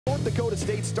North Dakota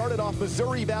State started off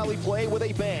Missouri Valley play with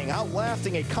a bang,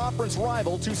 outlasting a conference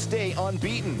rival to stay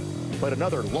unbeaten. But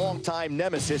another longtime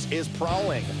nemesis is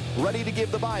prowling, ready to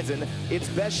give the Bison its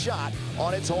best shot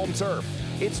on its home turf.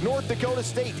 It's North Dakota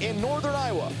State in northern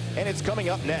Iowa, and it's coming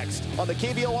up next on the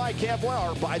KBOI Camp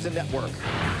Wire Bison Network.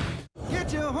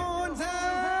 Get your horns out!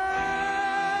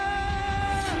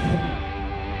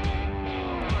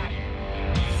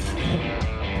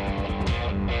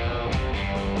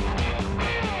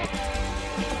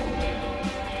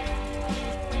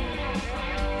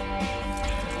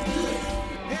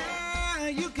 Yeah,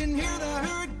 you can hear the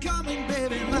herd coming,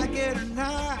 baby, like it or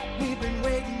not. We've been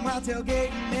waiting while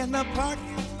tailgating in the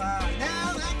parking lot.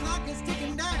 Now that clock is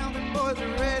ticking down, the boys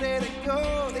are ready to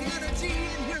go. The energy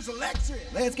in here's electric.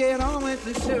 Let's get on with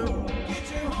the show.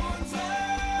 Get your horns up.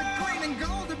 The green and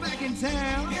gold are back in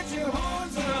town. Get your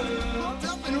horns up. Pumped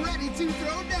up and ready to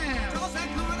throw down. Toss that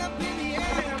corn up in the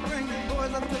air. Bring the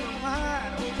boys up to the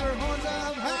line. Hold your horns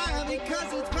up high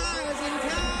because it's Bison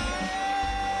time.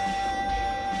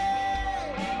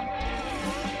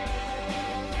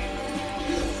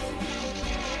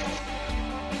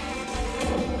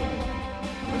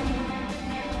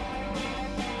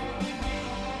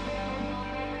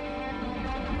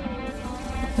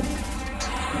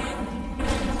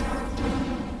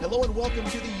 Hello and welcome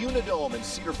to the Unidome in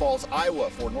Cedar Falls, Iowa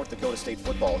for North Dakota State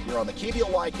football here on the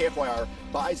KBOI Camp Wire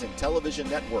Bison Television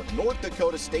Network. North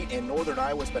Dakota State and Northern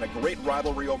Iowa has been a great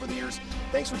rivalry over the years.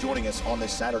 Thanks for joining us on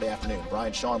this Saturday afternoon.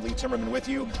 Brian, Sean, Lee Timmerman with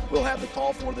you. We'll have the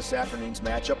call for this afternoon's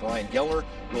matchup. Ryan Gellner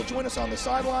will join us on the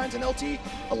sidelines. And LT,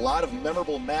 a lot of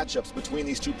memorable matchups between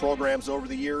these two programs over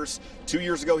the years. 2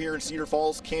 years ago here in Cedar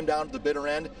Falls, came down to the bitter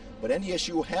end. But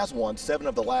NDSU has won 7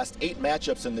 of the last 8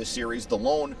 matchups in this series. The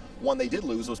lone one they did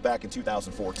lose was back in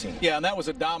 2014. Yeah, and that was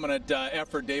a dominant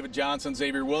effort. David Johnson,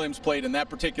 Xavier Williams played in that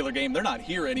particular game. They're not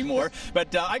here anymore.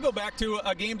 But I go back to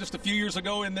a game just a few years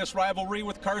ago in this rivalry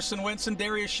with Carson Wentz and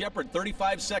Darius Shepard.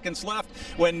 35 seconds left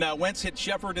when Wentz hit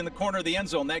Shepard in the corner of the end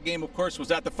zone. That game, of course, was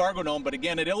at the Fargo Dome. But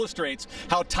again, it illustrates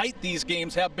how tight these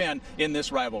games have been in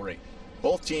this rivalry.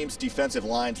 Both teams' defensive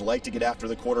lines like to get after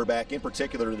the quarterback, in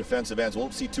particular the defensive ends. We'll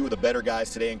see 2 of the better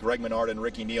guys today in Greg Menard and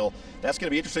Ricky Neal. That's going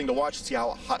to be interesting to watch to see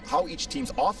how each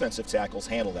team's offensive tackles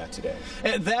handle that today.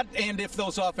 And if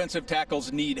those offensive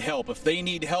tackles need help. If they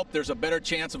need help, there's a better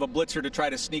chance of a blitzer to try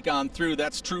to sneak on through.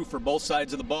 That's true for both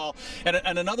sides of the ball.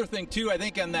 And another thing, too, I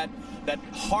think in that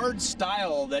hard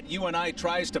style that UNI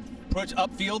tries to push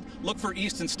upfield, look for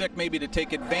Easton Stick maybe to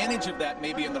take advantage of that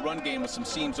maybe in the run game with some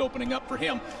seams opening up for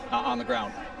him on the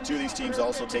ground. 2 of these teams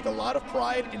also take a lot of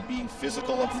pride in being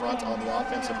physical up front on the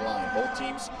offensive line. Both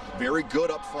teams very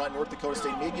good up front. North Dakota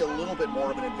State maybe a little bit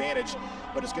more of an advantage,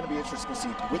 but it's going to be interesting to see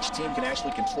which team can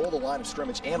actually control the line of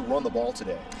scrimmage and run the ball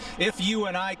today. If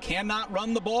UNI cannot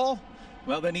run the ball,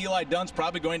 well, then Eli Dunn's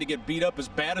probably going to get beat up as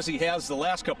bad as he has the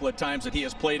last couple of times that he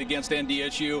has played against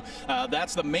NDSU.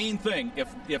 That's the main thing.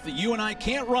 If the UNI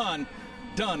can't run,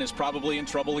 Dunn is probably in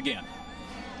trouble again.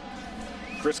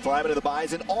 Chris Kleiman of the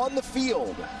Bison on the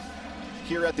field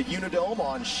here at the Unidome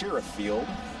on Sheriff Field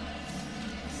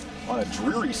on a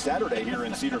dreary Saturday here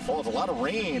in Cedar Falls. A lot of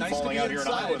rain falling out here in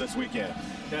Iowa this weekend.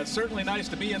 Yeah, it's certainly nice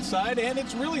to be inside, and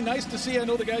it's really nice to see, I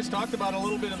know the guys talked about it a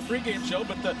little bit in the pregame show,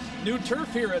 but the new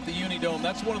turf here at the Unidome,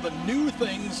 that's one of the new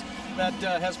things that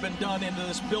has been done into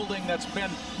this building that's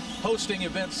been hosting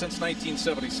events since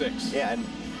 1976. Yeah, and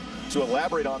to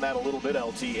elaborate on that a little bit,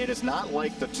 LT, it is not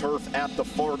like the turf at the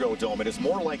Fargo Dome. It is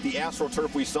more like the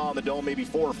AstroTurf we saw in the Dome maybe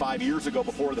 4 or 5 years ago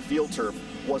before the field turf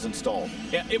was installed.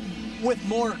 Yeah, with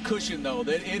more cushion, though.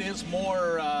 It is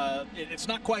more, it's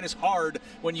not quite as hard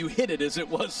when you hit it as it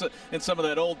was in some of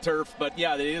that old turf. But,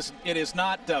 yeah, it is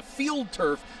not field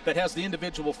turf that has the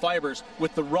individual fibers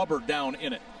with the rubber down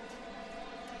in it.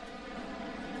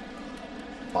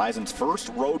 Bison's first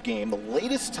road game, the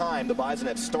latest time the Bison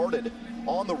have started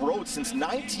on the road since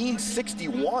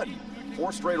 1961.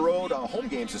 4 straight road home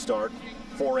games to start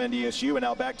for NDSU, and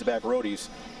now back-to-back roadies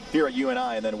here at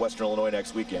UNI and then Western Illinois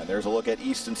next weekend. There's a look at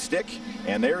Easton Stick,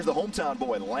 and there's the hometown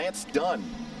boy, Lance Dunn.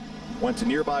 Went to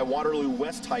nearby Waterloo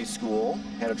West High School,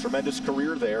 had a tremendous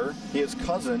career there. His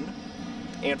cousin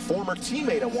and former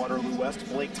teammate at Waterloo West,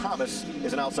 Blake Thomas,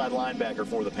 is an outside linebacker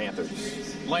for the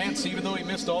Panthers. Lance, even though he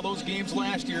missed all those games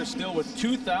last year, still with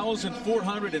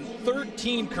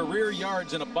 2,413 career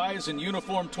yards in a Bison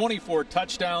uniform, 24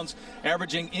 touchdowns,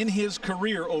 averaging in his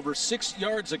career over 6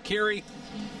 yards a carry.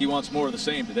 He wants more of the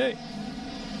same today.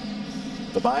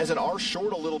 The Bison are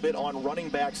short a little bit on running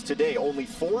backs today. Only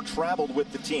 4 traveled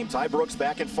with the team. Ty Brooks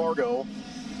back in Fargo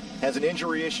has an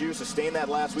injury issue, sustained that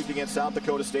last week against South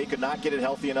Dakota State, could not get it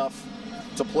healthy enough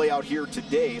to play out here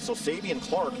today. So Savion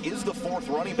Clark is the fourth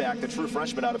running back, the true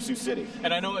freshman out of Sioux City.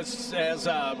 And I know as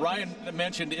Ryan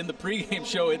mentioned in the pregame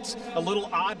show, it's a little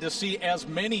odd to see as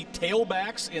many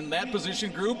tailbacks in that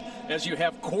position group as you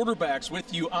have quarterbacks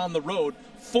with you on the road,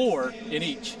 4 in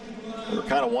each. We were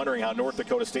kind of wondering how North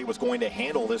Dakota State was going to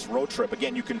handle this road trip.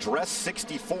 Again, you can dress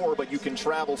 64, but you can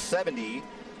travel 70.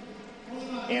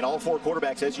 And all 4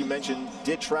 quarterbacks, as you mentioned,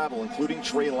 did travel, including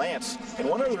Trey Lance. And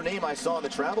one other name I saw on the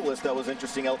travel list that was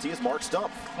interesting, LT, is Mark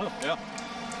Stump. Oh, yeah.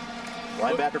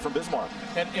 Linebacker from Bismarck.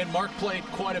 And Mark played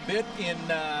quite a bit in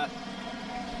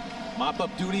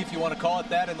mop-up duty, if you want to call it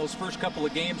that, in those first couple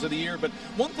of games of the year. But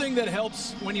one thing that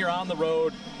helps when you're on the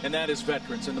road, and that is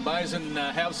veterans. And the Bison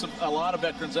have a lot of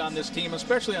veterans on this team,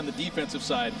 especially on the defensive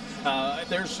side.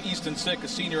 There's Easton Sick, a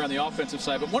senior on the offensive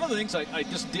side. But one of the things I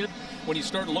just did when you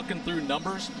start looking through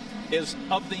numbers is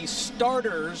of the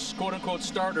starters, quote-unquote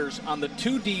starters, on the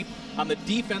 2 deep on the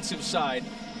defensive side,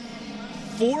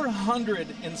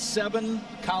 407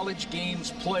 college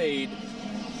games played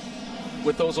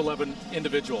with those 11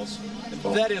 individuals.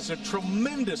 That is a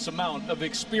tremendous amount of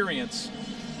experience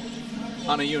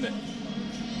on a unit.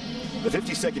 The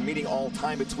 52nd meeting all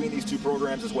time between these 2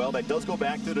 programs as well. That does go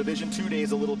back to Division II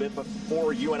days a little bit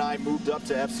before UNI moved up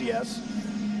to FCS.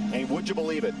 And would you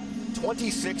believe it?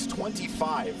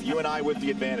 26-25, UNI with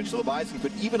the advantage. So the Bison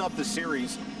could even up the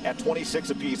series at 26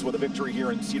 apiece with a victory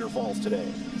here in Cedar Falls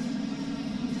today.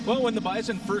 Well, when the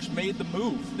Bison first made the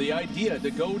move, the idea to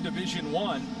go Division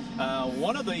I,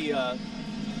 one of the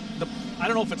I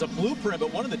don't know if it's a blueprint,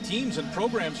 but one of the teams and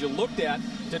programs you looked at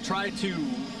to try to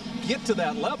get to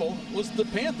that level was the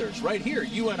Panthers right here,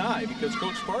 UNI, because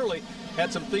Coach Farley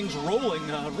had some things rolling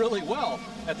really well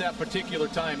at that particular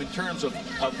time in terms of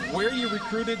where you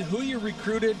recruited, who you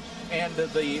recruited, and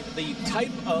the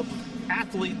type of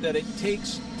athlete that it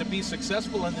takes to be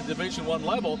successful in the Division I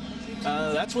level.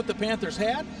 That's what the Panthers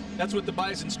had. That's what the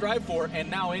Bison strive for.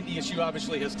 And now NDSU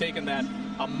obviously has taken that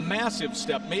a massive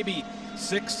step, maybe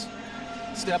 6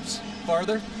 steps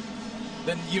farther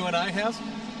than UNI has.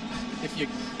 If you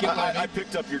get I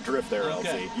picked up your drift there,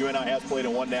 okay. LC. UNI has played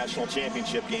in 1 national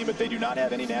championship game, but they do not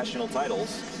have any national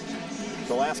titles.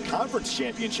 The last conference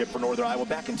championship for Northern Iowa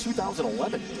back in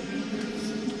 2011.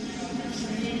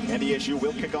 NDSU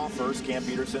will kick off first. Cam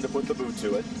Peterson to put the boot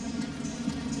to it.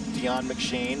 Deion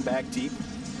McShane back deep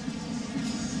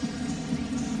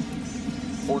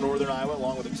for Northern Iowa,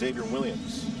 along with Xavier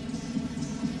Williams.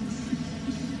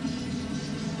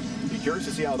 Be curious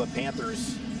to see how the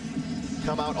Panthers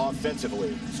come out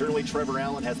offensively. Certainly Trevor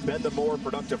Allen has been the more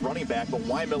productive running back, but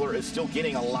Weimiller is still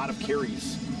getting a lot of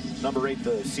carries. Number 8,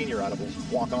 the senior out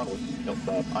of walk-on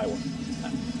with Iowa.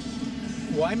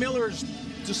 Weimiller's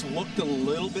just looked a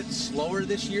little bit slower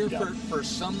this year for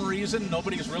some reason.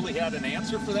 Nobody's really had an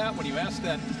answer for that when you ask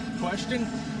that question.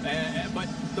 But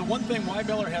the one thing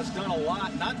Weimiller has done a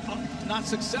lot, not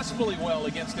successfully well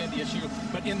against NDSU,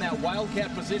 but in that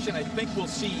Wildcat position, I think we'll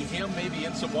see him maybe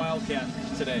in some Wildcat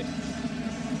today.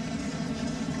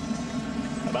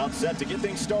 About set to get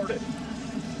things started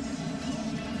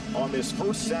on this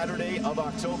first Saturday of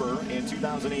October in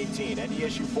 2018.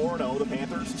 NDSU 4-0, the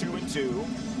Panthers 2-2.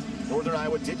 Northern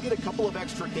Iowa did get a couple of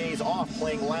extra days off,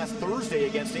 playing last Thursday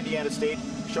against Indiana State,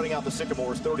 shutting out the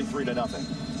Sycamores 33-0.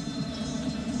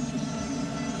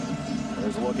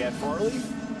 There's a look at Farley.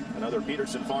 Another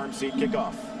Peterson Farm Seed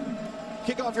kickoff.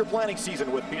 Kick off your planning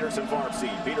season with Peterson Farm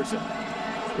Seed. Peterson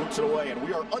boots it away, and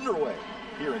we are underway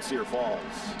here in Cedar Falls.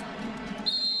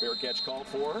 Fair catch called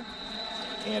for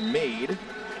and made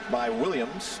by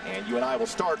Williams, and UNI will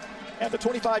start at the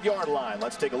 25-yard line.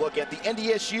 Let's take a look at the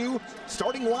NDSU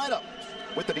starting lineup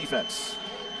with the defense.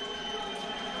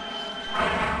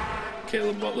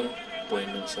 Caleb Butler, Blaine,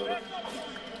 Minnesota.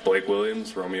 Blake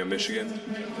Williams, Romeo, Michigan.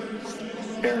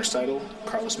 Aaron Steidel,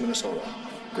 Carlos, Minnesota.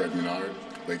 Greg Menard,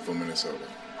 Lakeville, Minnesota.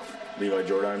 Levi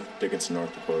Jordan, Dickinson,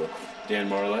 North Dakota. Dan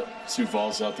Marlette, Sioux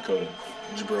Falls, South Dakota.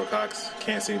 Jabril Cox,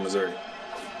 Kansas City, Missouri.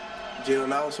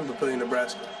 Jalen Allison, Papillion,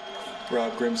 Nebraska.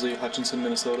 Rob Grimsley, Hutchinson,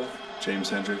 Minnesota.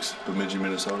 James Hendricks, Bemidji,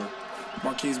 Minnesota.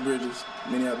 Marquise Bridges,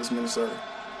 Minneapolis, Minnesota.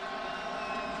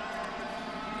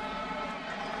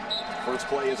 First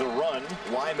play is a run.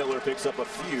 Weimiller picks up a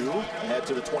few and head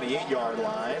to the 28-yard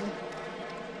line.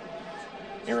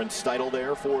 Aaron Steidel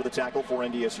there for the tackle for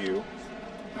NDSU.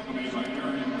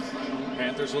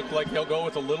 Panthers look like they'll go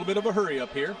with a little bit of a hurry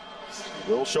up here.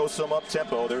 We'll show some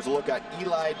up-tempo. There's a look at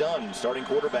Eli Dunn, starting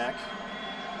quarterback.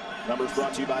 Numbers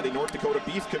brought to you by the North Dakota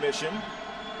Beef Commission.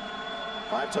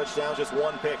 5 touchdowns, just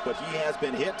 1 pick, but he has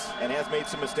been hit and has made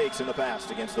some mistakes in the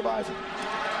past against the Bison.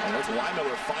 And there's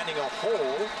Weimiller finding a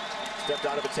hole. stepped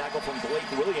out of a tackle from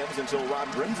Blake Williams until Rob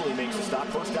Grimsley makes the stop.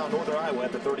 First down, Northern Iowa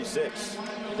at the 36.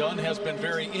 Dunn has been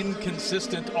very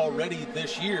inconsistent already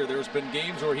this year. There's been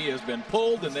games where he has been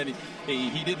pulled, and then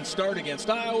he didn't start against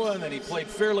Iowa, and then he played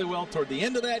fairly well toward the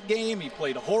end of that game. He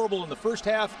played horrible in the first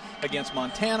half against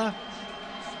Montana.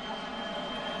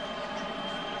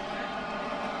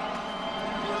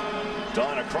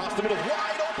 Dunn across the middle,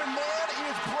 wide open man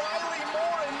is Briley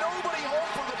Moore, and nobody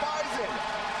home for the Bison.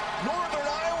 Northern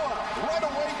Iowa right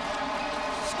away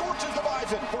scorches the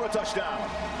Bison for a touchdown.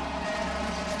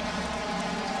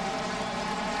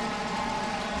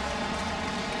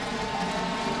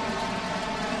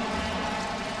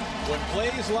 When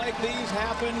plays like these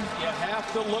happen, you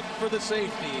have to look for the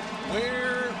safety.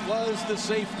 Where was the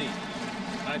safety?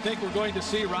 I think we're going to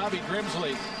see Robbie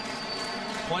Grimsley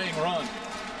playing run.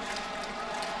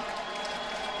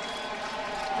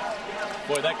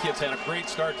 Boy, that kid's had a great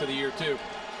start to the year, too.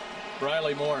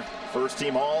 Briley Moore. First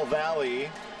team All-Valley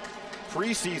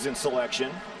preseason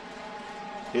selection.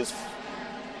 His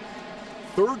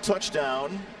third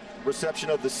touchdown reception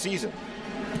of the season.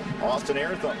 Austin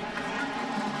Ertham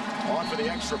on for the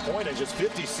extra point, and just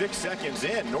 56 seconds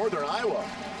in, Northern Iowa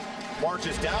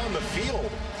marches down the field.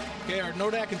 Okay, our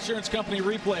Nodak Insurance Company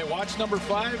replay. Watch number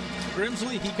 5,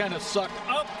 Grimsley. He kind of sucked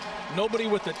up. Nobody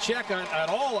with the check at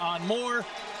all on Moore.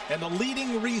 And the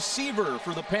leading receiver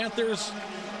for the Panthers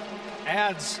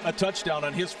adds a touchdown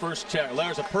on his first check.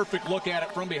 There's a perfect look at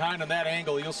it from behind on that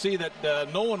angle. You'll see that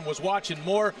no one was watching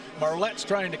Moore. Marlette's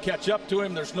trying to catch up to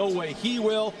him. There's no way he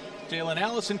will. Jalen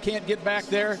Allison can't get back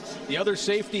there. The other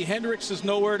safety, Hendricks, is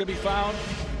nowhere to be found.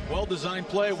 Well-designed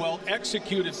play,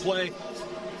 well-executed play.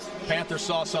 Panthers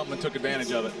saw something and took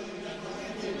advantage of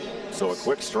it. So a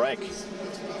quick strike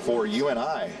for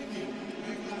UNI.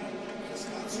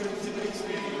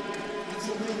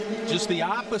 Just the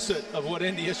opposite of what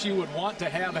NDSU would want to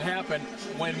have happen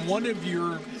when one of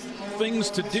your things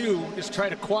to do is try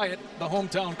to quiet the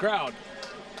hometown crowd.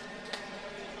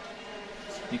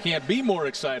 You can't be more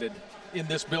excited in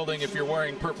this building if you're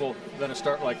wearing purple than a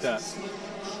start like that.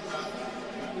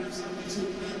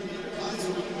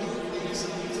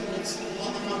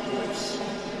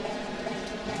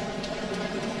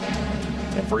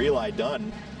 And for Eli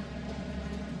Dunn,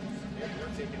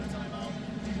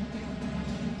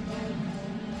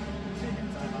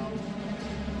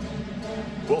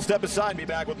 we'll step aside and be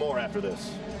back with more after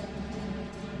this.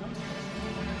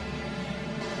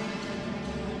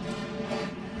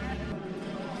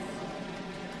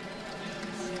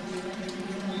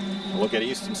 Look at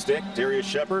Easton Stick, Darius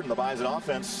Shepard, and the Bison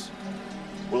offense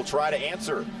will try to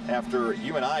answer after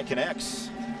UNI connects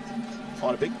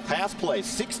on a big pass play.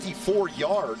 64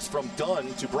 yards from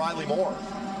Dunn to Briley Moore.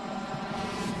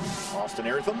 Austin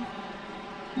Ertham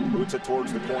boots it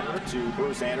towards the corner to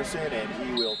Bruce Anderson, and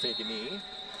he will take a knee.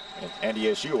 And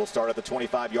NDSU will start at the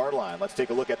 25-yard line. Let's take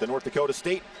a look at the North Dakota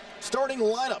State starting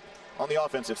lineup on the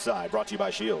offensive side, brought to you by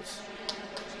Shields.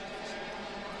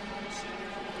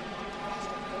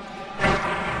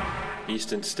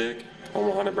 Easton Stick,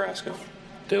 Omaha, Nebraska.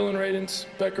 Dylan Radens,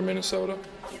 Becker, Minnesota.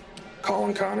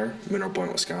 Colin Connor, Mineral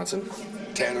Point, Wisconsin.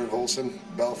 Tanner Volson,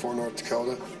 Balfour, North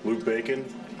Dakota. Luke Bacon,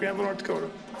 Granville, North Dakota.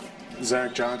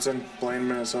 Zach Johnson, Blaine,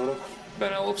 Minnesota.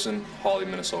 Ben Ellefson, Hawley,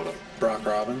 Minnesota. Brock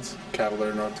Robbins,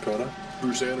 Cavalier, North Dakota.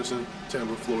 Bruce Anderson,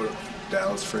 Tampa, Florida.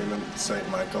 Dallas Freeman, St.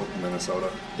 Michael, Minnesota.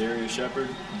 Darius Shepard,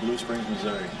 Blue Springs,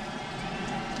 Missouri.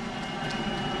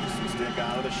 Stick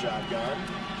out of the shotgun.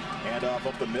 Hand off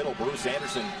up the middle. Bruce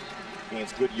Anderson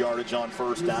gains good yardage on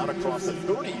first down across the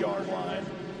 30-yard line.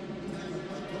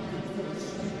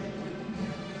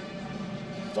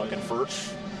 Duncan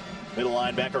Furch, middle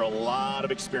linebacker, a lot of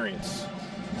experience.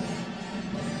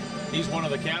 He's one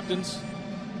of the captains.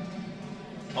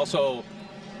 Also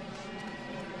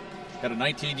had a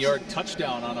 19-yard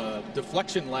touchdown on a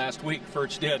deflection last week.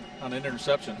 Furch did on an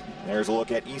interception. There's a look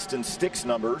at Easton Stick's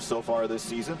numbers so far this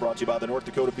season, brought to you by the North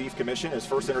Dakota Beef Commission. His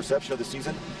first interception of the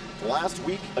season last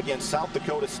week against South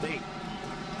Dakota State.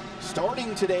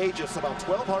 Starting today, just about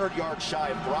 1,200 yards shy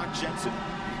of Brock Jensen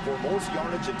for most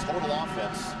yardage and total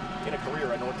offense in a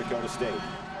career at North Dakota State.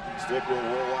 Stick will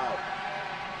roll out.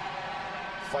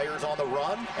 Fires on the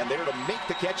run, and there to make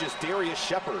the catch is Darius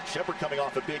Shepard. Shepard coming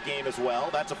off a big game as well.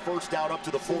 That's a first down up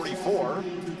to the 44.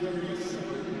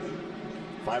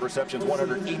 5 receptions,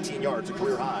 118 yards, a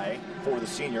career high for the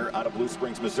senior out of Blue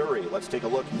Springs, Missouri. Let's take a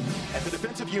look at the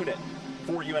defensive unit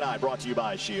for UNI, brought to you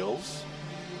by Shields.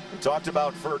 We talked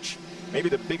about Furch. Maybe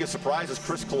the biggest surprise is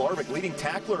Chris Kolarvik, leading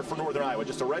tackler for Northern Iowa,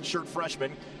 just a redshirt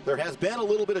freshman. There has been a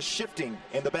little bit of shifting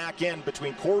in the back end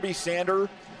between Corby Sander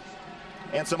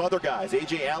and some other guys.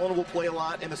 A.J. Allen will play a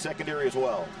lot in the secondary as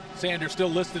well. Sanders still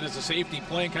listed as a safety,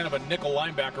 playing kind of a nickel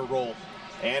linebacker role.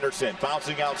 Anderson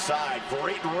bouncing outside.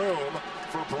 Great room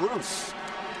for Bruce.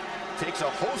 Takes a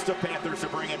host of Panthers to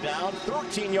bring him down.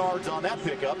 13 yards on that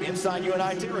pickup inside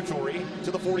UNI territory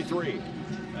to the 43.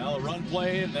 Well, a run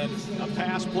play and then a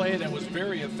pass play that was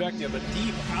very effective. A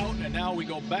deep out, and now we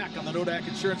go back on the Nodak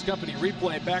Insurance Company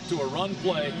replay, back to a run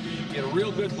play. Get a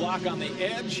real good block on the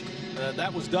edge.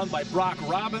 That was done by Brock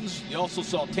Robbins. You also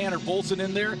saw Tanner Bolson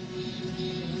in there.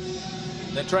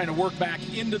 And then trying to work back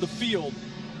into the field.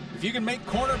 If you can make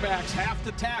cornerbacks have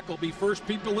to tackle, be first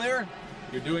people there,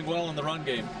 you're doing well in the run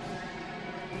game.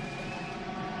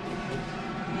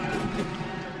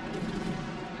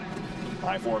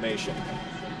 High formation.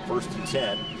 1st and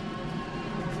 10.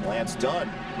 Lance Dunn,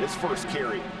 his first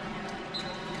carry.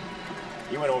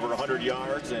 He went over 100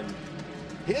 yards, and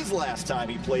his last time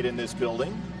he played in this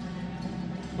building.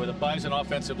 Where the Bison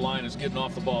offensive line is getting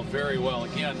off the ball very well.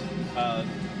 Again,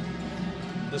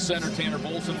 the center, Tanner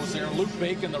Bolson, was there. Luke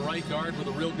Bacon, the right guard, with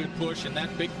a real good push. And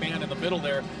that big man in the middle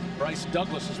there, Bryce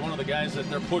Douglas, is one of the guys that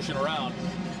they're pushing around.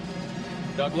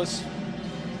 Douglas,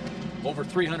 over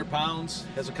 300 pounds.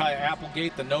 Hezekiah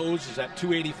Applegate, the nose, is at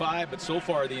 285. But so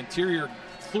far, the interior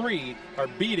 3 are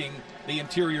beating the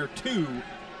interior 2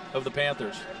 of the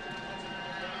Panthers.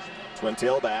 Twin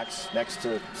tailbacks next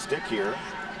to Stick here.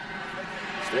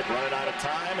 Stick running out of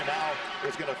time, and now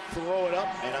is going to throw it up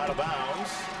and out of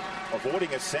bounds.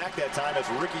 Avoiding a sack that time as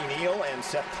Ricky Neal and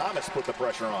Seth Thomas put the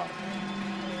pressure on.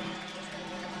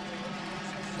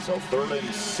 So 3rd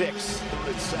and 6, 3rd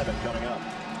and 7 coming up.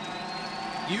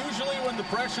 Usually when the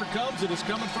pressure comes, it is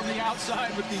coming from the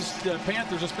outside with these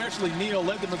Panthers, especially Neal.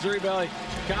 Led the Missouri Valley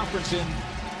Conference in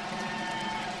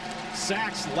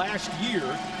sacks last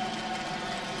year.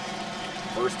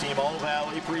 First team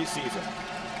All-Valley preseason.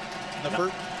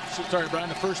 Brian,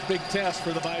 the first big test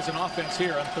for the Bison offense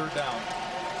here on 3rd down.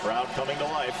 Crowd coming to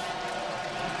life.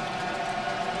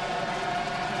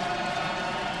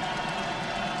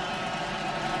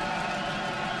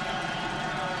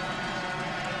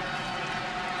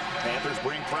 Panthers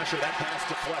bring pressure. That pass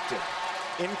deflected.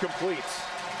 Incomplete.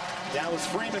 Dallas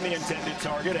Freeman the intended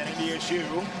target, and NDSU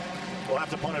will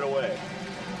have to punt it away.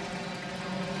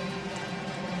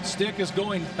 Stick is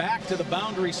going back to the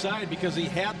boundary side because he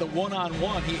had the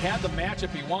one-on-one. He had the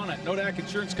matchup he wanted. Nodak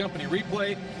Insurance Company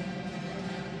replay.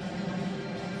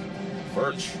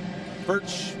 Birch,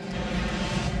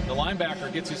 the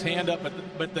linebacker, gets his hand up, but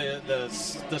the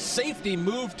safety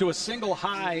moved to a single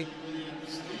high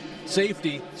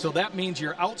safety, so that means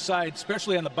you're outside,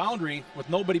 especially on the boundary with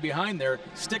nobody behind there.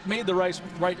 Stick made the right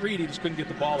read, he just couldn't get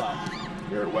the ball out.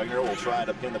 Garrett Wegner will try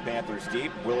to pin the Panthers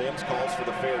deep. Williams calls for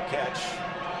the fair catch.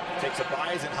 Takes a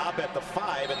Bison hop at the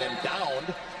 5 and then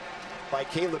downed by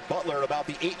Caleb Butler at about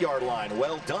the 8-yard line.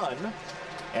 Well done.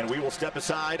 And we will step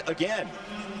aside again.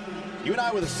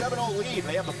 UNI with a 7-0 lead.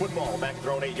 They have the football back at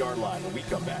their own 8-yard line when we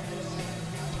come back.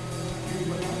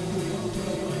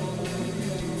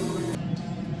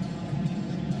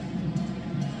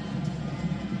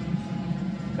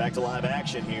 Back to live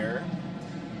action here.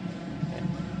 And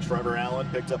Trevor Allen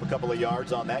picked up a couple of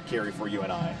yards on that carry for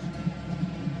UNI.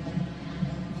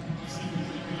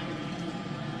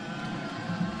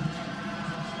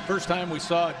 First time we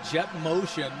saw jet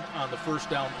motion on the first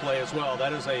down play as well.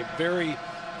 That is a very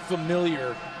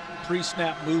familiar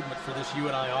pre-snap movement for this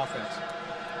UNI offense.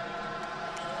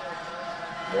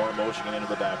 More motion into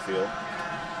the backfield.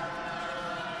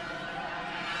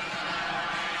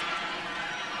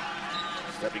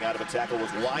 Stepping out of a tackle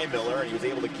was Miller, and he was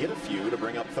able to get a few to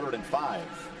bring up 3rd and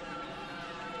 5.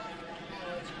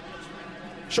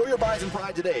 Show your Bison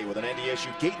pride today with an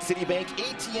NDSU Gate City Bank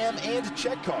ATM and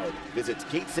check card. Visit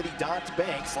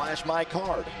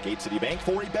gatecity.bank/mycard. Gate City Bank,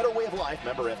 for a better way of life.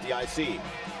 Member FDIC.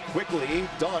 Quickly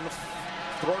done,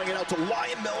 throwing it out to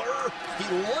Miller. He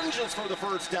lunges for the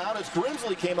first down as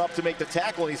Grimsley came up to make the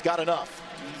tackle, and he's got enough.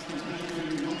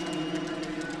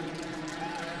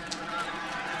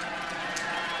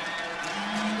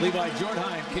 Levi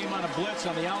Jordheim came on a blitz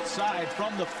on the outside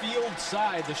from the field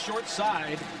side, the short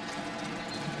side.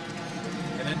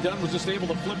 And then Dunn was just able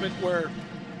to flip it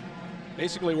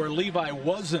basically where Levi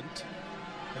wasn't.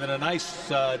 And then a nice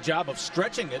job of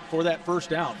stretching it for that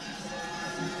first down.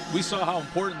 We saw how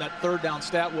important that 3rd down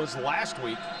stat was last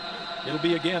week. It'll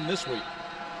be again this week.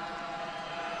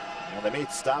 Well, they may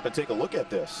stop and take a look at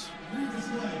this.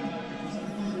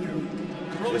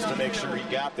 Just to make sure he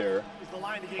got there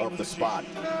of the spot.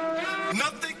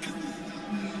 Nothing.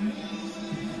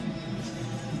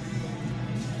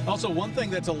 Also, one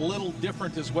thing that's a little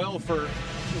different as well for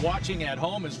watching at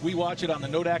home is we watch it on the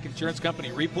Nodak Insurance Company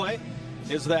replay.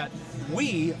 is that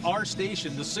our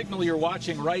station, the signal you're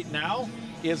watching right now,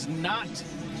 is not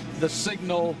the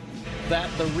signal that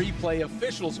the replay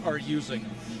officials are using.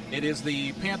 It is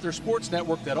the Panther Sports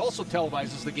Network that also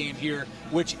televises the game here,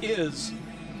 which is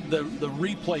the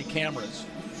replay cameras.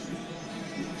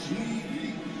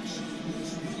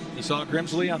 You saw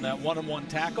Grimsley on that one-on-one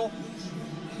tackle.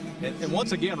 And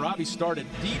once again, Robbie started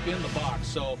deep in the box,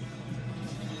 so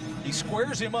he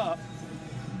squares him up.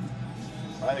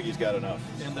 I think he's got enough.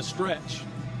 In the stretch.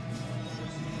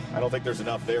 I don't think there's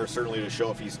enough there, certainly, to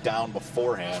show if he's down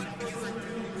beforehand.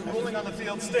 Ruling on the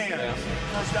field stand. Yeah.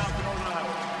 First down for Northern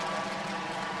Iowa.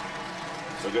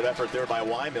 So good effort there by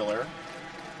Wymiller,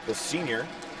 the senior.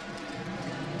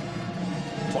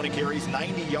 20 carries,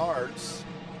 90 yards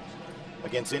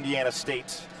against Indiana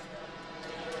State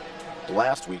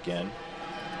last weekend.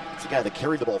 It's a guy that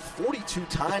carried the ball 42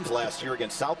 times last year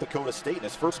against South Dakota State in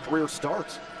his first career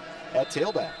start at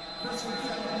tailback.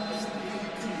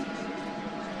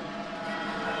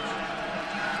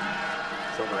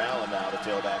 Trevor Allen now the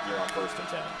tailback here on 1st and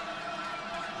 10.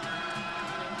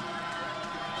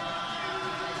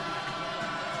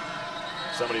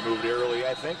 Somebody moved early,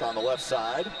 I think, on the left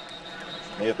side.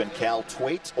 May have been Cal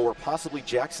Twait or possibly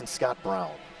Jackson Scott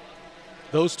Brown.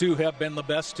 Those two have been the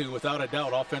best two, without a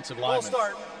doubt, offensive linemen. Full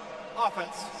start,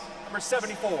 offense, number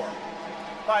 74.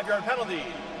 5-yard penalty.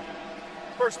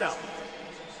 First down.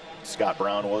 Scott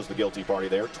Brown was the guilty party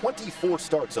there. 24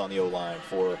 starts on the O-line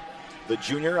for the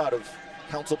junior out of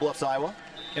Council Bluffs, Iowa.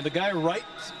 And the guy right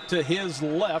to his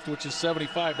left, which is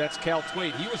 75, that's Cal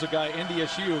Twait. He was a guy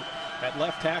NDSU at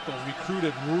left tackle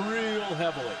recruited real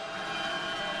heavily.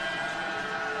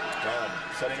 Dunn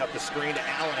setting up the screen to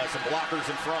Allen, has some blockers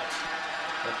in front.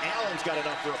 And Allen's got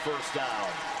enough for a first down.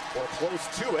 Or close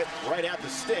to it, right at the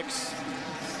sticks.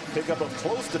 Pickup of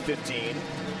close to 15.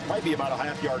 Might be about a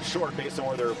half-yard short based on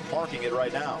where they're parking it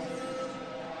right now.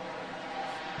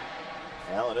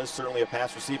 Allen is certainly a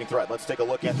pass-receiving threat. Let's take a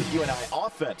look at the UNI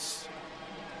offense.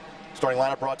 Starting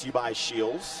lineup brought to you by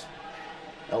Shields.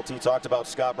 LT talked about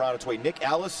Scott Brown and Tway. Nick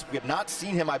Ellis, we have not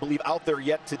seen him, I believe, out there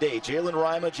yet today. Jalen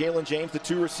Rima, Jalen James, the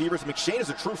two receivers. McShane is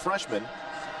a true freshman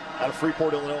out of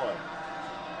Freeport, Illinois.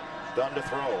 Dunn to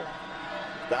throw.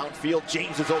 Downfield,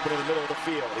 James is open in the middle of the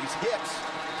field. He's hit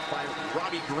by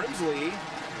Robbie Grimsley.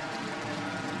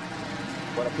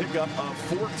 But a pickup of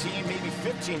 14, maybe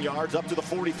 15 yards up to the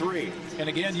 43. And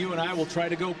again, UNI will try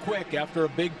to go quick after a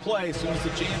big play. As soon as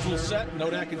the chains will set,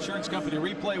 Nodak Insurance Company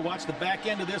replay. Watch the back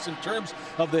end of this in terms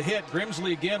of the hit.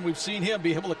 Grimsley, again, we've seen him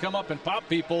be able to come up and pop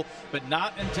people, but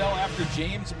not until after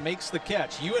James makes the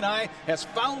catch. UNI has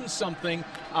found something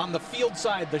on the field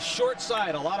side, the short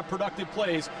side. A lot of productive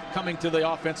plays coming to the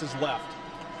offense's left.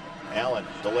 Allen,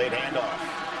 delayed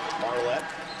handoff. Marlette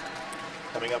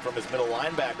coming up from his middle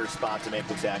linebacker spot to make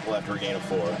the tackle after a gain of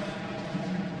 4.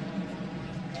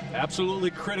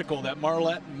 Absolutely critical that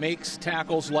Marlette makes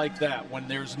tackles like that. When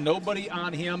there's nobody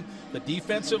on him, the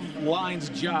defensive line's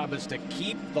job is to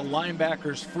keep the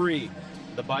linebackers free.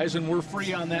 The Bison were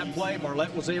free on that play.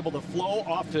 Marlette was able to flow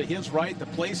off to his right, the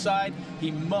play side.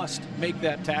 He must make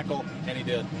that tackle, and he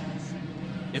did.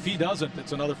 If he doesn't,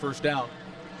 it's another first down.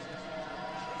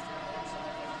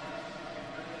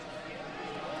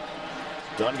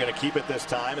 Dunn going to keep it this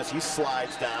time as he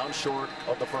slides down short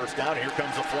of the first down. Here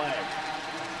comes a flag.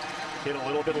 Hit a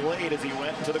little bit late as he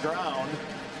went to the ground.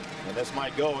 And this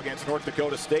might go against North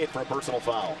Dakota State for a personal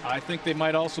foul. I think they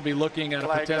might also be looking at a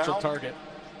potential target.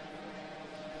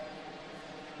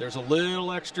 There's a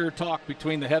little extra talk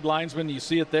between the head linesman, you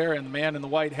see it there, and the man in the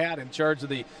white hat in charge of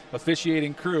the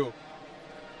officiating crew.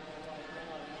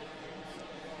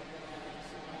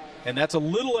 And that's a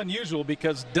little unusual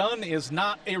because Dunn is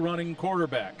not a running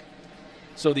quarterback.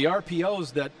 So the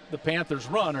RPOs that the Panthers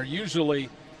run are usually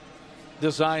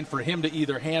designed for him to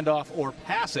either hand off or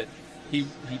pass it. He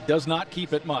does not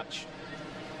keep it much.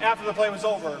 After the play was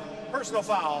over, personal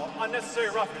foul, unnecessary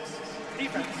roughness.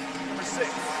 Defense, number 6.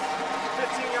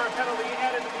 15-yard penalty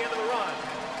added at the end of the run.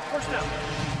 First down.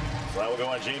 So that will go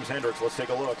on James Hendricks. Let's take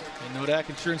a look. And Nodak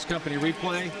Insurance Company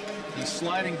replay. He's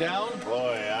sliding down.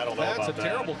 Boy, I don't know about that. That's a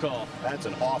terrible call. That's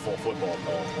an awful football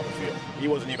call on the field. He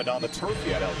wasn't even on the turf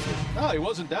yet, LT. No, he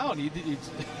wasn't down. He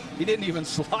didn't even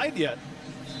slide yet.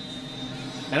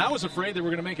 And I was afraid they were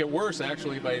going to make it worse,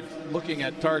 actually, by looking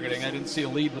at targeting. I didn't see a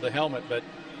lead with a helmet, but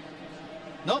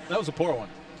nope, that was a poor one.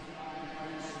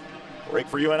 Break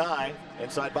for UNI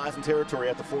inside Bison territory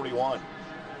at the 41.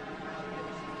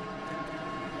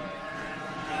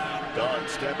 Dunn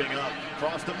stepping up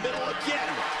across the middle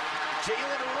again.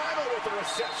 Jalen Rima with the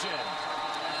reception.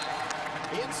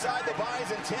 Inside the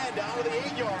Bison 10, down to the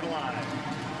 8-yard line.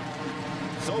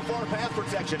 So far, pass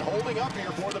protection holding up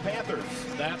here for the Panthers.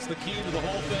 That's the key to the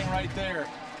whole thing right there.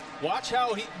 Watch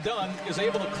how Dunn is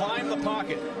able to climb the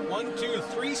pocket. 1, 2,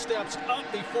 3 steps up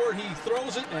before he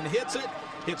throws it and hits it.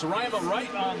 Hits Rima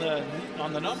right on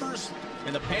the numbers.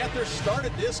 And the Panthers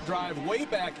started this drive way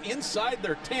back inside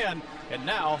their 10, and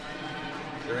now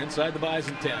they're inside the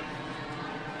Bison 10.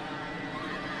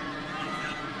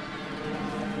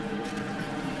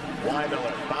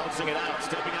 Weimiller bouncing it out,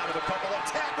 stepping out of a couple of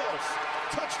tackles.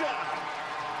 Touchdown.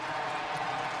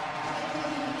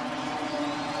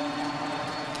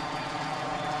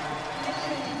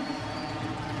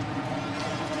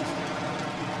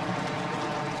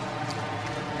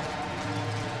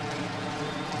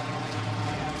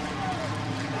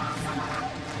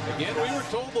 Again, we were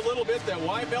told a little bit that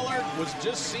Weimiller was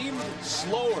just seemed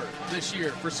slower this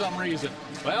year for some reason.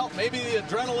 Well, maybe the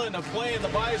adrenaline of playing the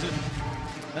Bison,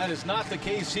 that is not the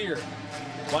case here.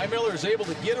 Weimiller is able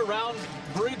to get around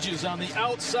Bridges on the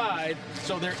outside,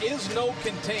 so there is no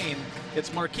contain.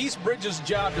 It's Marquise Bridges'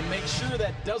 job to make sure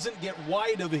that doesn't get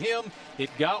wide of him. It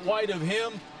got wide of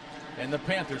him, and the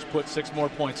Panthers put 6 more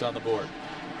points on the board.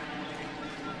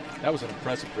 That was an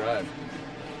impressive drive.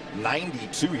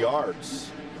 92 yards.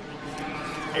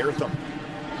 Airtham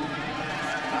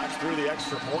knocks through the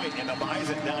extra point, and the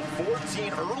Bison down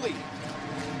 14 early.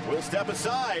 We'll step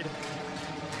aside.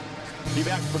 Be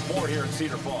back with more here in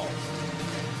Cedar Falls.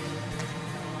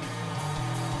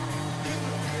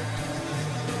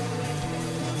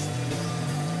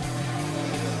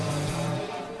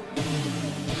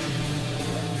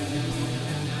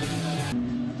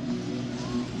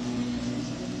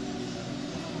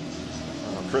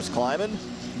 Chris Kleiman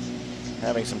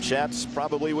having some chats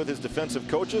probably with his defensive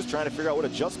coaches, trying to figure out what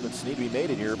adjustments need to be made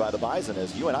in here by the Bison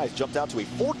as UNI has jumped out to a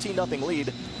 14-0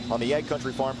 lead on the Ag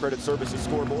Country Farm Credit Services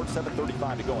scoreboard.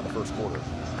 7:35 to go in the first quarter.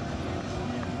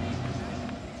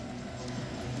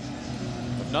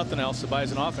 If nothing else, the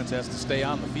Bison offense has to stay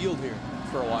on the field here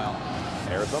for a while.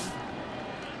 Airtham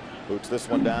boots this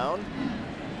one down,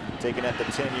 taken at the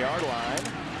 10-yard line.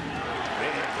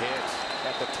 Big hit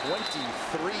at the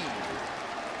 23.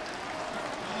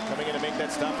 Coming in to make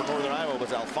that stop for Northern Iowa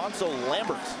was Alfonso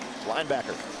Lambert,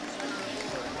 linebacker.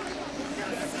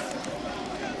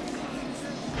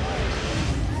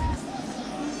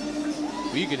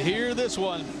 You could hear this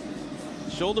one.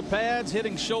 Shoulder pads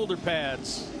hitting shoulder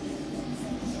pads.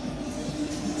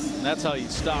 And that's how you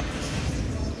stop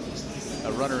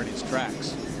a runner in his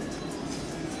tracks.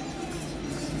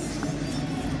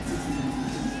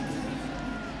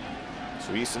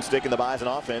 So Easton sticking the Bison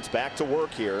offense back to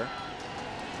work here.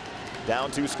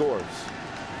 Down 2 scores.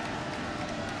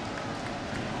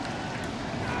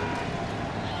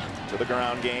 To the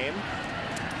ground game.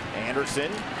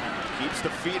 Anderson keeps the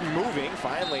feet moving.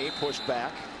 Finally pushed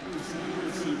back.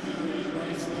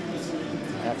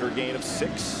 After a gain of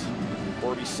 6.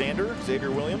 Corby Sander, Xavier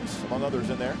Williams, among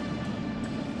others in there.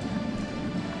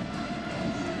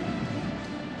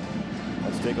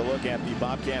 Let's take a look at the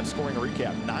Bobcats scoring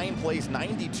recap. 9 plays,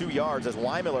 92 yards as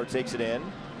Weimiller takes it in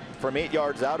from 8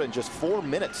 yards out in just 4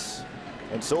 minutes.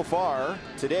 And so far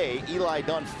today, Eli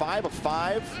Dunn 5 of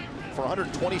 5 for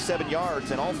 127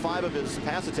 yards, and all 5 of his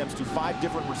pass attempts to 5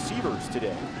 different receivers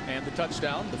today. And the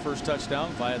touchdown, the first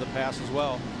touchdown via the pass as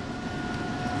well.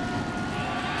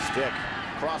 Stick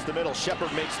across the middle.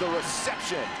 Shepard makes the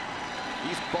reception.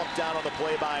 He's bumped down on the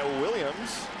play by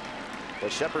Williams,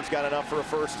 but Shepard's got enough for a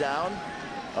first down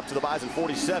up to the Bison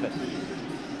 47.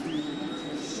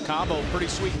 Combo, pretty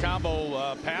sweet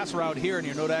combo pass route here in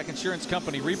your Nodak Insurance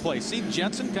Company replay. See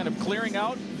Jensen kind of clearing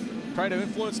out, trying to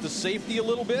influence the safety a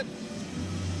little bit.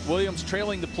 Williams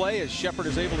trailing the play as Shepard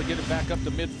is able to get it back up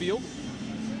to midfield.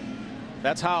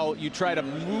 That's how you try to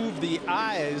move the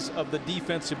eyes of the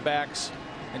defensive backs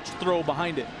and throw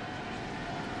behind it.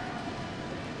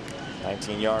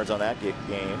 19 yards on that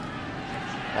game.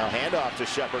 Now handoff to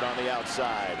Shepard on the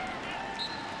outside.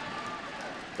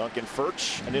 Duncan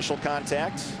Furch, initial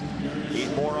contact.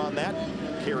 8 more on that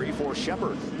carry for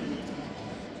Shepard.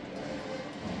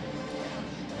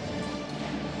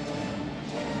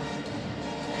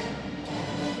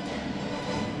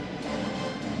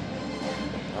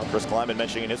 Chris Kleiman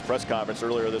mentioning in his press conference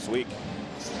earlier this week,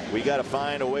 we got to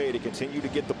find a way to continue to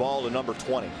get the ball to number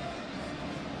 20.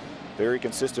 Very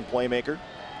consistent playmaker.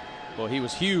 Well, he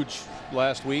was huge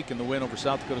last week in the win over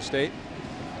South Dakota State.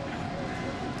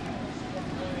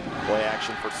 Play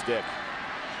action for Stick.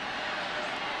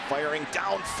 Firing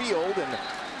downfield and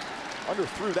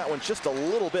underthrew that one just a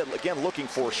little bit. Again, looking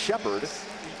for Shepard.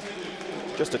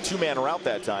 Just a 2-man route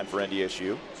that time for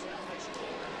NDSU.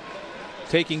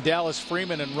 taking Dallas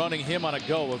Freeman and running him on a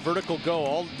go, a vertical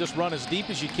go. Just run as deep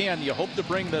as you can. You hope to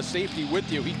bring the safety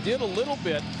with you. He did a little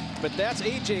bit, but that's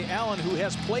A.J. Allen, who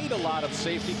has played a lot of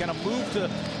safety, kind of moved to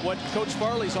what Coach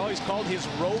Farley's always called his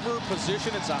rover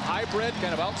position. It's a hybrid,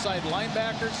 kind of outside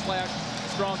linebacker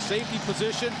 / strong safety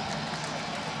position.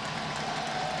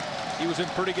 He was in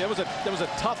pretty good. That was a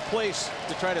tough place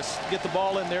to try to get the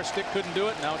ball in there. Stick couldn't do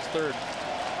it. Now it's third.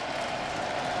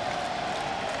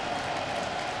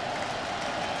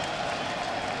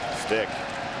 Stick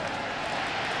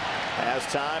has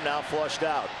time, now flushed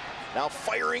out. Now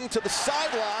firing to the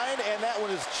sideline, and that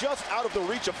one is just out of the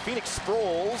reach of Phoenix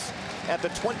Sproles at the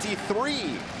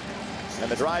 23. And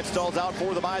the drive stalls out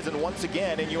for the Bison once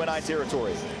again in UNI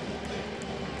territory.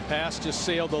 Pass just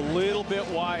sailed a little bit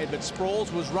wide, but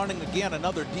Sproles was running again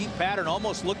another deep pattern,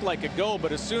 almost looked like a go,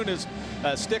 but as soon as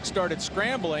Stick started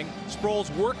scrambling, Sproles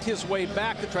worked his way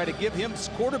back to try to give him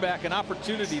quarterback an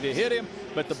opportunity to hit him,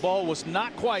 but the ball was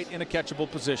not quite in a catchable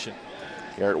position.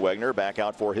 Garrett Wegner back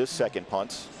out for his second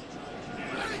punt.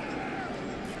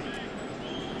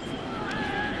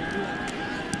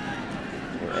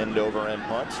 End over end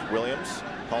punt. Williams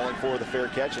calling for the fair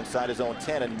catch inside his own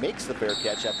 10 and makes the fair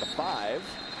catch at the 5.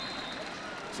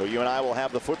 So UNI will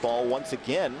have the football once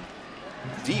again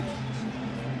deep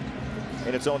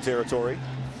in its own territory.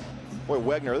 Boy,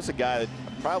 Wegner, this is a guy that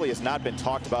probably has not been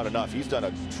talked about enough. He's done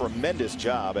a tremendous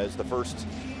job as the first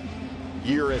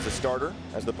year as a starter,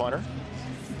 as the punter.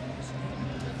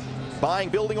 Buying,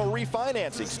 building, or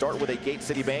refinancing. Start with a Gate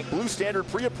City Bank Blue Standard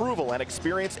pre-approval and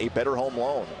experience a better home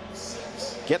loan.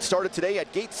 Get started today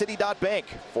at gatecity.bank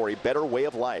for a better way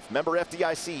of life. Member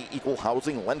FDIC, equal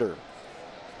housing lender.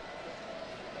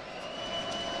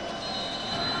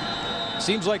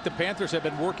 Seems like the Panthers have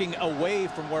been working away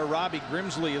from where Robbie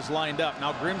Grimsley is lined up.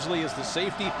 Now Grimsley is the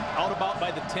safety, out about by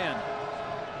the 10.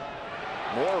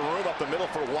 More room up the middle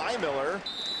for Weimiller.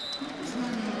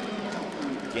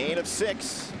 Gain of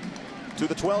 6 to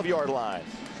the 12-yard line.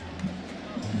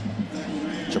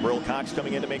 Jabril Cox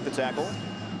coming in to make the tackle.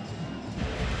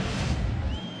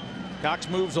 Cox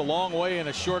moves a long way in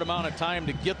a short amount of time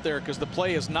to get there because the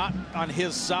play is not on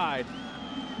his side.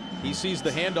 He sees the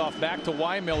handoff back to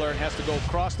Weimiller and has to go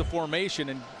across the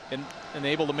formation and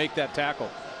able to make that tackle.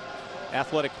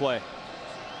 Athletic play.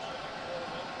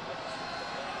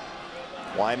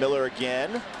 Weimiller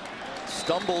again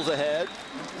stumbles ahead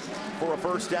for a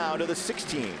first down to the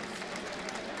 16.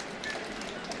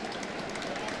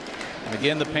 And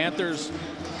again, the Panthers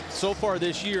so far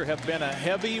this year have been a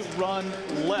heavy run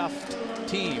left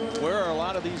team. Where are a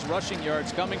lot of these rushing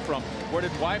yards coming from? Where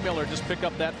did Weimiller just pick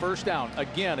up that first down?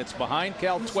 Again, it's behind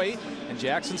Cal Twait and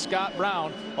Jackson Scott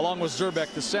Brown, along with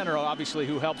Zerbeck, the center, obviously,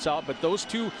 who helps out. But those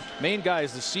two main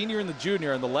guys, the senior and the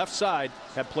junior on the left side,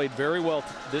 have played very well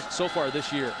so far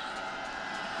this year.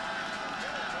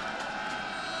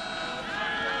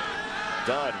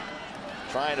 Dunn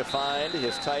trying to find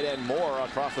his tight end Moore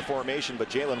across the formation, but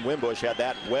Jalen Wimbush had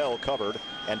that well covered,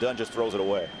 and Dunn just throws it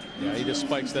away. Yeah, he just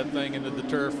spikes that thing into the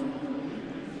turf.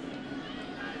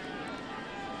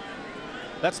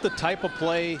 That's the type of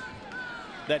play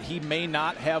that he may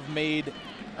not have made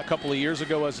a couple of years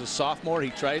ago as a sophomore.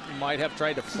 He might have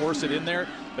tried to force it in there,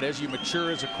 but as you mature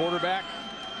as a quarterback,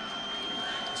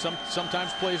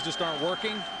 sometimes plays just aren't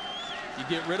working. You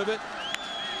get rid of it,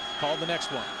 call the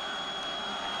next one.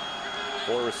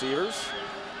 4 receivers.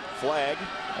 Flag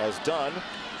as Dunn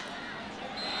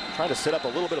trying to set up a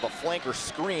little bit of a flanker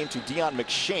screen to Deion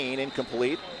McShane.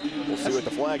 Incomplete. We'll see what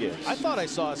the flag is. I thought I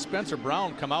saw Spencer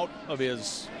Brown come out a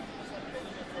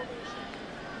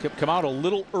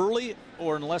little early,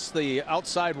 or unless the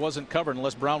outside wasn't covered,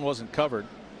 unless Brown wasn't covered.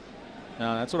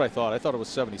 No, that's what I thought. I thought it was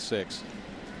 76.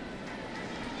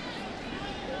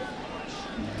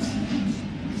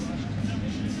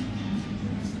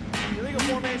 Illegal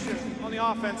formation on the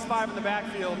offense, 5 in the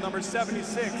backfield. Number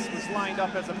 76 was lined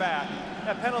up as a back.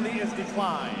 That penalty is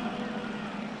declined.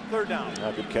 Third down.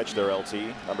 Good catch there,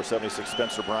 LT. Number 76,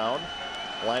 Spencer Brown,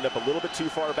 lined up a little bit too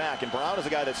far back. And Brown is a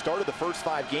guy that started the first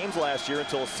 5 games last year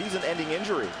until a season-ending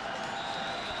injury.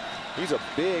 He's a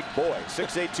big boy,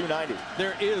 6'8", 290.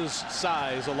 There is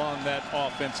size along that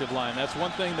offensive line. That's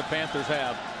one thing the Panthers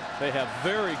have. They have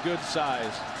very good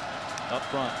size up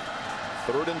front.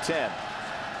 3rd and 10.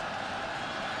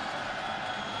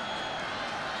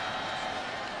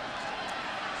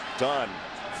 Dunn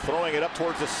throwing it up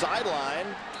towards the sideline,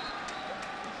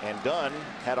 and Dunn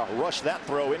had to rush that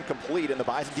throw incomplete, and the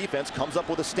Bison defense comes up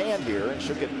with a stand here and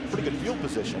should get pretty good field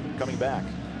position coming back.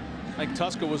 I think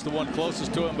Tuska was the one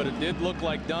closest to him, but it did look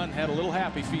like Dunn had a little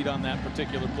happy feet on that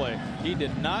particular play. He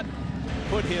did not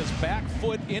put his back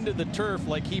foot into the turf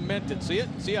like he meant it. See it?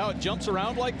 See how it jumps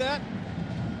around like that?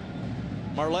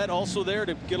 Marlette also there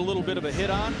to get a little bit of a hit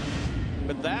on,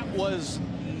 but that was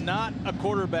not a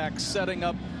quarterback setting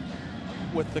up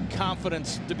with the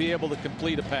confidence to be able to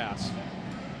complete a pass.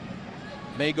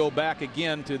 May go back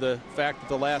again to the fact that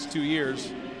the last 2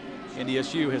 years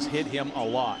NDSU has hit him a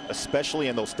lot. Especially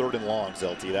in those 3rd and longs,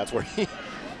 LT. That's where he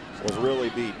was really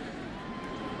beat.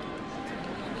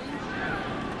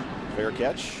 Fair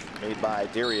catch made by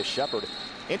Darius Shepard.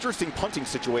 Interesting punting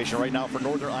situation right now for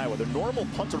Northern Iowa. The normal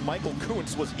punter, Michael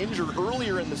Kuntz, was injured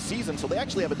earlier in the season, so they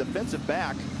actually have a defensive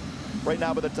back right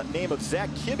now by the name of Zach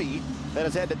Kibbe that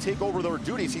has had to take over their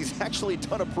duties. He's actually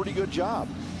done a pretty good job.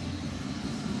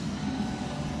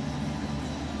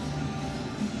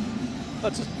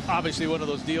 That's obviously one of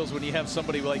those deals when you have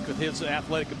somebody like with his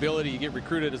athletic ability, you get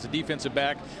recruited as a defensive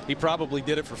back. He probably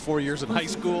did it for 4 years in high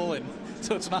school, and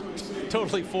so it's not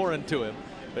totally foreign to him.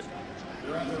 But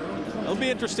it'll be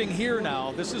interesting here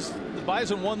now. This is the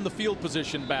Bison won the field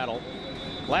position battle.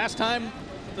 Last time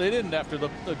they didn't after the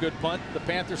good punt. The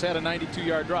Panthers had a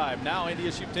 92-yard drive. Now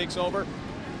NDSU takes over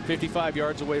 55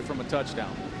 yards away from a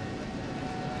touchdown.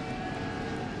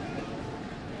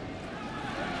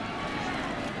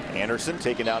 Anderson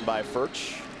taken down by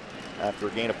Furch after a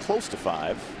gain of close to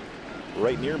 5,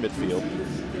 right near midfield.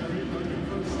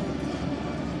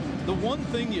 The one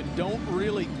thing you don't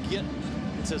really get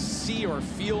to see or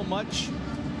feel much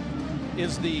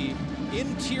is the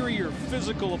interior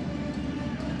physical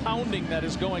pounding that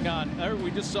is going on. We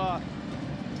just saw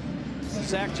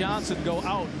Zach Johnson go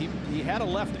out. He had a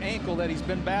left ankle that he's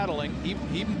been battling.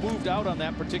 He moved out on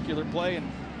that particular play, and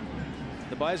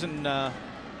the Bison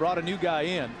brought a new guy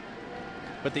in.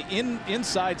 But the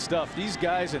inside stuff, these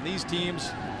guys and these teams,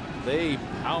 they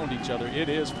pound each other. It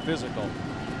is physical.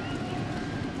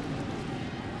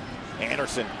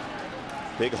 Anderson,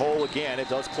 big hole again. It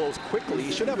does close quickly.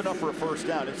 He should have enough for a first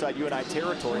down inside UNI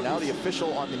territory. Now the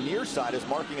official on the near side is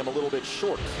marking him a little bit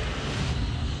short.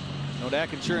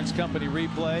 Nodak Insurance Company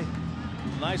replay.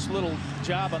 Nice little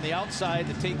job on the outside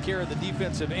to take care of the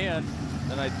defensive end.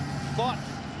 And I thought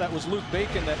that was Luke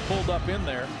Bacon that pulled up in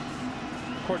there.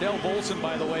 Cordell Volson,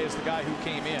 by the way, is the guy who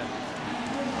came in.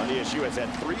 NDSU has had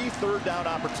 3 third down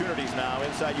opportunities now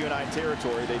inside UNI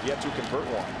territory. They've yet to convert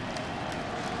one.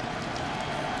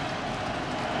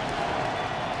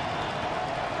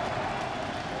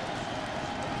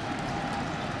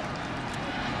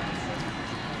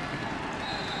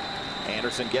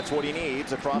 Anderson gets what he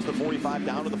needs across the 45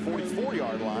 down to the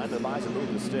 44-yard line. The Bison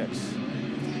move the sticks.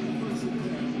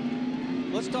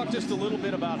 Let's talk just a little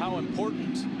bit about how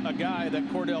important a guy that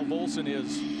Cordell Volson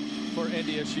is for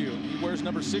NDSU. He wears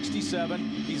number 67.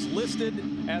 He's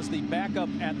listed as the backup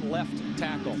at left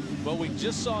tackle. Well, we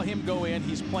just saw him go in.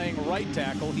 He's playing right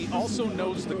tackle. He also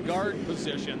knows the guard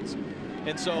positions.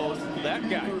 And so that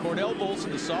guy, Cordell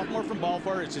Volson, the sophomore from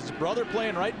Balfour, it's his brother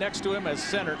playing right next to him as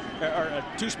center, or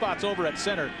 2 spots over at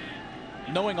center.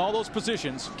 Knowing all those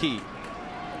positions, key.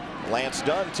 Lance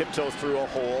Dunn tiptoes through a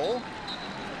hole.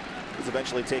 He's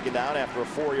eventually taken down after a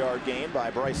 4-yard gain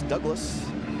by Bryce Douglas.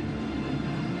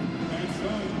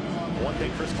 One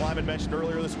thing Chris Kleiman mentioned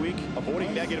earlier this week,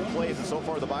 avoiding negative plays, and so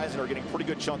far the Bison are getting pretty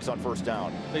good chunks on first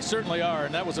down. They certainly are,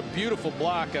 and that was a beautiful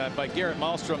block by Garrett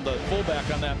Malmstrom, the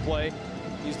fullback on that play.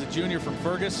 He's the junior from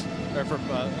Fergus,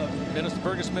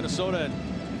 Minnesota, and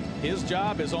his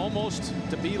job is almost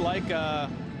to be like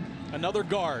another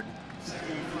guard.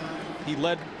 He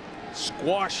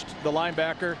squashed the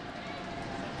linebacker.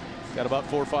 Got about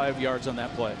 4 or 5 yards on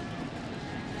that play.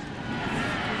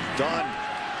 Dunn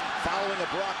following a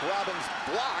Brock Robbins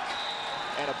block,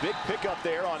 and a big pickup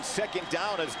there on 2nd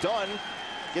down as Dunn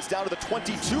gets down to the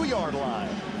 22-yard line.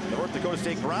 The North Dakota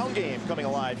State ground game coming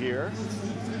alive here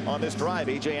on this drive.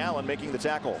 A.J. Allen making the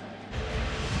tackle.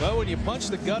 Well, when you punch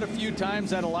the gut a few times,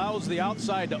 that allows the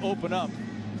outside to open up.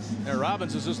 And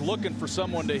Robbins is just looking for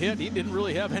someone to hit. He didn't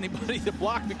really have anybody to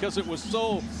block because it was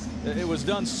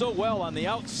done so well on the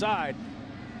outside.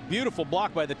 Beautiful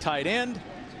block by the tight end.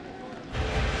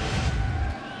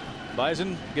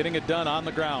 Bison getting it done on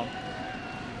the ground.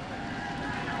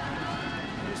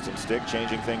 Houston Stick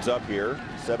changing things up here.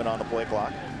 7 on the play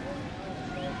clock.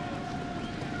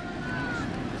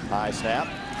 High snap.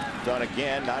 Done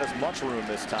again. Not as much room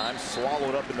this time.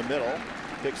 Swallowed up in the middle.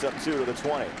 Picks up 2 to the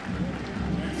 20.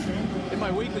 In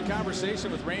my weekly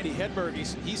conversation with Randy Hedberg,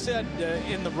 he said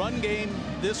in the run game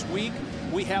this week,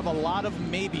 we have a lot of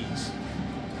maybes.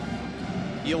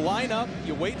 You line up,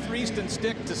 you wait for Easton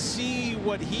Stick to see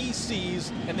what he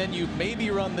sees, and then you maybe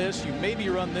run this, you maybe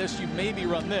run this, you maybe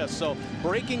run this. So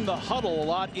breaking the huddle a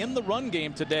lot in the run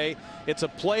game today. It's a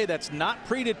play that's not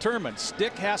predetermined.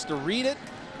 Stick has to read it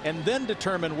and then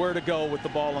determine where to go with the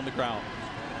ball on the ground.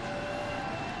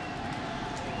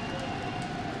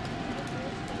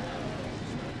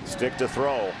 Stick to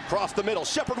throw. Across the middle.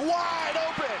 Shepard wide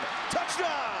open.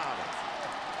 Touchdown.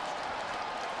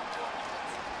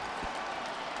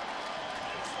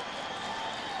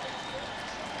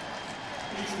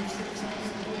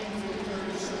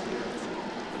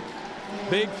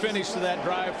 Big finish to that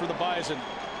drive for the Bison.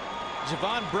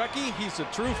 Javon Brecky, he's a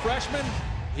true freshman.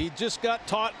 He just got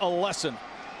taught a lesson.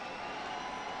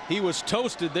 He was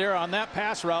toasted there on that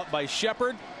pass route by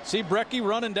Shepard. See Brecky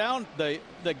running down.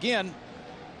 Again,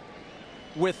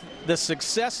 with the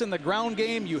success in the ground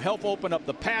game, you help open up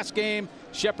the pass game.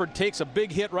 Shepard takes a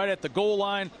big hit right at the goal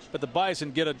line, but the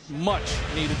Bison get a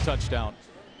much-needed touchdown.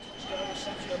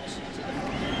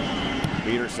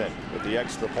 Peterson with the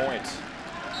extra point.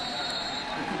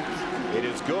 It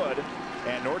is good.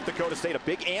 And North Dakota State, a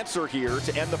big answer here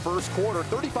to end the first quarter.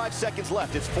 35 seconds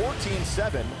left. It's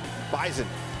 14-7. Bison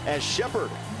as Shepard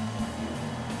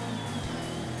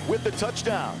with the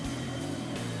touchdown.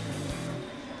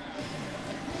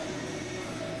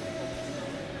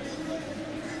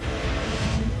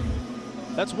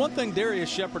 That's one thing Darius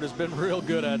Shepard has been real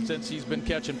good at since he's been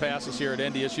catching passes here at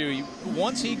NDSU.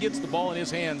 Once he gets the ball in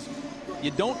his hands,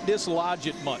 you don't dislodge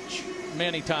it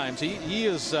many times. He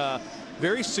is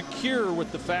very secure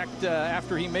with the fact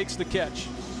after he makes the catch.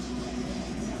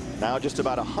 Now just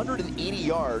about 180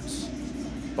 yards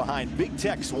behind Big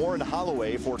Tech's Warren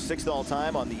Holloway for 6th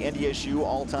all-time on the NDSU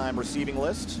all-time receiving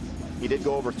list. He did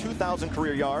go over 2,000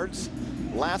 career yards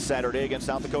last Saturday against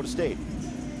South Dakota State.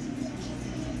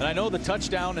 And I know the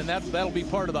touchdown, and that'll be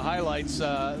part of the highlights,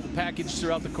 the package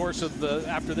throughout the course of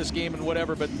after this game and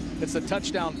whatever, but it's a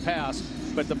touchdown pass.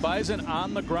 But the Bison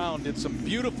on the ground did some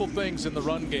beautiful things in the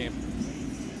run game.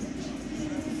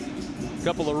 A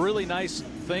couple of really nice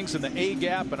things in the A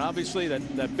gap, and obviously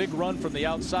that big run from the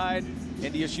outside.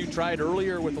 NDSU tried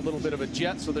earlier with a little bit of a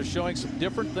jet, so they're showing some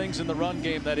different things in the run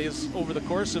game. That is, over the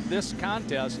course of this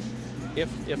contest,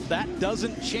 if that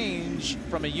doesn't change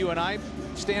from a UNI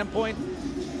standpoint,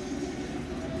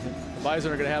 the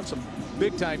Bison are going to have some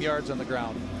big-time yards on the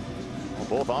ground.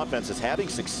 Well, both offenses having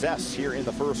success here in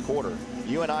the first quarter.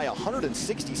 UNI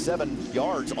 167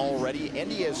 yards already.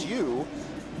 NDSU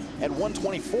at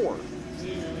 124.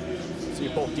 See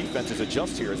if both defenses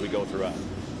adjust here as we go throughout.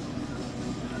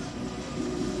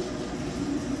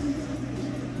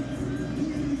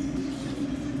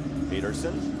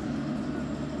 Peterson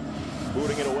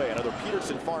booting it away. Another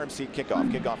Peterson farm seat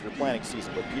kickoff. Kick off your planning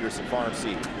season with Peterson farm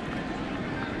seat.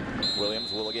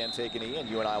 Williams will again take an knee, and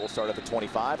UNI will start at the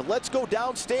 25. Let's go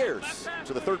downstairs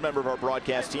to the third member of our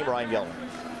broadcast team, Ryan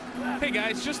Yellen. Hey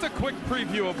guys, just a quick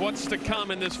preview of what's to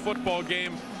come in this football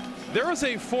game. There is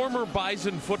a former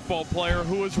Bison football player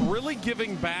who is really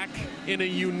giving back in a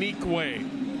unique way.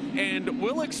 And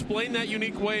we'll explain that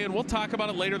unique way, and we'll talk about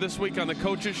it later this week on the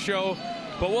Coaches Show.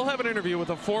 But we'll have an interview with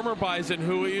a former Bison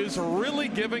who is really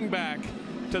giving back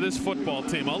to this football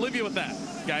team. I'll leave you with that,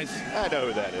 guys. I know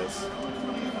who that is.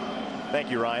 Thank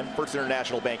you, Ryan. First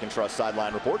International Bank and Trust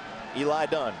sideline report. Eli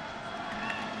Dunn.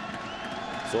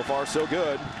 So far, so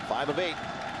good. 5 of 8,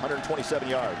 127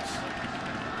 yards.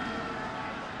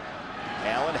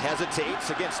 Allen hesitates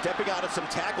again, stepping out of some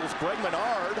tackles. Greg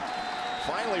Menard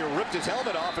finally ripped his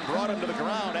helmet off and brought him to the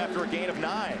ground after a gain of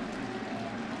 9.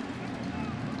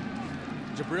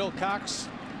 Jabril Cox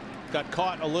got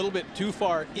caught a little bit too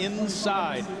far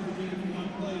inside.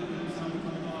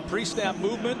 Pre-snap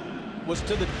movement was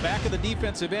to the back of the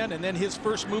defensive end, and then his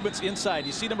first movement's inside.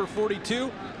 You see number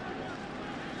 42?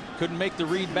 Couldn't make the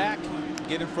read back.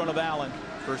 Get in front of Allen.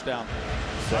 First down.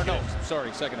 Second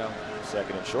down.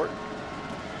 Second and short.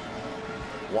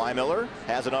 Weimiller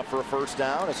has enough for a first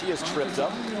down as he is tripped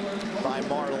up by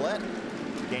Marlette.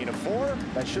 Gain of 4.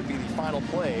 That should be the final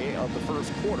play of the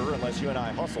first quarter unless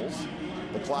UNI hustles.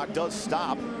 The clock does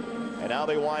stop, and now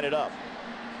they wind it up.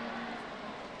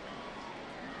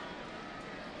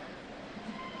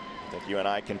 I think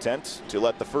UNI content to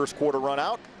let the first quarter run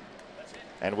out,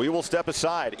 and we will step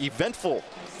aside. Eventful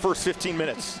first 15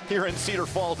 minutes here in Cedar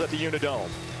Falls at the Unidome.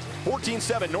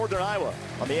 14-7 Northern Iowa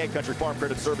on the Ag Country Farm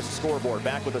Credit Services scoreboard.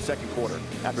 Back with the second quarter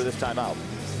after this timeout.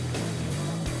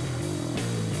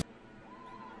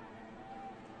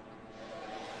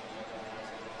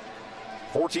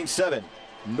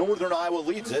 Northern Iowa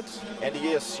leads it.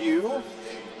 NDSU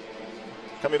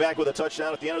coming back with a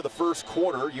touchdown at the end of the first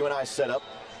quarter. UNI set up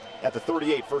at the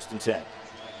 38, 1st and 10.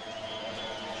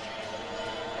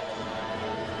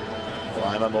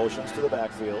 Lima motions to the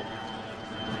backfield.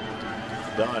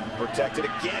 Dunn protected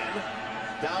again.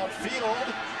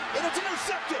 Downfield. And it's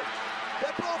intercepted.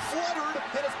 That ball fluttered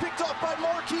and is picked off by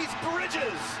Marquise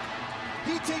Bridges.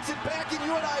 He takes it back in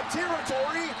UNI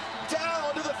territory,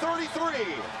 down to the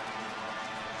 33.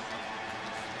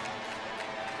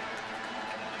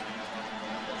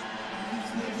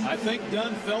 I think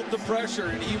Dunn felt the pressure,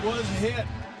 and he was hit.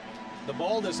 The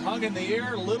ball just hung in the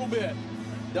air a little bit.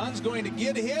 Dunn's going to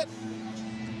get hit.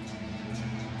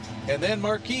 And then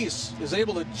Marquise is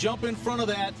able to jump in front of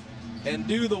that and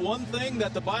do the one thing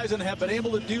that the Bison have been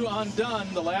able to do on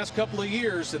Dunn the last couple of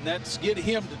years, and that's get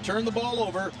him to turn the ball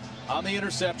over on the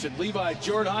interception. Levi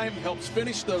Jordheim helps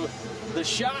finish the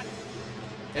shot,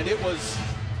 and it was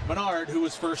Menard who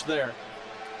was first there.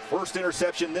 First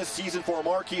interception this season for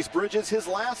Marquise Bridges, his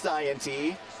last INT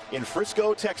in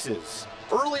Frisco, Texas,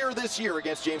 earlier this year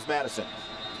against James Madison.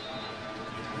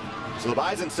 So the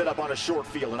Bison set up on a short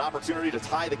field, an opportunity to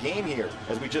tie the game here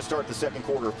as we just start the second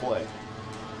quarter of play.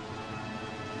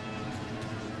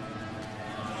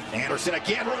 Anderson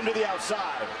again, room to the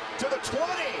outside, to the 20.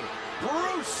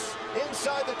 Bruce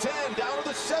inside the 10, down to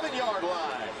the 7-yard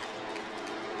line.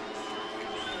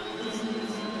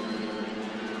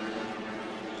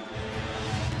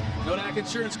 Kodak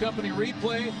Insurance Company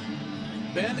replay.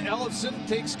 Ben Ellison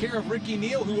takes care of Ricky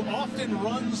Neal, who often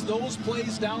runs those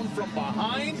plays down from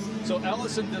behind. So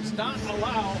Ellison does not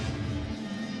allow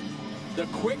the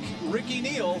quick Ricky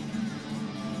Neal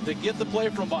to get the play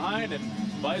from behind, and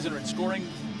Bison are in scoring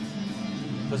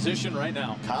position right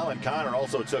now. Colin Connor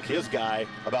also took his guy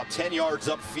about 10 yards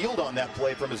upfield on that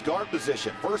play from his guard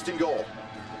position. First and goal.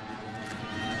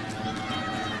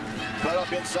 Cut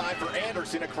up inside for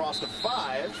Anderson across the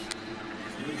 5.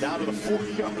 Down to the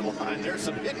 4-yard line. There's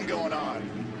some hitting going on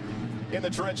in the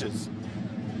trenches.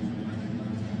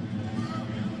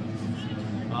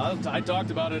 I talked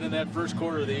about it in that first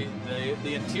quarter. The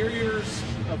interiors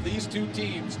of these two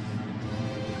teams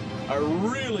are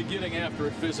really getting after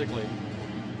it physically.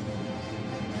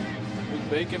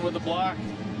 Bacon with the block.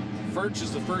 Furch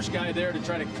is the first guy there to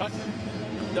try to cut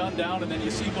Dunn down, and then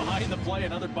you see behind the play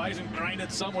another Bison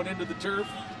grinded someone into the turf.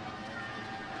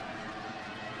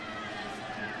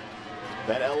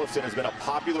 Ben Ellison has been a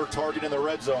popular target in the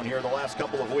red zone here the last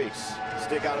couple of weeks.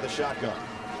 Stick out of the shotgun.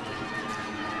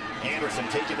 Anderson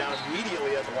taken down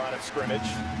immediately at the line of scrimmage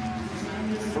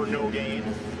for no gain.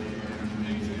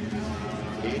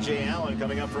 A.J. Allen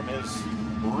coming up from his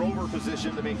rover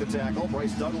position to make the tackle.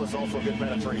 Bryce Douglas also good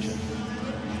penetration.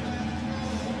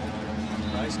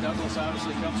 Bryce Douglas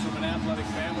obviously comes from an athletic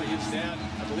family. His dad,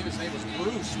 I believe his name was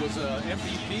Bruce, was a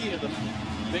MVP of the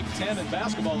Big Ten in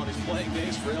basketball in his playing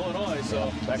days for Illinois.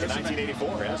 So back in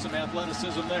 1984, there's some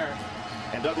athleticism there.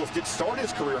 And Douglas did start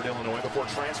his career at Illinois before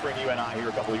transferring to UNI here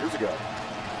a couple of years ago.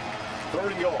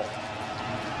 Third and goal.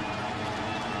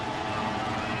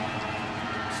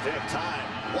 Stick time.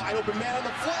 Wide open man on the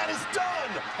flat is done.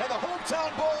 And the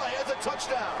hometown boy has a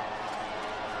touchdown.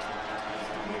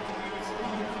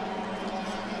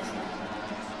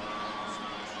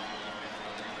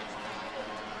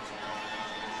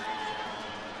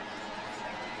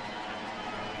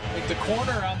 I think the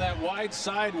corner on that wide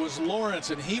side was Lawrence,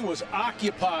 and he was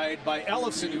occupied by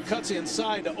Ellison, who cuts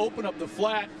inside to open up the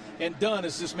flat, and Dunn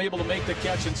is just able to make the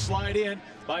catch and slide in.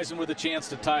 Bison with a chance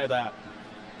to tie that.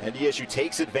 NDSU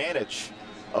takes advantage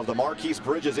of the Marquise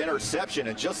Bridges interception,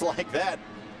 and just like that,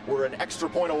 we're an extra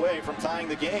point away from tying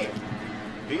the game.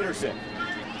 Peterson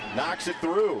knocks it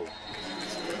through.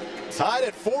 Tied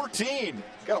at 14.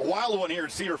 Got a wild one here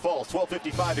at Cedar Falls.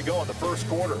 12:55 to go in the first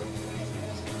quarter.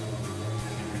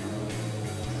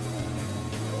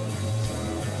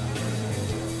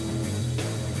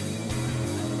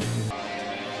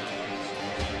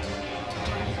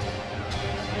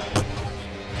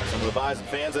 Some of the Bison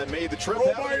fans that made the trip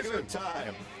having a good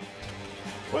time.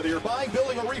 Whether you're buying,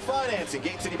 building, or refinancing,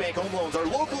 Gate City Bank home loans are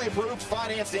locally approved,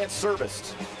 financed, and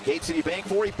serviced. Gate City Bank,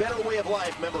 for a better way of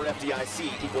life. Member FDIC,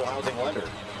 equal housing lender.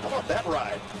 How about that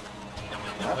ride?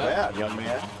 Not bad, young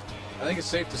man. I think it's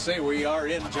safe to say we are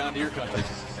in John Deere country.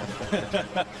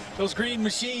 Those green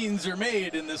machines are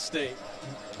made in this state.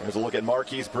 Here's a look at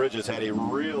Marquise Bridges. Had a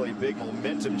really big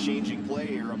momentum-changing play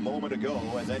here a moment ago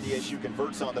as NDSU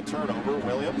converts on the turnover.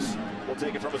 Williams will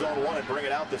take it from his own one and bring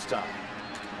it out this time.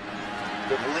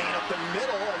 Good lane up the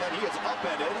middle, and then he is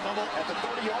upended at the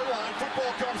 30-yard line.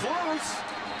 Football comes loose.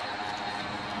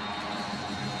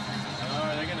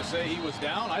 Are they going to say he was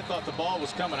down? I thought the ball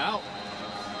was coming out.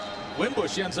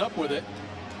 Wimbush ends up with it.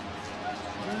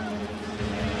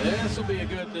 This will be a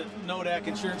good Nodak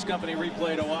Insurance Company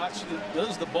replay to watch.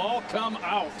 Does the ball come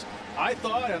out? I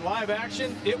thought in live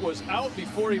action it was out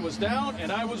before he was down,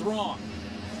 and I was wrong.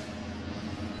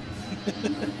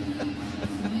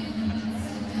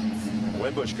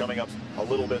 Wimbush coming up a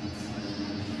little bit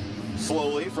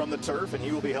slowly from the turf, and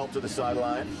he will be helped to the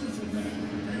sideline.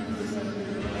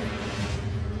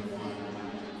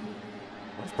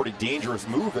 That's a pretty dangerous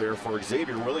move there for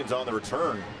Xavier Williams on the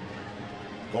return.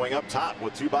 Going up top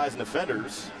with two Bison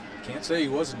defenders. Can't say he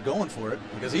wasn't going for it,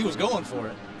 because he was going for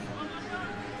it.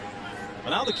 But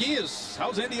now the key is,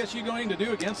 how's NDSU going to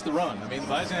do against the run? I mean, the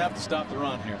Bison have to stop the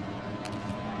run here.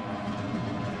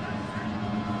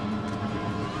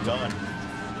 Dunn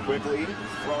quickly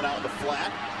thrown out in the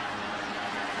flat.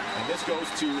 And this goes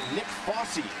to Nick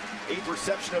Fossey, 8th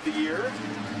reception of the year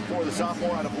for the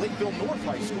sophomore out of Lakeville North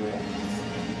High School.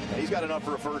 And he's got enough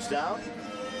for a first down.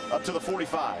 Up to the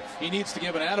 45. He needs to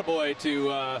give an attaboy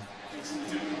to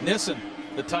Nissen,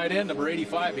 the tight end, number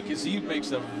 85, because he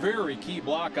makes a very key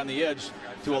block on the edge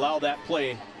to allow that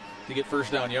play to get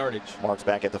first down yardage. Marks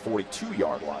back at the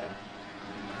 42-yard line.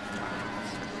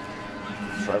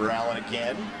 Trevor Allen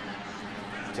again,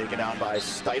 taken out by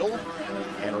Steitel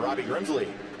and Robbie Grimsley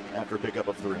after a pickup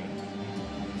of 3.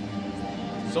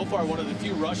 So far, one of the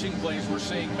few rushing plays we're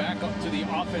seeing back up to the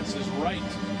offense's right.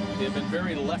 They've been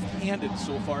very left-handed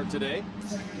so far today.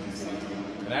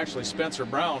 And actually, Spencer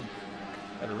Brown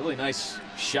had a really nice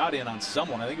shot in on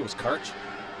someone. I think it was Karch.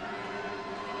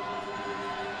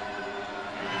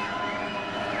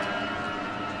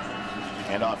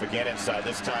 And off again inside.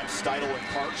 This time, Steitel and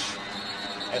Karch.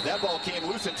 As that ball came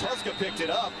loose and Tuska picked it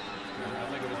up. I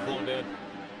think it was blown dead.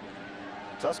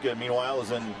 Tuska, meanwhile,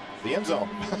 is in the end zone.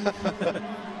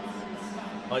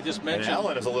 I just mentioned. And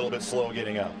Allen is a little bit slow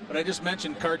getting up. But I just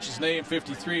mentioned Karch's name,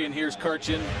 53, and here's Karch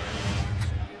in.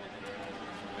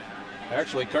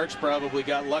 Actually, Karch probably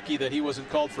got lucky that he wasn't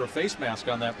called for a face mask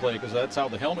on that play, because that's how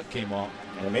the helmet came off.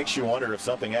 And it makes you wonder if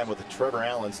something happened with Trevor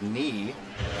Allen's knee,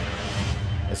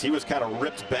 as he was kind of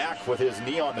ripped back with his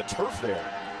knee on the turf there.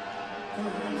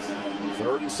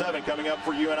 3rd and 7 coming up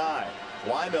for UNI.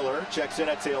 Miller checks in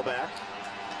at tailback.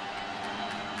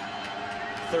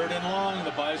 3rd and long.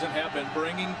 The Bison have been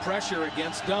bringing pressure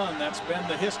against Dunn. That's been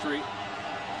the history.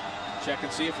 Check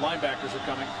and see if linebackers are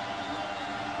coming.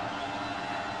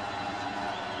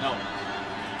 No.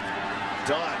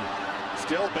 Dunn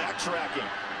still backtracking.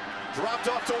 Dropped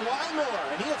off to Miller,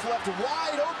 and he is left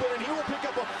wide open, and he will pick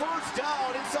up a first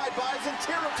down inside Bison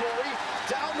territory,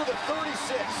 down to the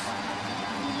 36.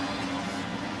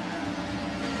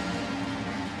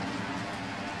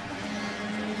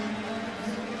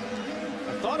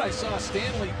 I thought I saw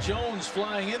Stanley Jones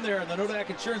flying in there in the Nodak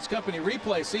Insurance Company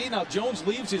replay. See, now Jones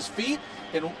leaves his feet,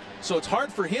 and so it's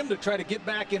hard for him to try to get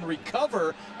back and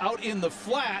recover out in the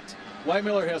flat.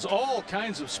 Miller has all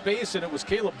kinds of space, and it was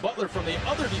Caleb Butler from the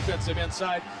other defensive end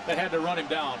side that had to run him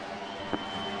down.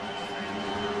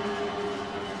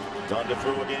 Dunn to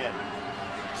throw again.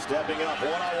 Stepping up,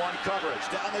 one-on-one coverage.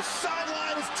 Down the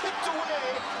sideline is tipped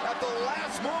away at the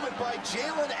last moment by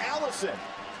Jalen Allison.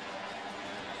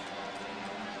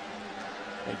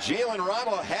 And Jalen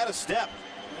Rama had a step.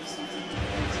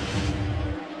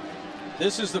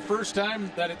 This is the first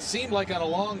time that it seemed like on a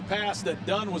long pass that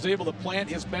Dunn was able to plant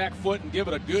his back foot and give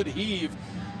it a good heave.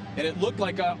 And it looked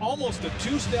like almost a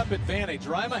 2-step advantage.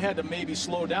 Rima had to maybe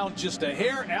slow down just a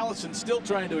hair. Allison still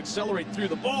trying to accelerate through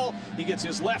the ball. He gets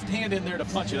his left hand in there to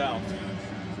punch it out.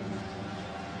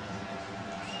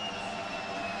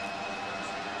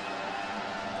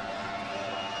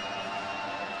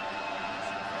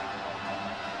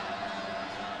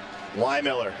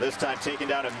 Miller, this time taken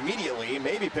down immediately,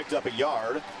 maybe picked up a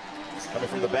yard. Coming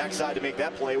from the backside to make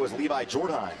that play was Levi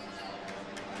Jordheim.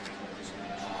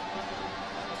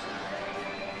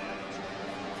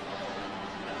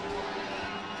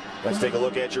 Let's take a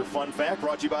look at your fun fact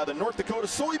brought to you by the North Dakota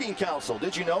Soybean Council.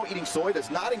 Did you know eating soy does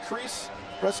not increase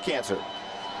breast cancer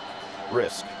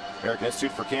risk? American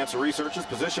Institute for Cancer Research's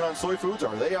position on soy foods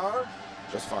are they are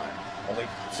just fine. Only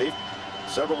safe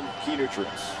several key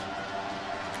nutrients.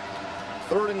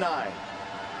 3rd and 9.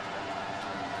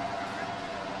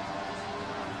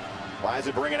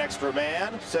 Bison bring an extra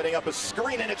man, setting up a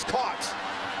screen, and it's caught.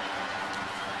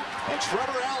 And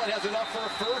Trevor Allen has enough for a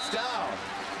first down.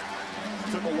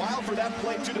 Took a while for that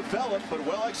play to develop, but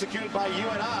well executed by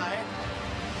UNI.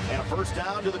 And a first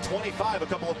down to the 25. A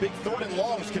couple of big 3rd and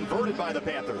longs converted by the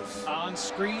Panthers.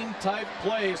 On-screen type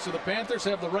play, so the Panthers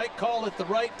have the right call at the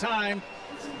right time.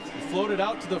 You float it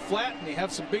out to the flat, and you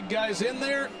have some big guys in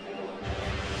there.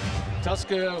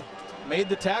 Tuska made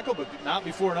the tackle, but not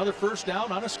before another first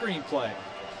down on a screen play.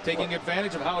 taking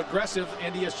advantage of how aggressive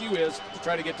NDSU is to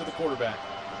try to get to the quarterback.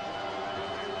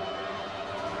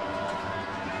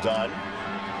 Dunn.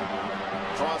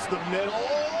 Across the middle.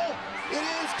 It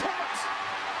is caught.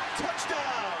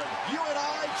 Touchdown.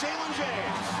 UNI, Jalen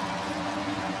James.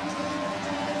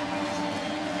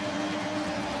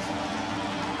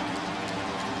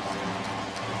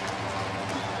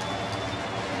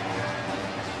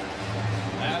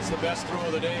 That's the best throw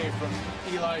of the day from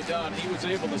Eli Dunn. He was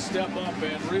able to step up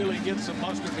and really get some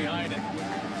mustard behind it.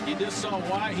 You just saw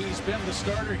why he's been the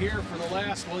starter here for the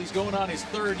last, well, he's going on his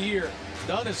 3rd year.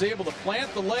 Dunn is able to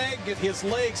plant the leg, get his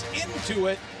legs into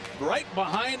it, right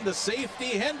behind the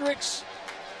safety. Hendricks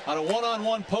on a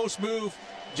one-on-one post move.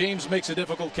 James makes a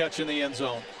difficult catch in the end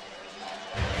zone.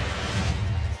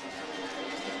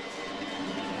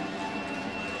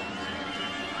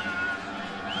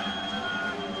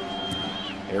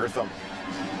 Ertham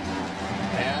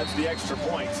adds the extra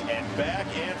points, and back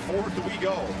and forth we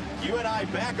go. UNI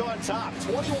back on top,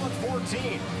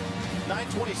 21-14.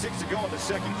 9:26 to go in the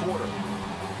second quarter.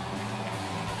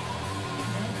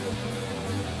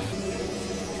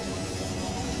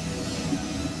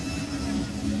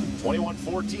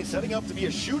 (21-14), setting up to be a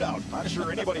shootout. Not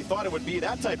sure anybody thought it would be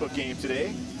that type of game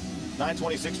today.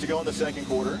 9:26 to go in the second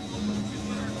quarter.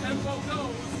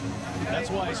 That's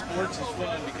why sports is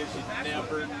fun, because you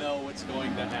never know what's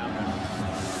going to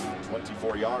happen.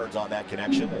 24 yards on that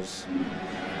connection as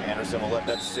Anderson will let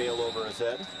that sail over his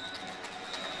head.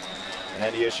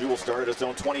 And NDSU will start at its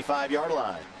own 25-yard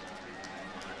line.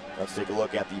 Let's take a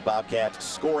look at the Bobcat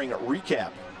scoring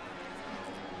recap.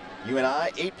 UNI,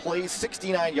 8 plays,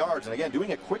 69 yards. And again, doing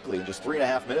it quickly in just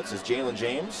 3.5 minutes as Jalen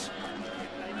James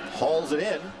hauls it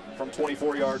in from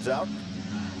 24 yards out.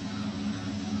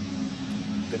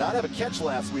 Did not have a catch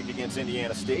last week against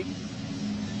Indiana State.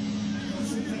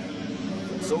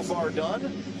 So far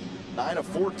done, 9 of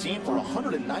 14 for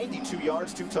 192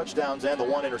 yards, 2 touchdowns, and the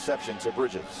 1 interception to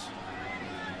Bridges.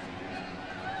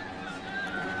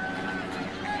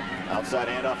 Outside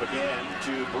handoff again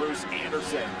to Bruce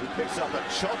Anderson, who picks up a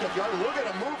chunk of yards. Look at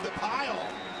him move the pile.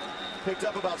 Picked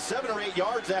up about 7 or 8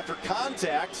 yards after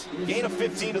contact. Gain of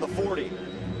 15 to the 40.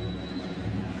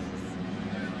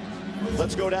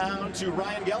 Let's go down to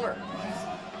Ryan Geller.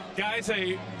 Guys,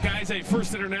 a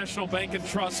First International Bank and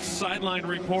Trust sideline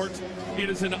report. It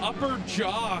is an upper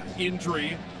jaw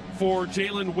injury for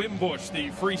Jalen Wimbush, the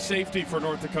free safety for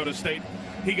North Dakota State.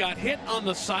 He got hit on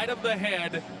the side of the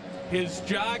head. His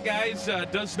jaw, guys,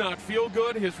 does not feel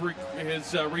good. His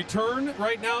return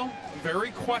right now, very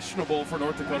questionable for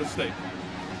North Dakota State.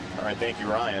 All right, thank you,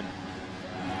 Ryan.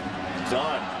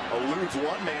 Dunn eludes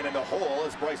one man in the hole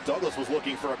as Bryce Douglas was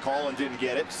looking for a call and didn't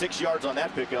get it. 6 yards on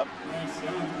that pickup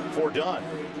for Dunn.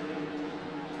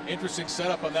 Interesting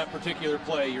setup on that particular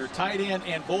play. Your tight end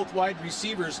and both wide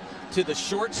receivers to the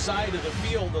short side of the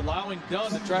field, allowing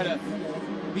Dunn to try to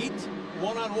beat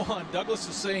one-on-one. Douglas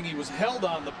is saying he was held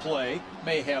on the play,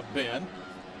 may have been.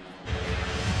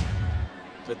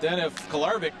 But then if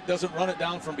Kolarvik doesn't run it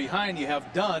down from behind, you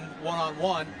have Dunn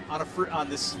one-on-one on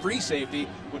this free safety,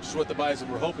 which is what the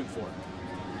Bison were hoping for.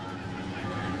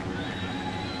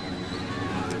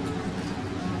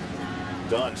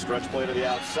 Dunn, stretch play to the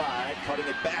outside, cutting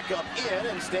it back up in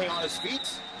and staying on his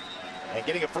feet. And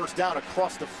getting a first down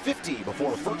across the 50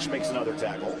 before Furch makes another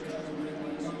tackle.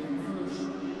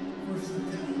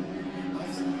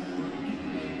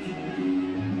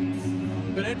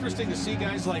 Been interesting to see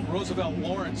guys like Roosevelt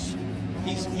Lawrence.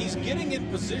 He's getting in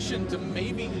position to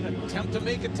maybe attempt to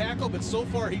make a tackle, but so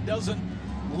far he doesn't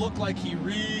look like he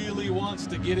really wants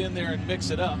to get in there and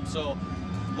mix it up. So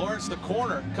Lawrence, the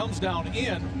corner, comes down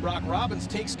in. Brock Robbins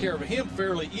takes care of him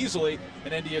fairly easily,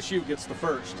 and NDSU gets the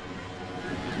first.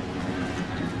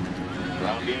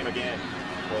 Ground game again.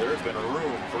 Well, there's been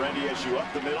room for NDSU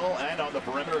up the middle and on the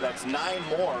perimeter. That's 9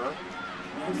 more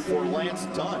for Lance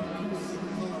Dunn.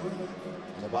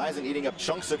 The Bison eating up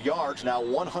chunks of yards, now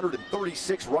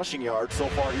 136 rushing yards so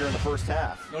far here in the first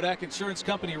half. Kodak Insurance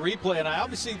Company replay, and I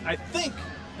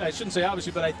shouldn't say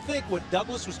obviously, but I think what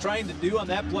Douglas was trying to do on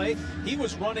that play, he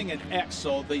was running an X,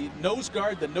 so the nose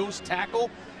guard, the nose tackle,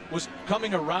 was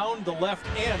coming around the left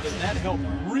end, and that helped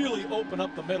really open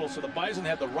up the middle, so the Bison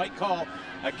had the right call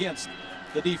against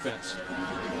the defense.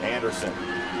 Anderson,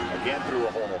 again through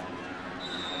a hole.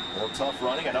 More tough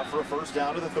running, enough for a first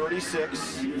down to the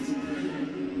 36.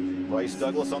 Bryce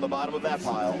Douglas on the bottom of that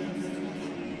pile.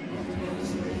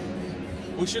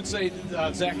 We should say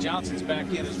Zach Johnson's back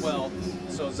in as well.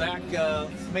 So Zach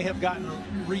may have gotten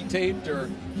retaped or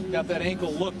got that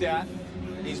ankle looked at.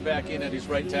 He's back in at his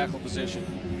right tackle position.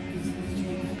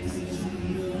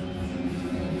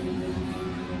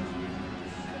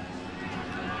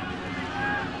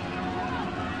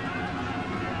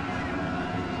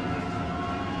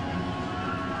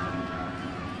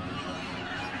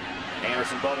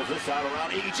 Anderson bubbles this out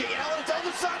around A.J. Allen. Down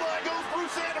the sideline goes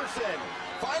Bruce Anderson.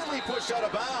 Finally pushed out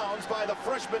of bounds by the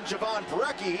freshman Javon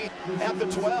Brecky at the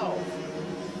 12.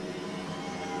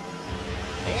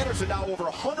 Anderson now over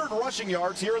 100 rushing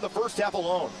yards here in the first half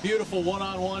alone. Beautiful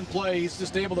one-on-one play. He's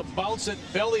just able to bounce it,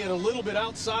 belly it a little bit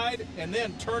outside, and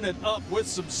then turn it up with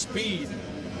some speed.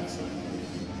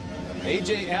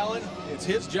 A.J. Allen, it's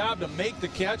his job to make the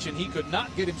catch, and he could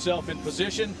not get himself in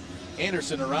position.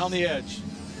 Anderson around the edge.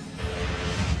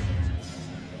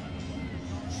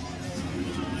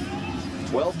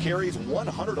 "12 carries,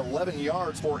 111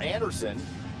 yards for Anderson,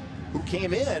 who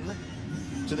came in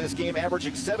to this game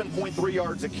averaging 7.3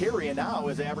 yards a carry and now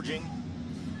is averaging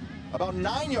about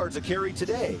 9 yards a carry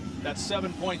today." That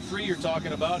 7.3 you're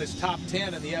talking about is top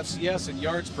 10 in the FCS in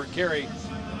yards per carry.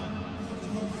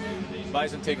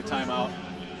 Bison take a timeout.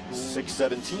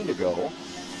 6:17 to go,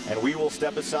 and we will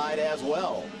step aside as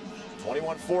well.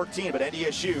 21-14, but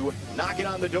NDSU knocking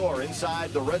on the door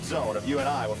inside the red zone of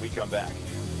UNI when we come back.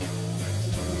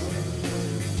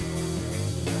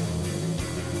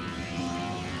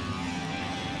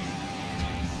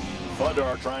 Thunder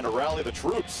are trying to rally the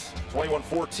troops.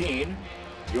 21-14.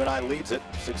 UNI leads it.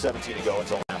 6:17 to go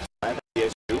until halftime.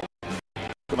 NDSU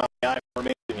come out the eye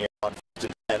formation here on 1st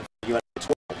and 10. UNI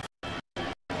 12.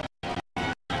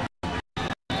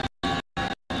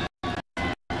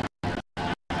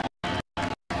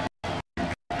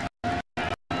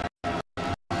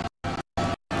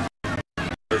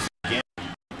 Again.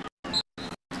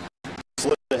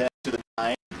 Slips ahead to the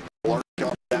 9. Large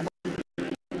comes back.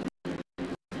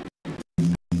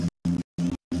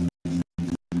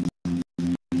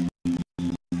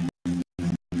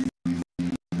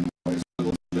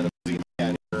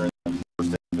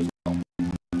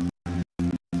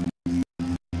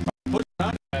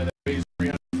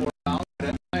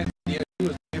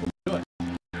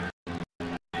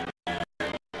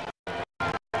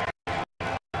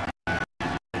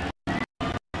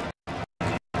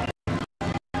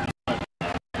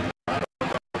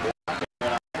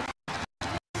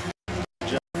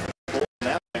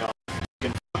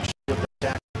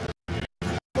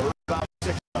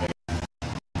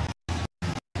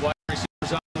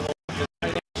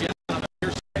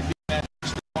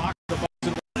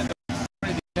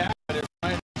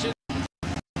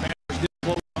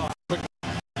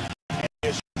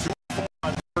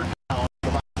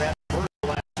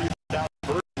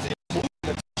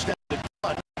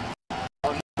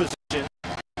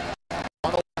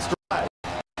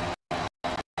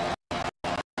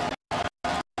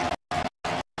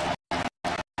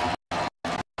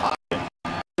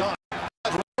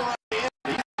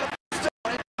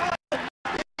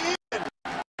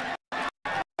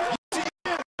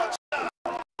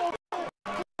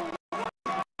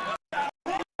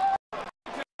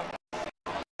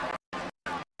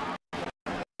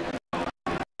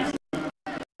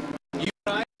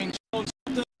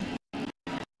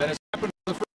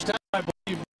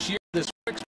 This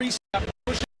quick three-step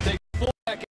push, take full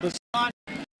back into the slot,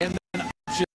 and then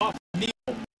option off Neal.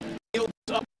 Neal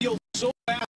goes upfield so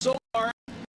fast, so hard,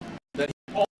 that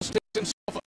he almost takes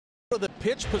himself out of the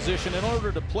pitch position in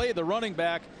order to play the running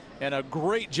back, and a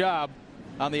great job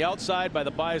on the outside by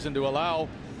the Bison to allow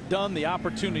Dunn the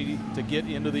opportunity to get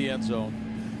into the end zone.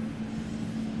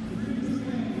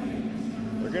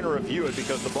 We're going to review it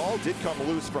because the ball did come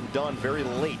loose from Dunn very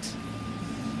late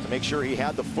to make sure he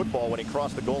had the football when he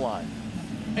crossed the goal line.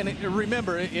 And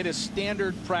remember, it is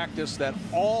standard practice that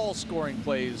all scoring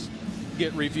plays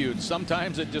get reviewed.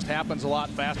 Sometimes it just happens a lot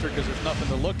faster because there's nothing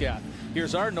to look at.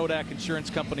 Here's our Nodak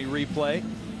Insurance Company replay.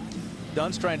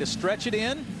 Dunn's trying to stretch it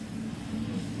in.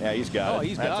 Yeah, he's got it. Oh,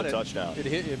 he's got it. That's a touchdown.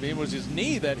 It was his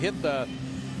knee that hit the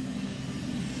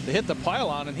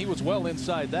pylon, and he was well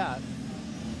inside that.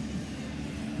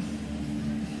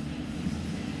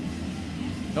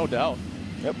 No doubt.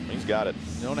 Yep, he's got it.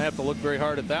 You don't have to look very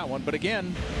hard at that one. But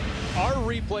again, our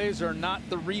replays are not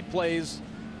the replays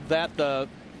that the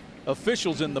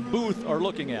officials in the booth are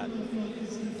looking at.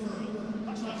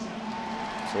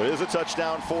 So it is a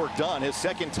touchdown for Dunn, his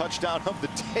second touchdown of the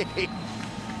day.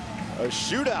 A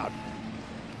shootout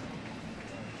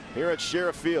here at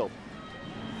Sheriff Field.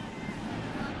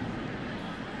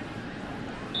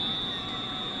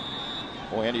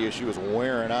 Boy, NDSU is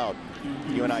wearing out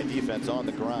UNI defense on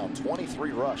the ground.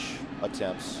 23 rush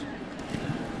attempts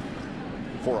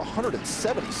for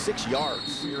 176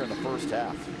 yards here in the first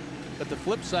half. But the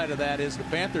flip side of that is the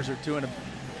Panthers are doing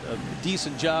a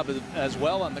decent job as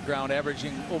well on the ground,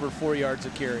 averaging over 4 yards a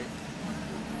carry.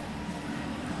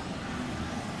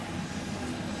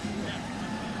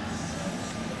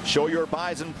 Show your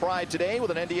Bison pride today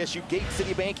with an NDSU Gate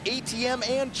City Bank ATM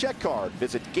and check card.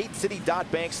 Visit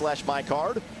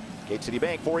gatecity.bank/mycard. Gate City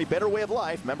Bank, for a better way of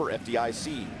life. Member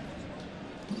FDIC.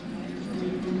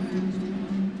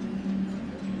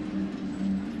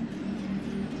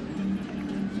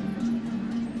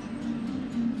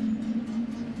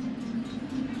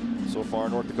 So far,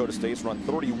 North Dakota State's run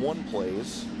 31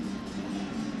 plays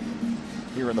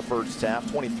here in the first half.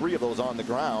 23 of those on the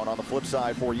ground. On the flip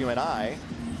side for UNI,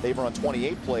 they've run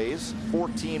 28 plays,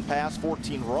 14 pass,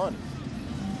 14 run.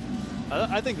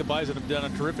 I think the Bison have done a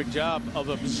terrific job of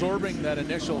absorbing that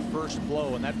initial first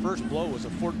blow, and that first blow was a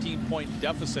 14-point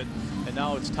deficit, and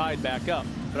now it's tied back up.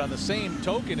 But on the same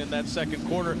token, in that second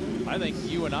quarter, I think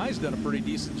UNI's done a pretty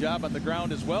decent job on the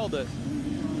ground as well to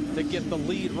get the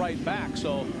lead right back.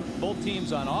 So both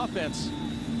teams on offense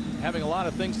having a lot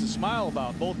of things to smile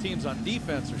about. Both teams on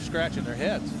defense are scratching their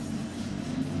heads.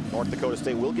 North Dakota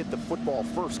State will get the football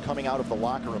first coming out of the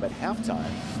locker room at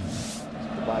halftime.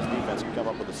 The Bison defense can come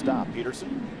up with a stop.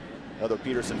 Peterson, another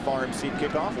Peterson farm seat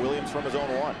kickoff. Williams from his own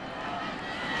one.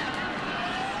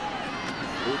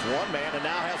 Moves one man and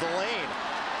now has a lane.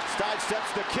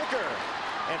 Sidesteps the kicker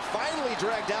and finally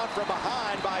dragged down from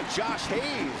behind by Josh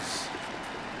Hayes.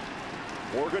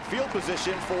 More good field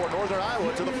position for Northern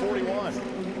Iowa to the 41.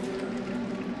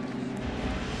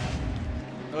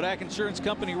 Nodak Insurance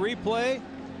Company replay.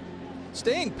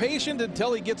 Staying patient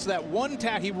until he gets that one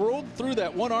tackle. He rolled through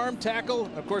that one-arm tackle.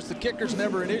 Of course, the kicker's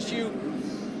never an issue.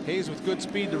 Hayes with good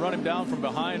speed to run him down from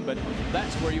behind, but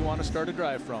that's where you want to start a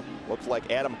drive from. Looks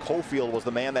like Adam Cofield was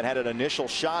the man that had an initial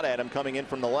shot at him coming in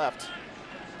from the left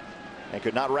and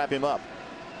could not wrap him up.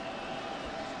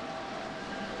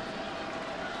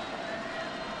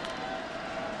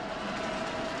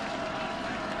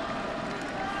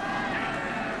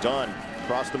 Dunn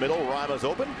across the middle. Rima's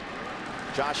open.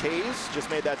 Josh Hayes just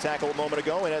made that tackle a moment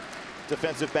ago, and at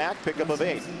defensive back, pickup of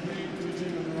 8.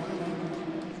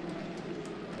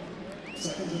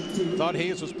 Thought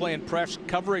Hayes was playing press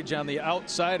coverage on the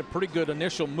outside. A pretty good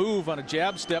initial move on a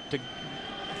jab step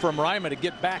from Rima to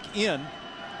get back in,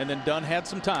 and then Dunn had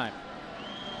some time.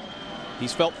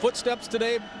 He's felt footsteps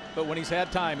today, but when he's had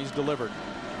time, he's delivered.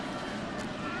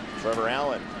 Trevor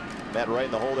Allen met right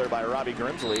in the hole there by Robbie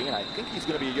Grimsley, and I think he's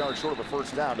going to be a yard short of a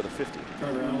first down to the 50.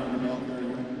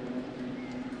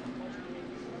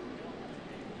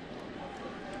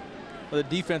 The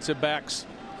defensive backs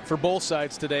for both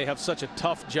sides today have such a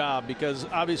tough job because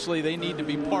obviously they need to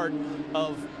be part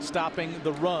of stopping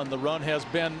the run. The run has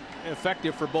been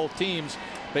effective for both teams,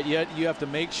 but yet you have to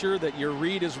make sure that your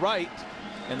read is right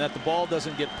and that the ball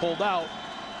doesn't get pulled out,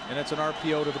 and it's an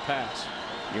RPO to the pass.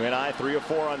 UNI 3 of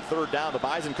 4 on third down. The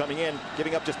Bison coming in,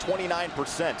 giving up just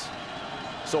 29%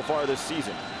 so far this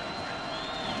season.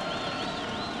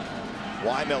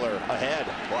 Miller ahead.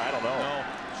 Well, I don't know. No,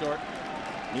 short.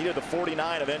 Needed the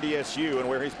 49 of NDSU, and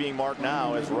where he's being marked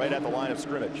now is right at the line of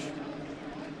scrimmage.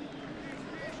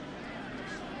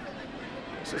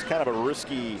 This is kind of a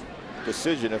risky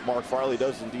decision if Mark Farley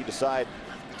does indeed decide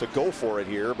to go for it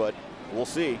here, but we'll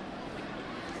see.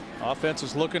 Offense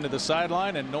is looking to the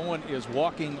sideline, and no one is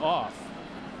walking off.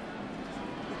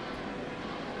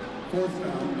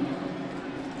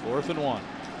 4th and 1.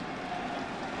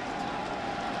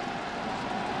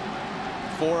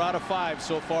 4 out of 5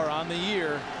 so far on the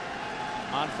year.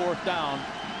 On 4th down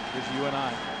is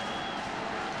UNI.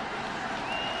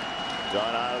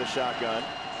 Dunn out of the shotgun.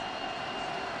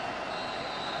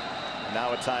 And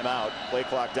now a timeout. Play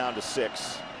clock down to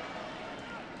 6.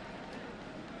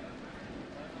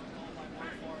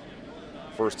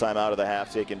 First time out of the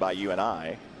half taken by UNI.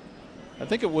 I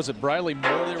think it was Briley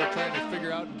Moore they were trying to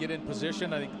figure out and get in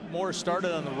position. I think Moore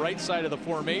started on the right side of the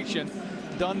formation.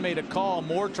 Dunn made a call.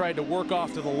 Moore tried to work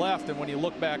off to the left, and when you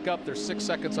look back up, there's 6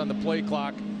 seconds on the play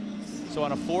clock. So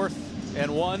on a 4th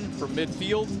and 1 from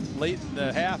midfield late in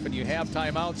the half, and you have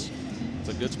timeouts, it's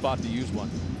a good spot to use one.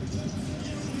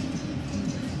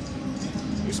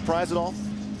 You surprised at all?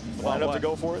 Lined up to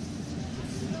go for it?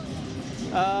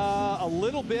 A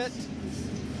little bit,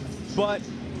 but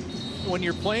when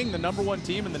you're playing the #1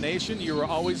 team in the nation, you're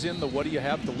always in the what do you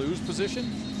have to lose position.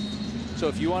 So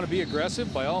if you want to be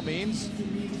aggressive, by all means,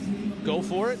 go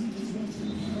for it.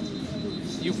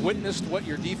 You've witnessed what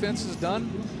your defense has done,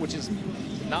 which is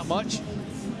not much.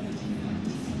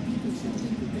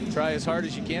 Try as hard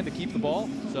as you can to keep the ball.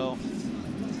 So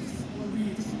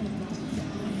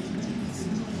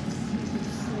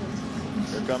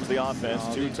here comes the offense.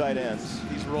 2 tight ends.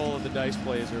 These roll of the dice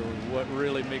plays are what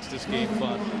really makes this game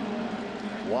fun.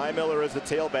 Miller is the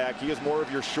tailback. He is more of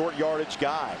your short yardage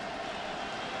guy.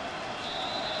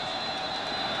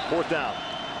 4th down.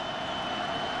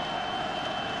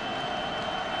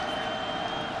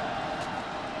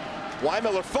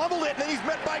 Weimiller fumbled it, and then he's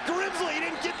met by Grimsley. He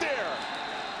didn't get there.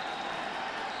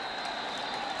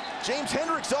 James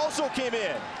Hendricks also came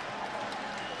in.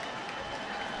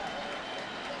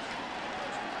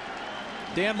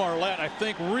 Dan Marlette, I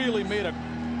think, really made a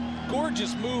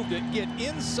gorgeous move to get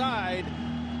inside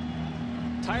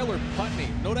Tyler Putney.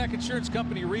 Nodak Insurance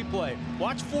Company replay.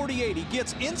 Watch 48. He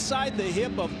gets inside the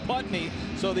hip of Putney,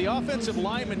 so the offensive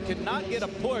lineman cannot get a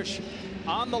push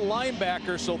on the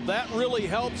linebacker, so that really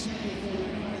helps.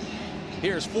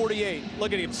 Here's 48.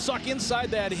 Look at him suck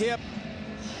inside that hip.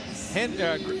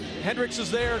 Hendricks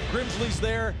is there. Grimsley's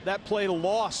there. That play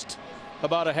lost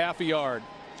about a half a yard.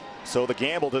 So the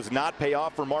gamble does not pay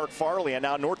off for Mark Farley, and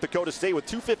now North Dakota State with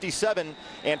 2:57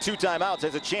 and 2 timeouts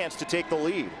has a chance to take the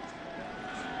lead.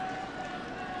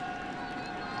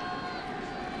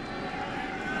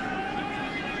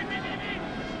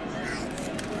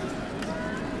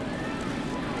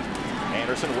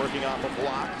 Anderson working off a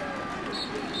block.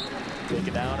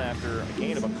 Taken down after a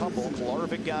gain of a couple.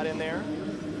 Klarvik got in there.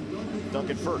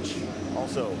 Duncan Furch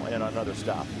also in another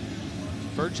stop.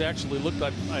 Furch actually looked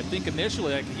like, I think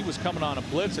initially, like he was coming on a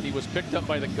blitz and he was picked up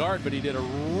by the guard, but he did a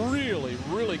really,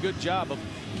 really good job of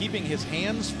keeping his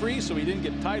hands free so he didn't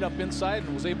get tied up inside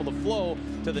and was able to flow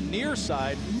to the near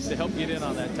side to help get in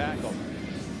on that tackle.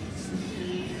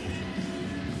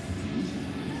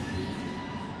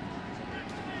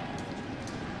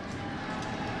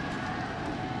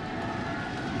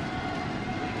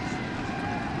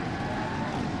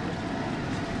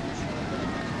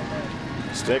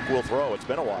 Stick will throw. It's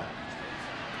been a while.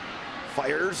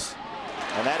 Fires,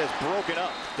 and that is broken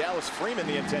up. Dallas Freeman,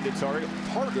 the intended target.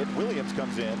 Williams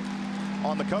comes in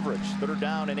on the coverage. 3rd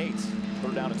down and 8.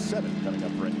 3rd down and 7 coming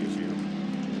up for NDSU.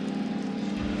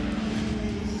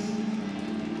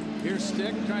 Here's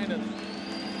Stick trying to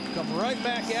come right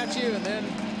back at you, and then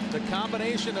the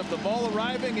combination of the ball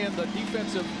arriving and the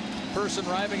defensive person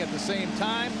arriving at the same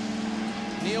time.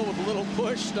 Neal with a little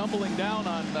push, stumbling down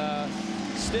on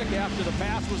Stick after the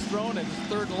pass was thrown, and it's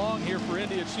 3rd and long here for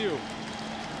NDSU.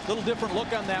 Little different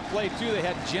look on that play too. They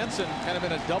had Jensen kind of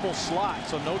in a double slot,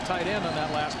 so no tight end on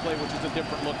that last play, which is a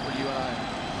different look for UNI.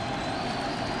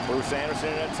 Bruce Anderson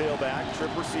at tailback,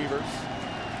 trip receivers.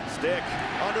 Stick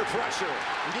under pressure.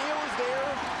 Neal is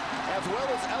there, as well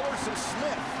as Ellerson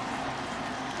Smith.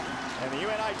 And the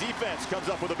UNI defense comes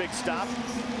up with a big stop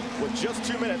with just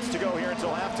 2 minutes to go here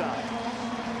until halftime.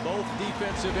 Both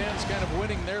defensive ends kind of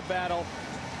winning their battle.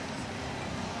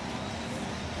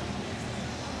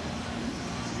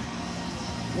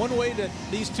 One way that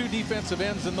these two defensive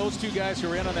ends and those two guys who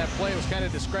were in on that play was kind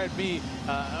of described to me,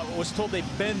 was told they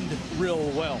bend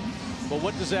real well. But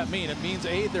what does that mean? It means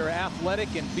A, they're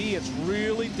athletic, and B, it's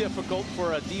really difficult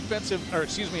for a defensive, or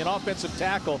excuse me, an offensive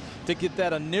tackle to get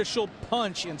that initial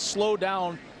punch and slow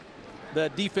down the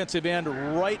defensive end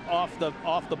right off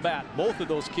the bat. Both of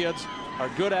those kids are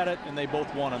good at it, and they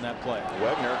both won on that play.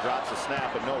 Wegner drops a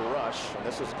snap but no rush, and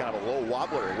this is kind of a low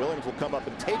wobbler. Williams will come up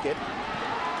and take it,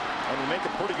 and will make a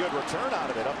pretty good return out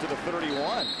of it up to the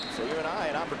 31. So UNI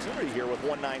an opportunity here with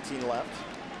 1:19 left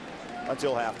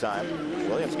until halftime.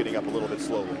 Williams getting up a little bit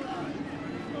slowly.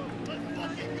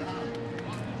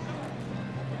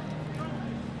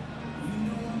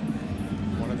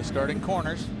 One of the starting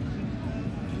corners.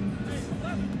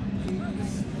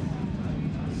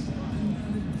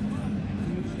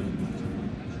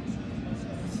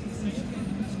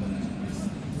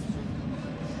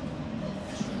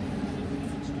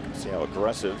 See how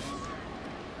aggressive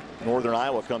Northern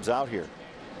Iowa comes out here.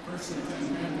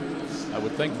 I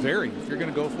would think very. If you're going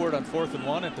to go for it on 4th and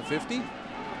 1 at the 50,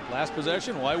 last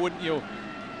possession, why wouldn't you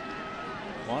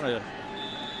want to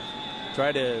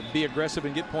try to be aggressive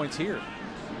and get points here?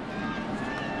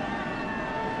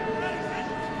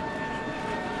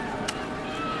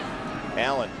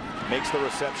 Allen makes the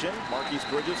reception. Marquise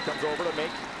Bridges comes over to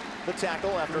make the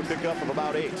tackle after a pickup of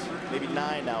about 8, maybe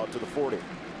 9 now up to the 40.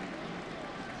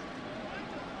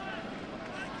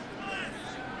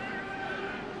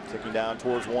 Ticking down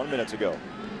towards 1 minute to go.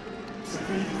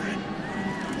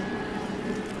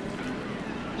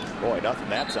 Boy, nothing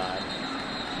that time.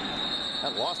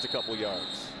 That lost a couple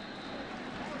yards.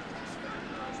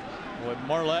 Well,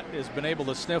 Marlette has been able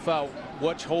to sniff out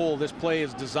which hole this play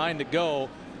is designed to go,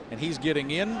 and he's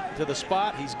getting in to the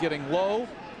spot. He's getting low,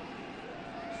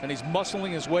 and he's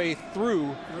muscling his way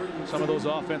through some of those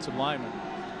offensive linemen.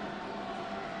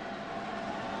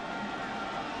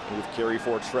 Move carry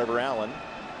for Trevor Allen.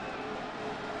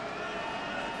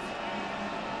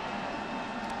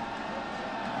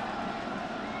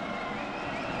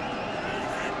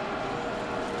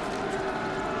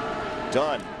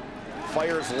 Dunn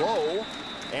fires low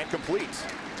and completes.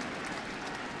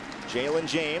 Jalen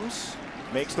James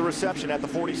makes the reception at the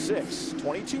 46.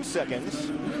 22 seconds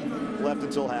left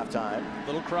until halftime.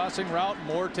 Little crossing route.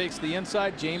 Moore takes the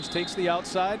inside. James takes the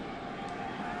outside.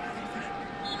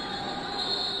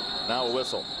 Now a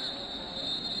whistle.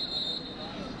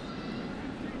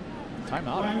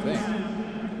 Timeout, I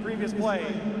think. Previous play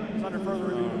is under further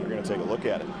review. We're going to take a look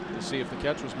at it. To see if the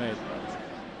catch was made.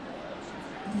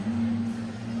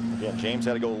 Yeah, James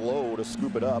had to go low to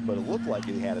scoop it up, but it looked like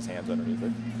he had his hands underneath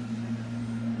it.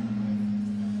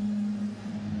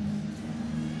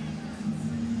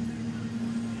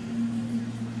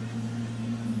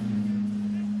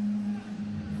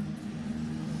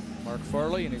 Mark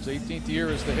Farley in his 18th year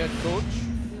as the head coach.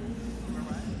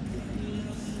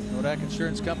 Kodak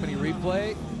Insurance Company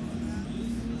replay.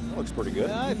 That looks pretty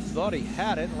good. I thought he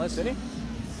had it, unless did he?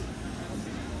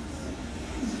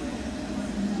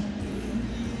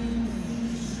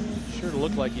 Sure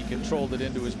looked like he controlled it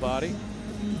into his body.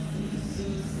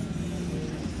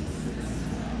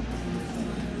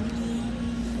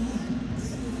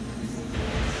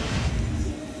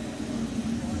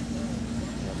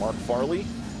 Mark Farley,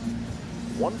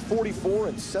 144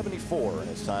 and 74 in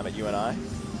his time at UNI.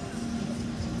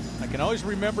 I can always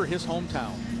remember his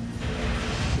hometown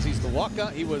because he's the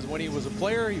walk-on. He was, when he was a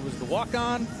player, he was the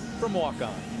walk-on from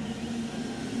walk-on.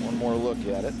 One more look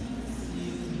at it.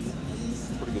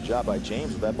 Pretty good job by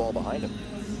James with that ball behind him.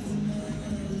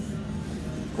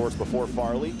 Of course, before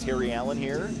Farley, Terry Allen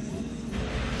here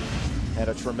had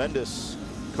a tremendous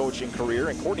coaching career,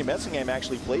 and Courtney Messingham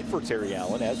actually played for Terry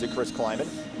Allen, as did Chris Kleiman.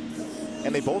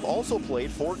 And they both also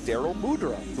played for Daryl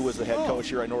Mudra, who was the head coach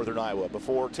here at Northern Iowa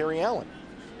before Terry Allen.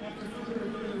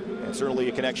 And certainly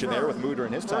a connection there with Mudra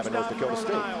in his time at North Dakota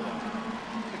State.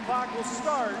 The clock will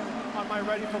start on my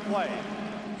ready for play.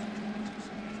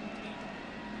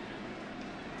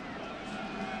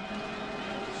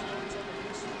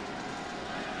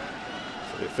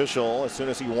 So the official, as soon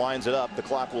as he winds it up, the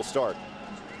clock will start.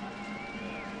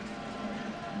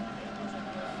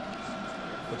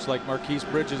 Looks like Marquise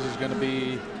Bridges is going to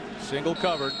be single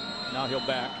covered. Now he'll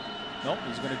back. Nope,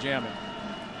 he's going to jam him.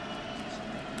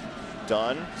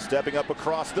 Dunn stepping up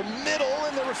across the middle,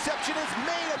 and the reception is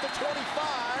made at the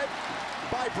 25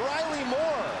 by Briley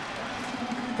Moore.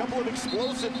 A couple of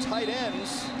explosive tight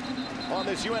ends on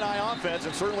this UNI offense,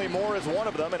 and certainly Moore is one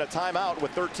of them in a timeout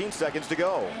with 13 seconds to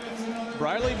go.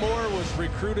 Briley Moore was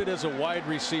recruited as a wide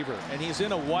receiver, and he's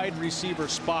in a wide receiver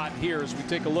spot here as we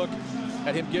take a look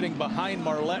at him getting behind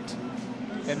Marlette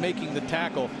and making the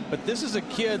tackle. But this is a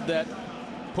kid that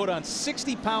put on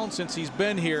 60 pounds since he's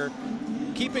been here,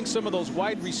 keeping some of those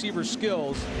wide receiver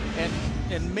skills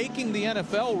and making the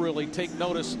NFL really take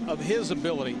notice of his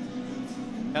ability.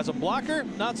 As a blocker,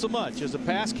 not so much. As a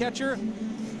pass catcher,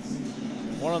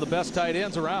 one of the best tight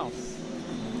ends around.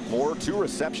 Moore, 2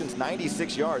 receptions,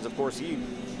 96 yards. Of course, he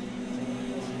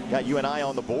got UNI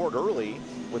on the board early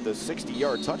with a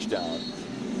 60-yard touchdown.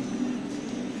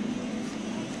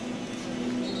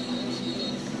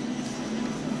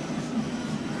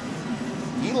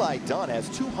 Eli Dunn has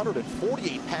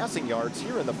 248 passing yards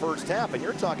here in the first half, and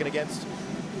you're talking against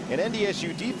an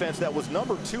NDSU defense that was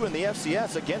number 2 in the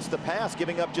FCS against the pass,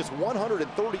 giving up just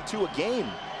 132 a game.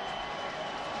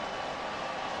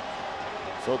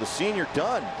 So the senior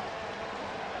Dunn.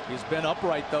 He's been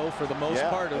upright, though, for the most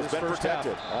part of this first half.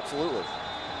 Absolutely.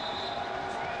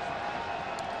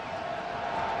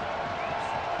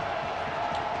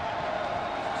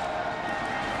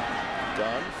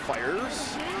 Dunn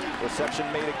fires.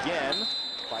 Reception made again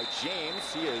by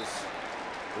James. He is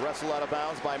wrestled out of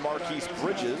bounds by Marquise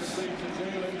Bridges.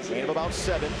 Gain of about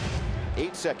 7.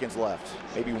 8 seconds left.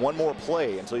 Maybe one more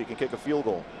play until you can kick a field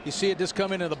goal. You see it just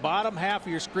come into the bottom half of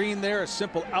your screen there, a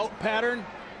simple out pattern.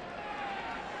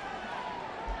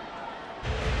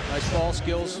 Nice ball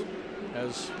skills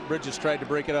as Bridges tried to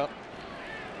break it up.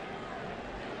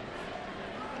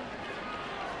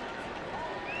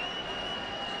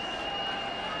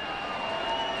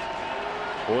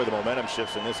 Boy, the momentum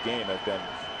shifts in this game have been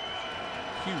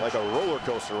huge. Like a roller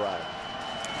coaster ride.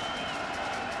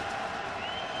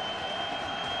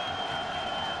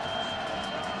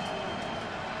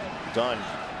 Dunn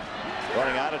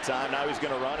running out of time. Now he's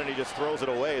going to run, and he just throws it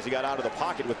away as he got out of the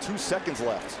pocket with 2 seconds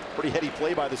left. Pretty heady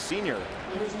play by the senior.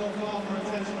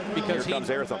 Because here comes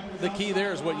Ertham. The key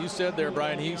there is what you said there,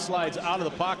 Brian. He slides out of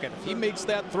the pocket. If he makes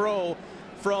that throw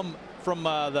from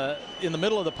in the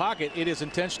middle of the pocket, it is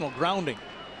intentional grounding,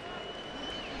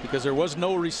 because there was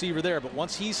no receiver there. But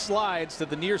once he slides to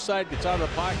the near side, gets out of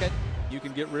the pocket, you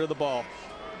can get rid of the ball.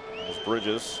 There's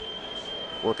Bridges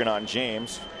working on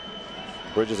James.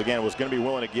 Bridges again was going to be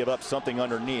willing to give up something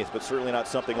underneath, but certainly not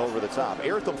something over the top.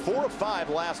 Airtham 4 of 5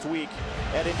 last week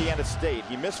at Indiana State.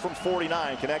 He missed from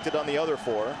 49, connected on the other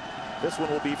 4. This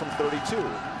one will be from 32.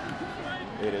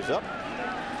 It is up,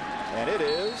 and it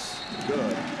is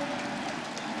good.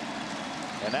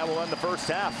 And that will end the first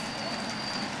half.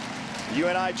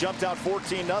 UNI jumped out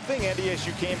 14-0.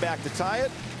 NDSU came back to tie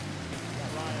it.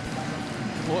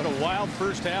 What a wild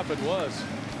first half it was.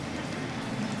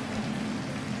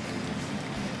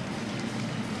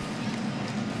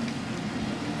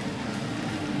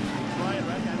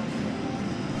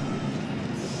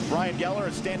 Brian Geller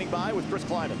is standing by with Chris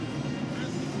Kleiman.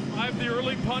 I have the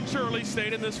early punch early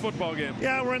state in this football game.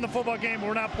 Yeah, we're in the football game, but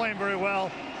we're not playing very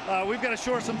well. We've got to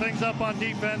shore some things up on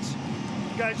defense.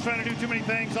 Guys trying to do too many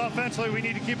things. Offensively, we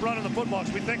need to keep running the football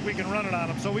because we think we can run it on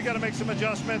them. So we got to make some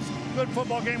adjustments. Good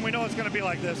football game. We know it's going to be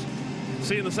like this.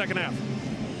 See you in the second half.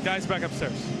 Guys, back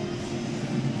upstairs.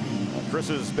 Well, Chris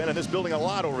has been in this building a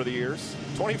lot over the years.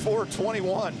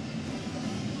 24-21.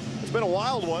 It's been a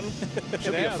wild one.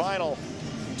 Should be a final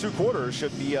 2 quarters.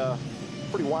 Should be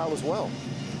pretty wild as well.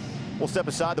 We'll step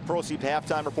aside. The Pro Seep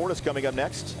halftime report is coming up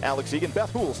next. Alex Egan,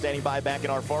 Beth Hool standing by back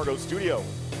in our Fargo studio.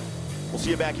 We'll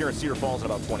see you back here in Cedar Falls in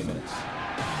about 20 minutes.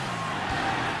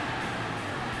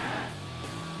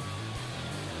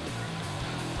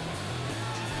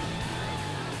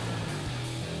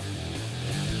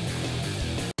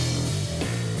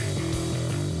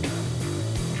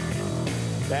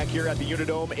 Back here at the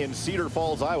Unidome in Cedar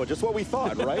Falls, Iowa. Just what we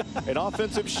thought, right? An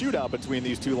offensive shootout between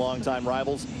these two longtime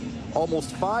rivals.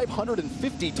 Almost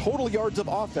 550 total yards of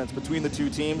offense between the two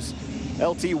teams.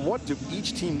 LT, what do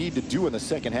each team need to do in the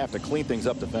second half to clean things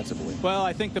up defensively? Well,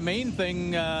 I think the main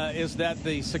thing is that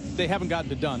they haven't gotten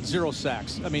to Dunn. 0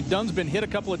 sacks. I mean, Dunn's been hit a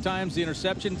couple of times. The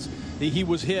interceptions, he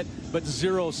was hit, but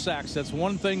 0 sacks. That's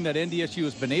one thing that NDSU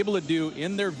has been able to do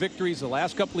in their victories the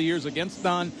last couple of years against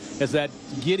Dunn, is that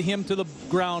get him to the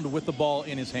ground with the ball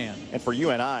in his hand. And for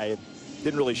UNI,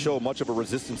 didn't really show much of a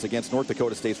resistance against North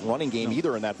Dakota State's running game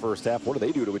either in that first half. What do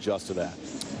they do to adjust to that?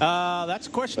 That's a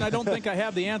question I don't think I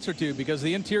have the answer to, because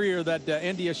the interior of that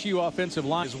NDSU offensive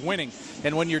line is winning.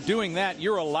 And when you're doing that,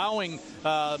 you're allowing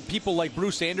people like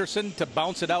Bruce Anderson to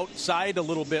bounce it outside a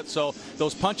little bit. So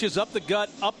those punches up the gut,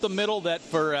 up the middle, that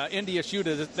for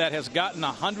NDSU that has gotten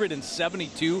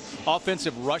 172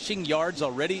 offensive rushing yards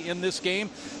already in this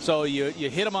game. So you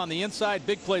hit them on the inside,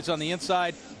 big plays on the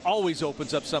inside, always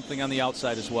opens up something on the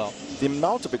outside as well. The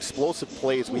amount of explosive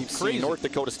plays we've seen North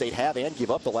Dakota State have and give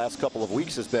up the last couple of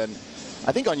weeks has been,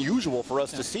 I think, unusual for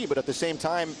us to see. But at the same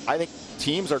time, I think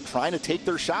teams are trying to take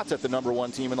their shots at the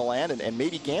 #1 team in the land and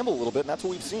maybe gamble a little bit, and that's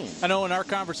what we've seen. I know in our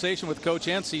conversation with Coach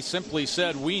Entz, he simply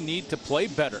said we need to play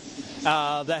better.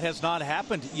 That has not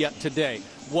happened yet today.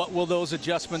 What will those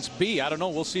adjustments be? I don't know.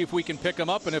 We'll see if we can pick them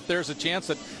up, and if there's a chance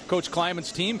that Coach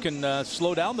Kleiman's team can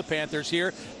slow down the Panthers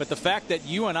here. But the fact that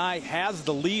UNI has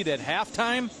the lead at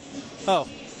halftime, oh,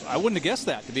 I wouldn't have guessed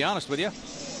that, to be honest with you.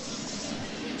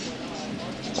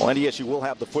 Well, NDSU will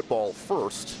have the football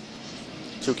first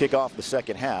to kick off the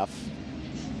second half.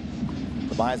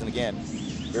 The Bison, again,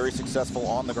 very successful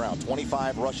on the ground.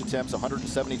 25 rush attempts,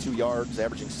 172 yards,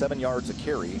 averaging 7 yards a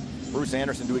carry. Bruce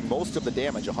Anderson doing most of the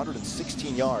damage,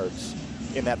 116 yards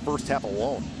in that first half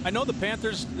alone. I know the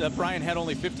Panthers, Brian, had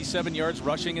only 57 yards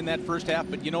rushing in that first half,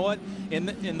 but you know what?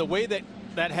 In the way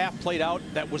that half played out,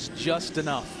 that was just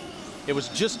enough. It was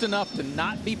just enough to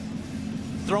not be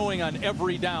throwing on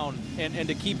every down and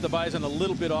to keep the Bison a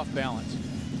little bit off balance.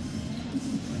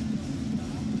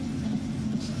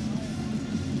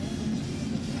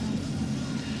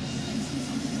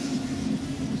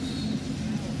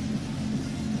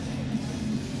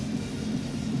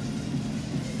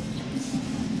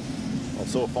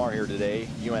 So far here today,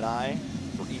 UNI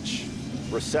for each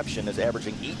reception is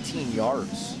averaging 18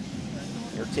 yards.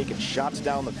 They're taking shots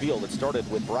down the field. It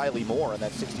started with Briley Moore and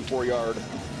that 64-yard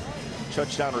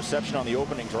touchdown reception on the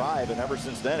opening drive, and ever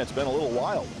since then it's been a little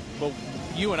wild. Well,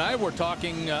 you and I were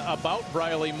talking about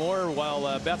Briley Moore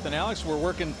while Beth and Alex were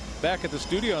working back at the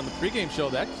studio on the pregame show.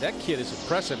 That kid is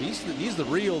impressive. He's the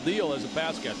real deal as a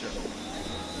pass catcher.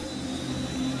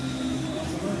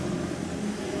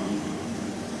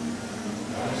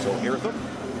 So Airtham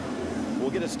will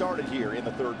get us started here in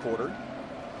the third quarter.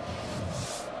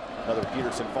 Another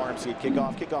Peterson Farm Seed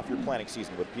kickoff. Kick off your planting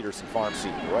season with Peterson Farm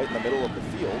Seed. Right in the middle of the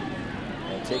field.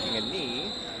 And taking a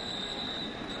knee.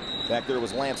 Back there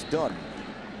was Lance Dunn.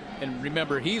 And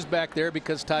remember, he's back there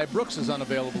because Ty Brooks is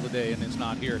unavailable today and is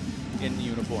not here in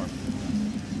uniform.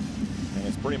 And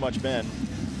it's pretty much been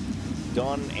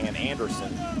Dunn and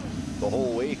Anderson the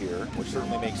whole way here, which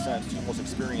certainly makes sense. Two most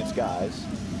experienced guys,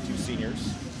 two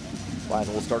seniors.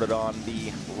 Bison will start it on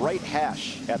the right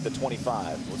hash at the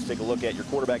 25. Let's take a look at your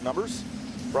quarterback numbers.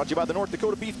 Brought to you by the North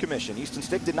Dakota Beef Commission. Easton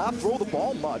Stick did not throw the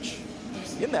ball much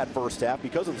in that first half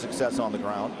because of the success on the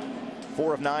ground.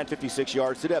 4 of 9, 56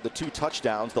 yards. Did have the 2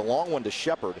 touchdowns. The long one to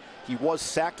Shepard. He was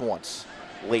sacked once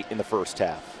late in the first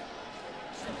half.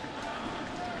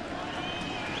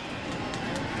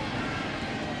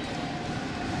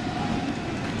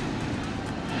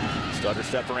 Stutter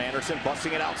step for Anderson,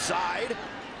 busting it outside.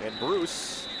 And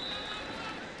Bruce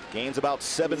gains about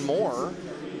 7 more,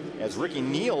 as Ricky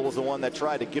Neal was the one that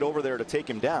tried to get over there to take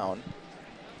him down.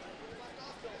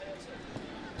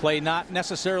 Play not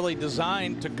necessarily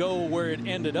designed to go where it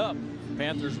ended up.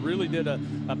 Panthers really did a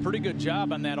pretty good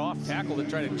job on that off tackle to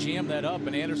try to jam that up,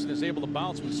 and Anderson is able to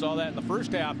bounce. We saw that in the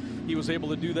first half. He was able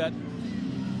to do that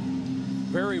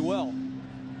very well.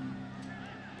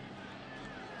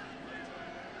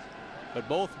 But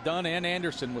both Dunn and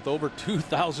Anderson with over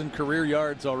 2,000 career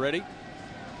yards already.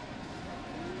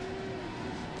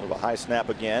 A high snap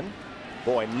again.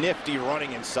 Boy, nifty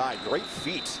running inside. Great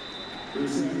feet.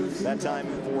 That time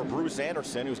for Bruce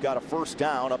Anderson, who's got a first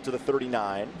down up to the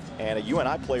 39. And a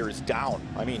UNI player is down.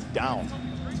 I mean down.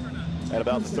 At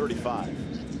about the 35.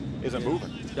 Isn't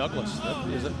moving. Douglas, that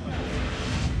is it.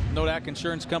 Nodak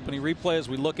Insurance Company replay as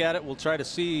we look at it. We'll try to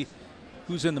see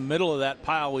who's in the middle of that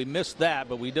pile. We missed that,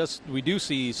 but we do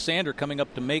see Sander coming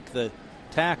up to make the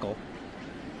tackle.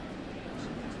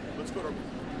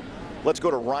 Let's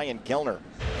go to Ryan Gellner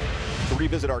to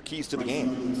revisit our keys to the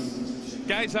game.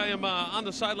 Guys, I am on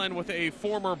the sideline with a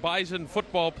former Bison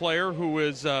football player who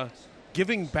is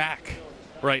giving back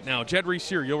right now. Jed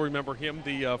Reesier, you'll remember him,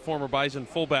 the former Bison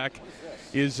fullback,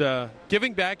 is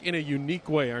giving back in a unique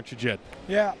way, aren't you, Jed?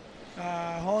 Yeah,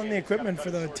 hauling the equipment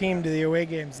for the team to the away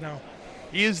games now.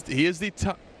 He is the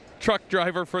truck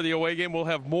driver for the away game. We'll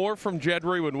have more from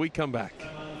Jedry when we come back.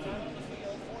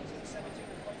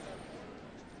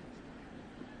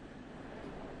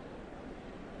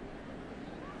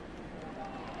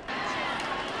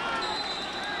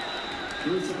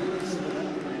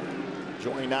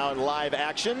 Joining now in live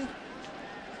action,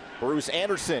 Bruce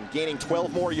Anderson gaining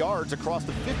 12 more yards across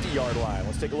the 50-yard line.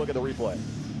 Let's take a look at the replay.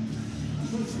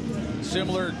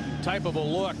 Similar type of a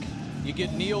look. You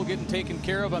get Neal getting taken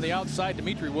care of on the outside.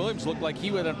 Dimitri Williams looked like he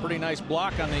had a pretty nice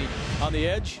block on the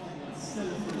edge.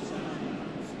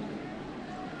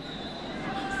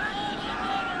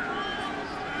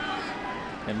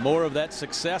 And more of that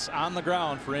success on the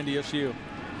ground for NDSU.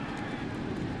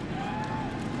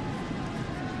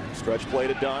 Stretch play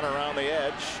to Dunn around the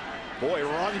edge. Boy,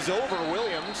 runs over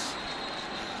Williams.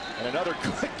 And another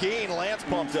good gain. Lance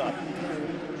pumped up.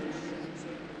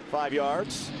 5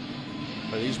 yards.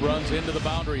 These runs into the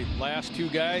boundary. Last 2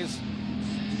 guys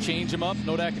change them up.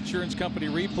 Nodak Insurance Company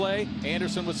replay.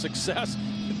 Anderson with success.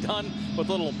 Dunn with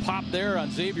a little pop there on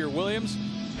Xavier Williams.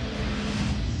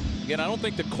 Again, I don't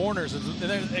think the corners,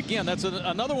 again, that's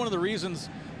another one of the reasons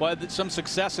why some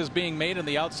success is being made on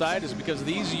the outside is because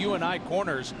these UNI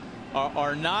corners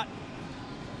are not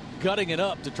gutting it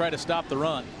up to try to stop the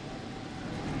run.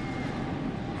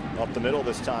 Up the middle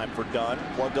this time for Dunn.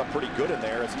 Plugged up pretty good in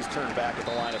there as he's turned back at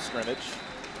the line of scrimmage.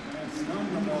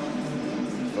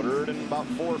 3rd and about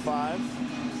 4 or 5.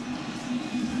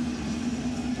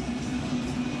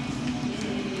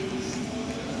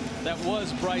 That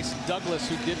was Bryce Douglas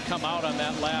who did come out on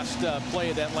that last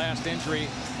play, that last injury.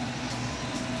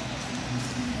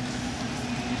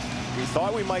 We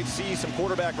thought we might see some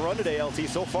quarterback run today, LT.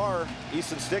 So far,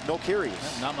 Easton Stick, no carries.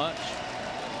 Not much.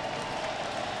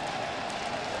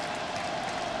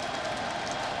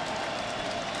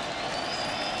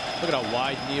 Look at how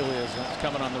wide Neal is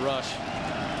coming on the rush.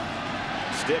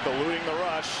 Stick eluding the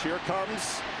rush. Here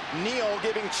comes Neal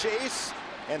giving chase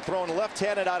and thrown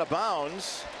left-handed out of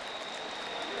bounds.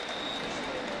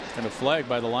 And a flag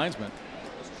by the linesman.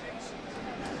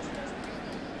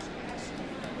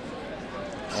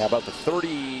 How about the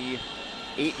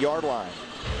 38-yard line?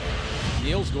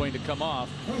 Neal's going to come off.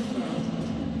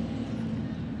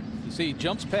 You see, he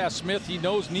jumps past Smith. He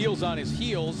knows Neal's on his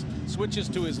heels. Switches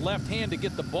to his left hand to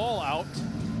get the ball out.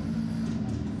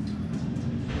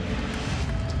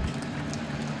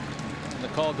 And the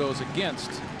call goes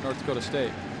against North Dakota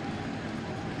State.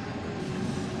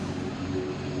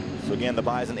 So again, the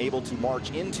Bison able to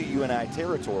march into UNI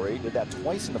territory. Did that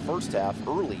twice in the first half,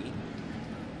 early.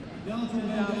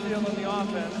 Downfield on the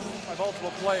offense by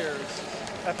multiple players.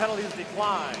 That penalties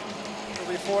decline. It'll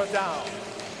be 4th down.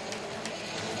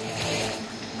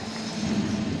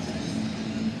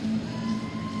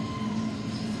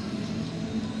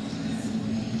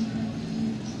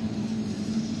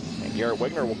 And Garrett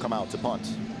Wigner will come out to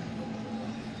punt.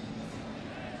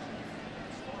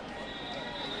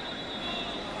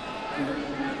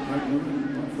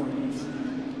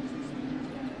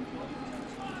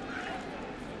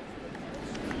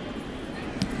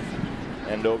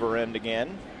 End over end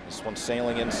again. This one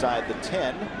sailing inside the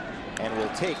 10 and will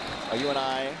take a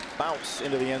UNI bounce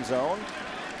into the end zone.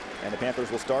 And the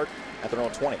Panthers will start at their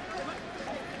own 20.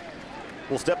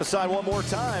 We'll step aside one more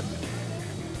time.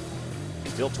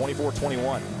 Still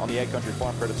 24-21 on the Ag Country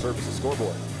Farm Credit Services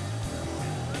scoreboard.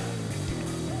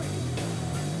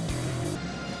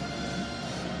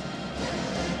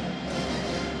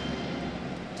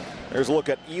 There's a look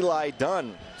at Eli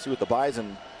Dunn. See what the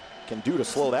Bison can do to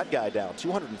slow that guy down.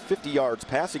 250 yards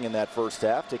passing in that first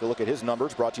half. Take a look at his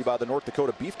numbers, brought to you by the North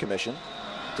Dakota Beef Commission.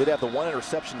 Did have the one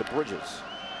interception to Bridges.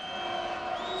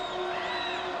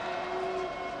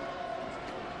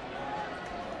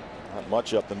 Not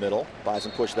much up the middle.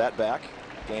 Bison pushed that back.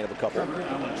 Gain of a couple.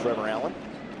 Trevor Allen.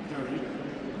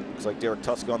 Looks like Derek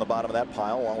Tuska on the bottom of that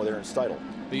pile, along with Aaron Steidel.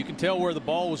 But you can tell where the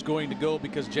ball was going to go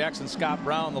because Jackson Scott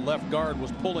Brown, the left guard,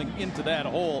 was pulling into that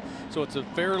hole. So it's a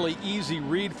fairly easy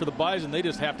read for the Bison. They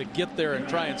just have to get there and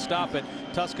try and stop it.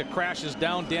 Tuska crashes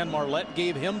down. Dan Marlette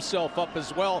gave himself up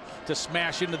as well to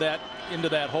smash into that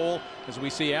hole, as we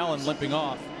see Allen limping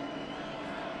off.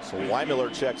 So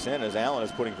Weimiller checks in as Allen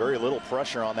is putting very little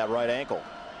pressure on that right ankle.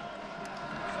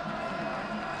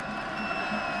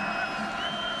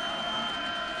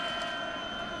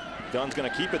 Dunn's going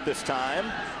to keep it this time,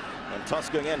 and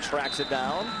Tuska again tracks it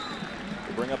down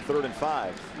to bring up 3rd and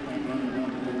 5.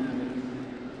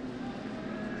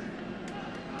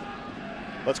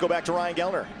 Let's go back to Ryan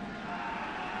Gellner.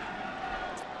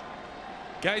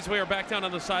 Guys, we are back down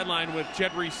on the sideline with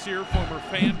Jed Reeser, former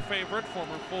fan favorite,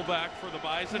 former fullback for the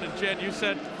Bison. And Jed, you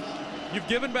said you've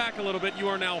given back a little bit. You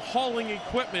are now hauling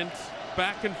equipment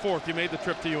back and forth. You made the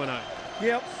trip to UNI.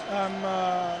 Yep,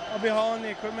 I'll be hauling the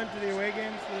equipment to the away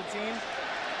games for the team.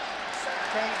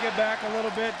 Trying to get back a little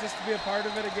bit just to be a part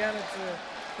of it again.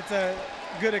 It's a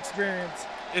good experience.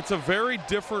 It's a very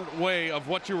different way of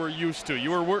what you were used to.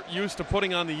 You were used to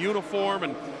putting on the uniform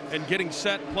and getting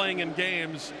set, playing in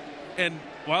games. And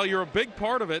while you're a big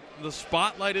part of it, the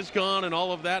spotlight is gone and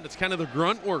all of that. It's kind of the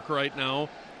grunt work right now.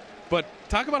 But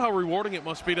talk about how rewarding it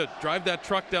must be to drive that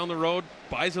truck down the road,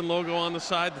 Bison logo on the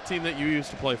side, the team that you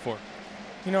used to play for.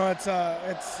 You know, it's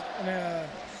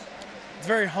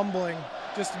very humbling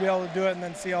just to be able to do it and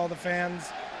then see all the fans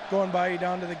going by you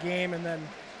down to the game and then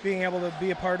being able to be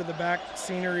a part of the back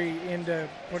scenery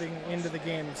putting into the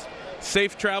games.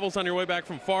 Safe travels on your way back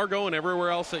from Fargo and everywhere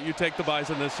else that you take the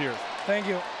Bison this year. Thank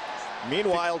you.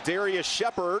 Meanwhile, Darius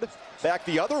Shepard back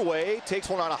the other way, takes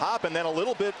one on a hop, and then a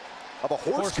little bit of a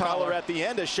horse collar at the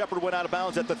end as Shepard went out of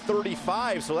bounds at the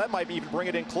 35, so that might even bring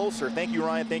it in closer. Thank you,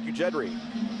 Ryan. Thank you, Jedry.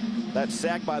 That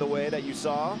sack, by the way, that you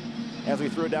saw as we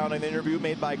threw it down in the interview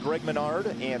made by Greg Menard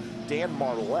and Dan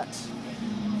Marlette.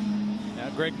 Now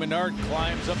Greg Menard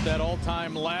climbs up that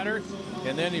all-time ladder,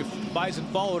 and then Bison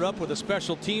followed up with a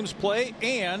special teams play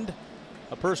and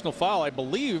a personal foul, I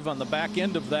believe, on the back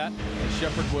end of that. As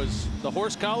Shepard the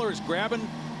horse collar is grabbing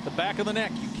the back of the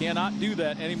neck. You cannot do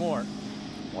that anymore.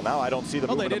 Well, now I don't see them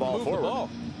moving the ball forward.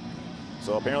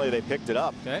 So apparently they picked it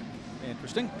up. Okay,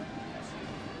 interesting.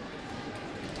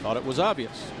 Thought it was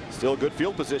obvious. Still good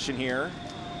field position here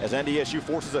as NDSU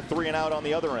forces a 3-and-out on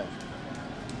the other end.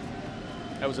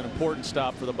 That was an important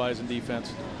stop for the Bison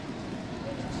defense.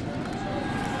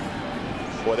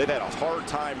 Boy, they've had a hard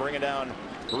time bringing down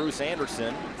Bruce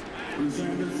Anderson.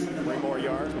 3 more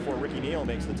yards before Ricky Neal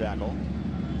makes the tackle.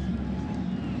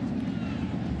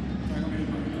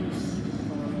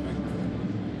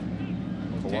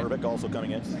 Kolarvik also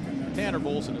coming in. Tanner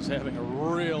Volson is having a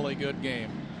really good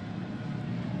game.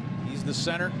 He's the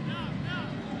center.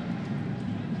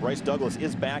 Bryce Douglas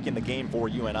is back in the game for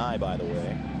UNI, by the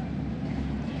way.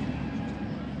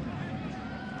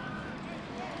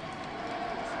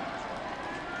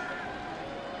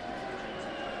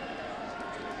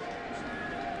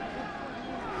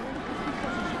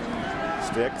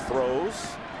 Stick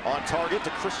throws on target to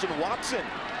Christian Watson.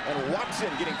 And Watson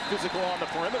getting physical on the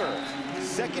perimeter.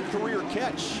 Second career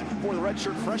catch for the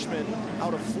redshirt freshman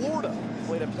out of Florida.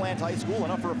 Played at Plant High School,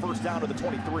 enough for a first down to the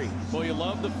 23. Well, you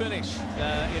love the finish.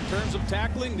 In terms of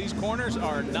tackling, these corners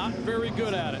are not very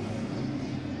good at it.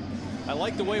 I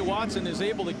like the way Watson is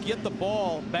able to get the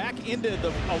ball back into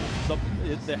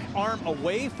the arm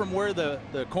away from where the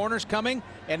corner's coming,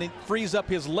 and it frees up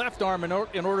his left arm in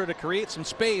order to create some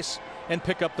space and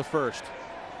pick up the first.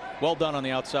 Well done on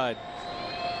the outside.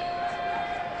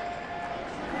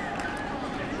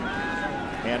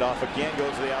 Handoff again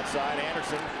goes to the outside.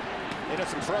 Anderson into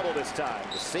some trouble this time.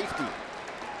 The safety,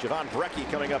 Javon Brecky,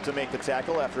 coming up to make the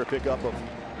tackle after a pickup of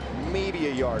maybe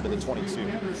a yard to the 22.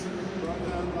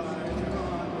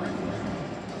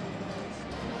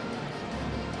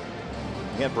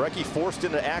 Again, Brecky forced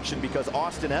into action because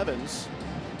Austin Evans,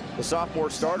 the sophomore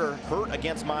starter, hurt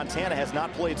against Montana, has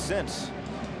not played since.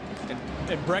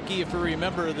 And Brecky, if you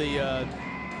remember the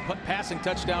passing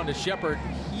touchdown to Shepard,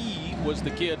 he was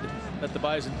the kid that the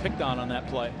Bison picked on that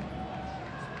play.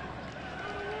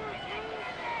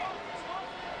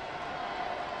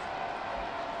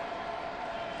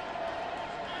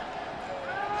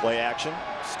 Play action,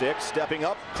 Stick stepping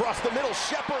up, across the middle,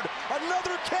 Shepard,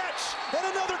 another catch, and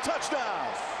another touchdown.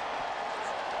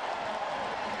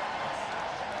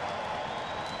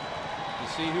 You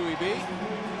see who he beat?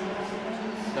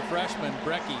 The freshman,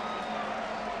 Brecky.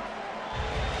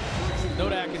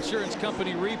 Nodak Insurance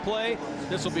Company replay.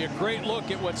 This will be a great look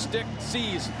at what Stick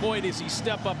sees. Boy, does he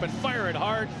step up and fire it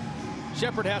hard.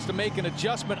 Shepard has to make an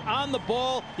adjustment on the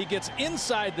ball. He gets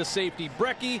inside the safety.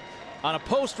 Brecky on a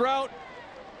post route.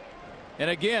 And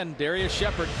again, Darius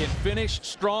Shepard can finish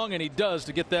strong, and he does,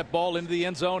 to get that ball into the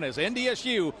end zone as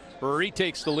NDSU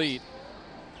retakes the lead.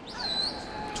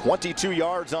 22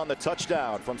 yards on the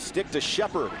touchdown from Stick to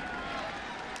Shepard.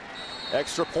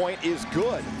 Extra point is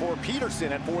good for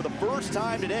Peterson, and for the first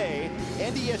time today,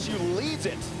 NDSU leads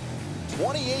it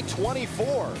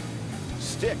 28-24.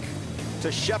 Stick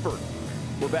to Shepard.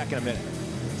 We're back in a minute.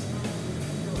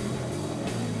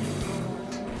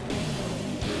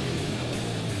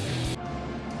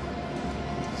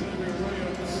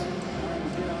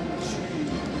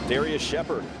 Darius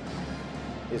Shepard,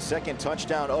 his second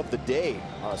touchdown of the day.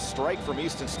 A strike from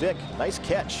Easton Stick. Nice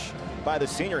catch by the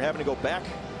senior, having to go back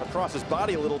across his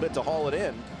body a little bit to haul it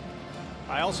in.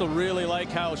 I also really like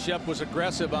how Shep was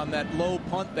aggressive on that low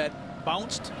punt that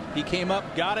bounced. He came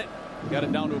up, got it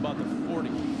down to about the 40.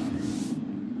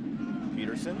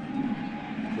 Peterson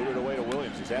moved it away to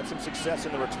Williams, who's had some success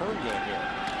in the return game here.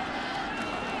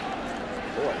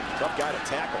 Boy, tough guy to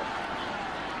tackle.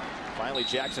 Finally,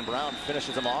 Jackson Brown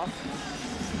finishes him off.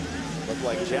 Looked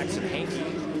like Jackson Hankey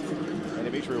and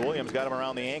Dimitri Williams got him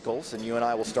around the ankles, and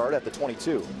UNI will start at the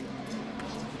 22.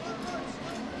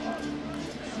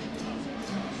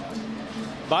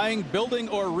 Buying, building,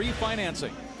 or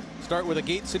refinancing. Start with a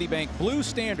Gate City Bank Blue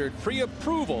Standard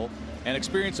pre-approval and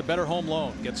experience a better home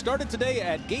loan. Get started today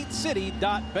at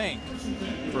gatecity.bank.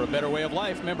 For a better way of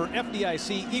life, member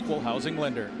FDIC, equal housing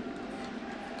lender.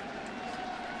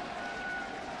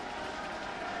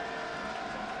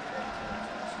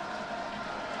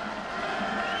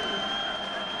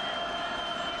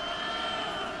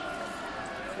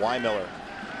 Miller,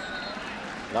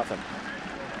 nothing.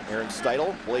 Aaron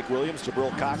Steidel, Blake Williams,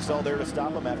 Jabril Cox all there to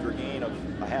stop him after a gain of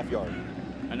a half yard.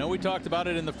 I know we talked about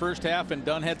it in the first half, and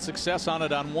Dunn had success on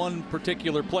it on one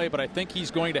particular play, but I think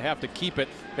he's going to have to keep it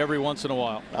every once in a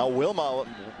while. Now Miller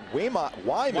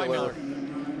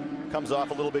comes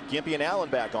off a little bit gimpy, and Allen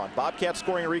back on. Bobcats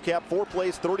scoring recap, 4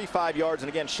 plays, 35 yards, and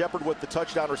again, Shepard with the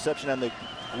touchdown reception and the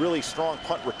really strong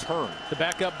punt return. To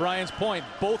back up Brian's point,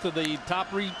 both of the top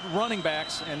running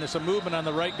backs, and there's some movement on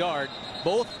the right guard,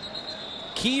 both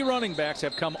key running backs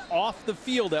have come off the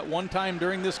field at one time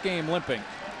during this game limping.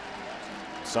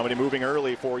 Somebody moving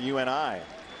early for UNI.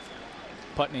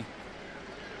 Putney,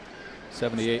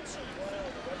 78.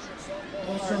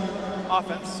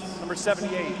 Offense, number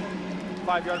 78.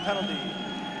 5-yard penalty.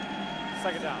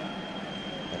 Second down.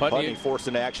 Putney forced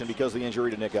into action because of the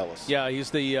injury to Nick Ellis. Yeah, he's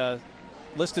the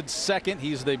listed second.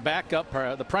 He's the backup,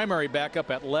 the primary backup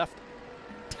at left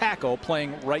tackle,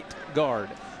 playing right guard.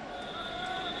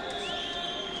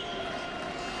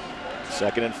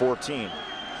 2nd and 14.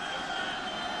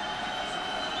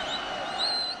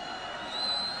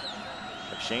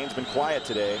 McShane's been quiet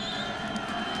today.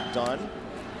 Dunn.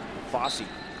 Fossey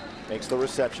makes the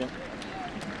reception.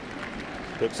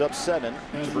 Picks up 7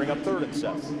 to bring up 3rd and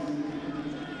 7.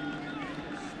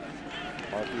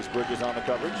 Marquise Bridges on the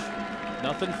coverage.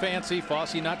 Nothing fancy.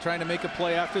 Fossey not trying to make a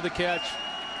play after the catch.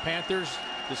 Panthers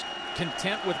just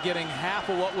content with getting half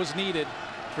of what was needed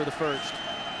for the first.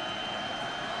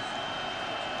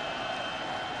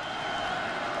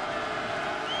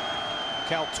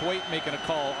 Cal Twait making a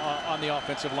call on the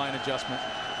offensive line adjustment.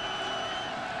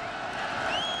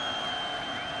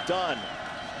 Dunn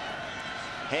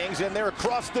hangs in there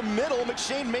across the middle.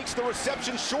 McShane makes the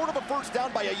reception short of a first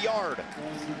down by a yard.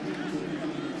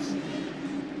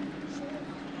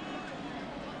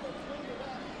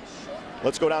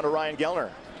 Let's go down to Ryan Gellner.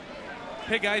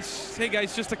 Hey guys,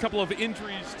 just a couple of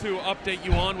injuries to update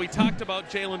you on. We talked about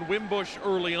Jalen Wimbush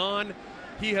early on.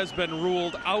 He has been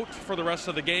ruled out for the rest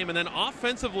of the game. And then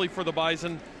offensively for the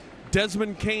Bison,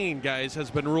 Desmond Kane, guys, has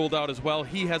been ruled out as well.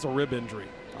 He has a rib injury.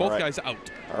 Both guys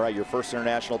out. All right, your First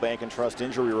International Bank and Trust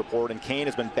injury report. And Kane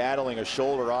has been battling a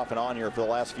shoulder off and on here for the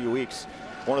last few weeks.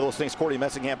 One of those things Cordy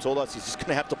Messingham told us he's just going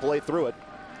to have to play through it.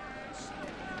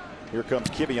 Here comes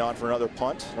Kivion for another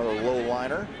punt, another low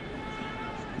liner.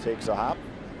 Takes a hop.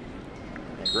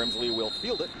 And Grimsley will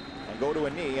field it and go to a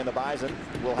knee, and the Bison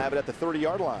will have it at the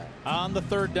 30-yard line. On the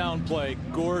third down play,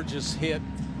 gorgeous hit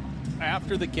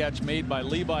after the catch made by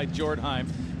Levi Jordheim.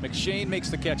 McShane makes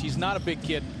the catch. He's not a big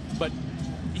kid, but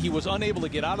he was unable to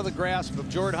get out of the grasp of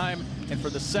Jordheim, and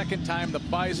for the second time the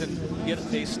Bison get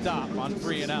a stop on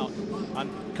 3 and out on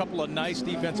a couple of nice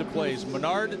defensive plays.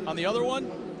 Menard on the other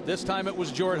one. This time it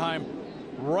was Jordheim,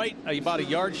 right about a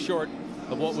yard short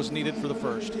of what was needed for the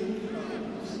first.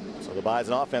 So the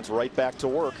Bison offense right back to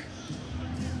work.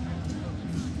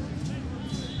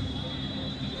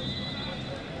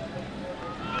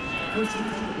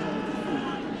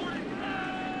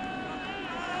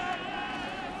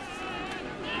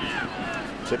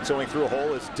 Tiptoeing through a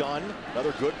hole is done.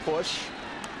 Another good push.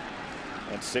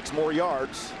 And 6 more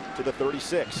yards to the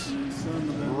 36.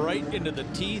 Right into the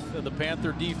teeth of the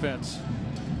Panther defense.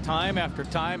 Time after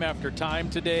time after time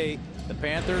today, the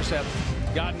Panthers have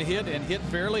gotten hit and hit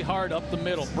fairly hard up the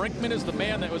middle. Brinkman is the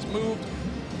man that was moved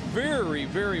very,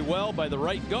 very well by the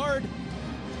right guard.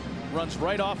 Runs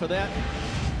right off of that.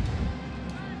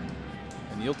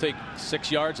 And you'll take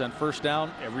 6 yards on first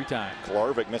down every time.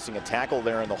 Klarvik missing a tackle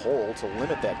there in the hole to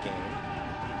limit that gain.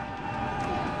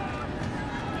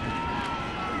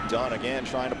 Dunn again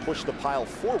trying to push the pile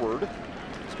forward.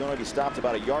 He's going to be stopped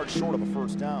about a yard short of a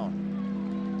first down.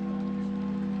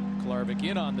 Klarvik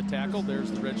in on the tackle.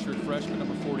 There's the redshirt freshman,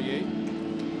 number 48.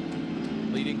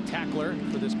 Leading tackler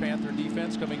for this Panther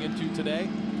defense coming into today.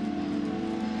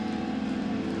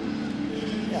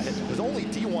 Yeah, his only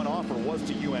D1 offer was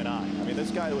to UNI. I mean,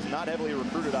 this guy was not heavily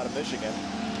recruited out of Michigan.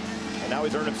 And now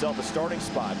he's earned himself a starting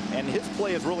spot. And his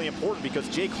play is really important because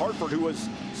Jake Hartford, who was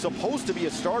supposed to be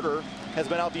a starter, has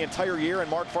been out the entire year.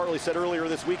 And Mark Farley said earlier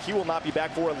this week he will not be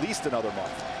back for at least another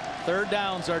month. Third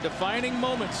downs are defining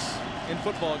moments in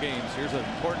football games. Here's an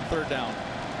important third down.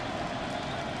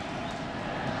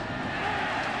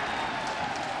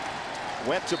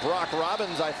 Went to Brock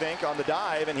Robbins, I think, on the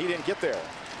dive, and he didn't get there.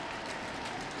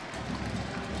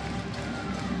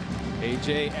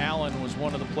 A.J. Allen was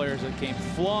one of the players that came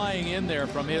flying in there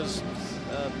from his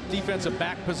defensive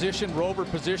back position, rover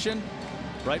position,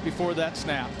 right before that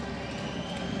snap.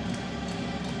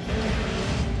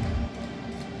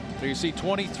 So you see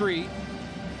 23.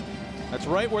 That's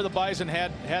right where the Bison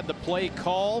had the play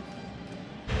call.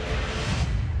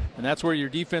 And that's where your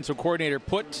defensive coordinator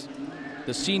put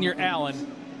the senior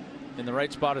Allen in the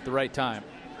right spot at the right time.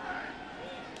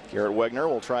 Garrett Wegner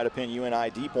will try to pin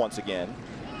UNI deep once again.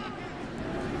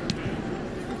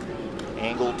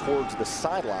 Angled towards the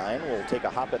sideline, will take a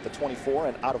hop at the 24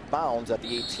 and out of bounds at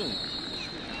the 18.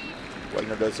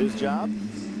 Wegner does his job.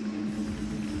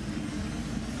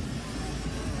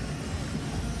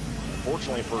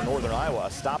 Fortunately for Northern Iowa,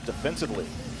 a stop defensively.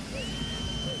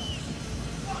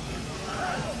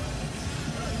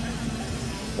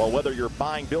 Well, whether you're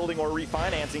buying, building, or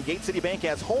refinancing, Gate City Bank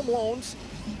has home loans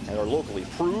and are locally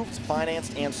approved,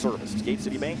 financed, and serviced. Gate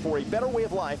City Bank, for a better way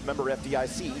of life, member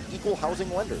FDIC, equal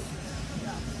housing lender.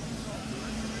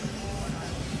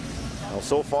 Well,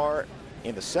 so far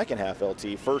in the second half,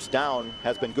 LT, first down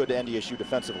has been good to NDSU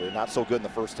defensively, not so good in the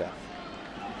first half.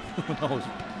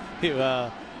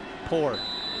 Poor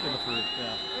in the first.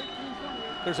 Yeah.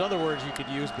 There's other words you could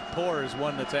use, but poor is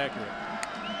one that's accurate.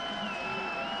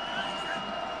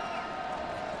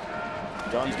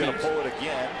 Dunn's going to pull it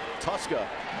again. Tuska,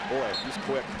 boy, he's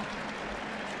quick.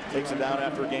 Takes it down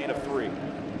after a gain of 3.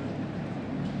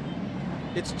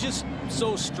 It's just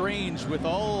so strange with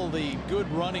all the good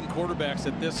running quarterbacks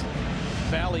that this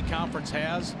Valley Conference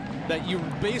has that you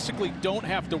basically don't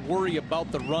have to worry about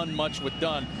the run much with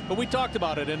Dunn. But we talked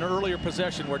about it in an earlier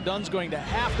possession where Dunn's going to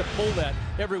have to pull that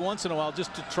every once in a while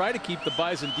just to try to keep the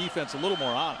Bison defense a little more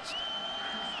honest.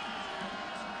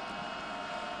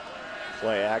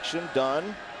 Play action,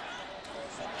 Dunn.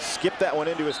 Skipped that one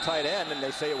into his tight end, and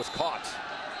they say it was caught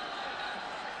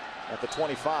at the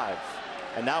 25.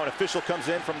 And now an official comes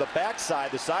in from the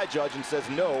backside, the side judge, and says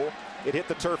no, it hit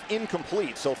the turf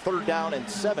incomplete. So third down and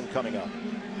 7 coming up.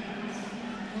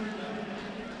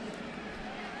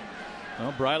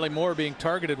 Well, Briley Moore being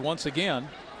targeted once again.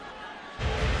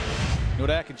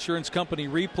 Nodak Insurance Company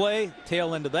replay,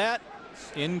 tail end of that,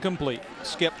 incomplete,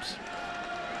 skipped.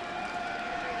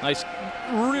 Nice,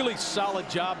 really solid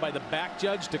job by the back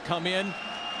judge to come in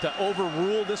to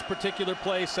overrule this particular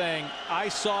play, saying, I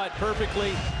saw it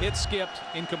perfectly, it skipped,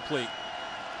 incomplete.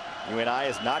 UNI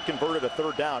has not converted a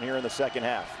third down here in the second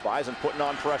half. Bison putting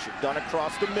on pressure. Dunn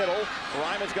across the middle.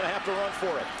 Ryman's going to have to run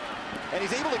for it. And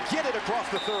he's able to get it across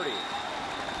the 30.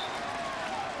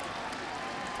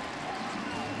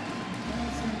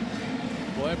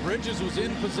 Boy, Bridges was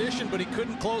in position, but he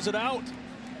couldn't close it out.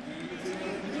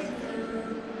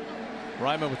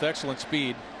 Ryman with excellent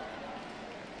speed.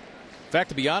 In fact,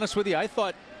 to be honest with you, I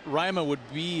thought Ryman would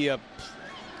be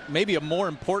maybe a more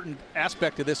important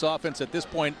aspect of this offense at this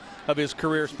point of his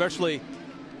career, especially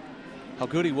how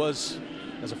good he was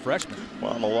as a freshman.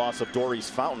 Well, and the loss of Doris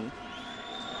Fountain,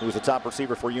 who was the top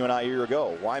receiver for UNI a year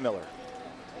ago. Weimiller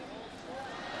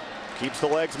keeps the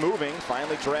legs moving,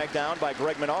 finally dragged down by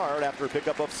Greg Menard after a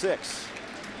pickup of 6.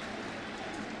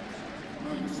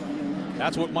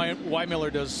 That's what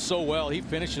Weimiller does so well. He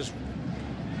finishes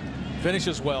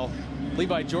well.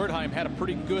 Levi Jordheim had a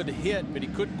pretty good hit, but he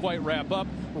couldn't quite wrap up.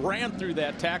 Ran through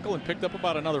that tackle and picked up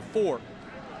about another 4.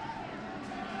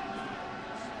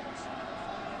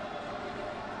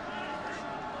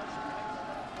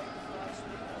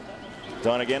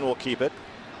 Dunn again will keep it.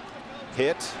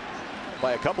 Hit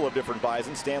by a couple of different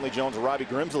Bisons. Stanley Jones and Robbie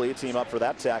Grimsley team up for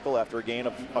that tackle after a gain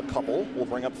of a couple. Will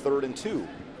bring up 3rd and 2.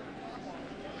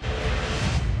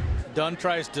 Dunn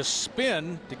tries to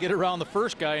spin to get around the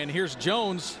first guy, and here's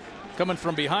Jones coming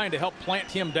from behind to help plant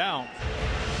him down.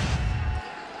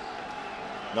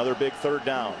 Another big 3rd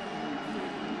down.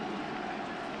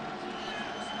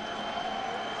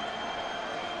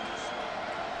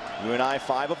 UNI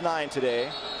 5 of 9 today.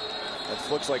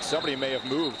 It looks like somebody may have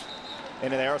moved,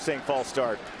 and they are saying false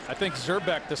start. I think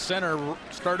Zerbeck, the center,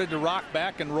 started to rock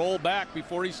back and roll back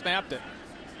before he snapped it.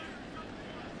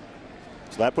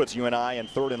 So that puts UNI in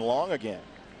 3rd and long again.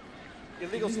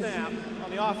 Illegal snap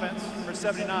on the offense, number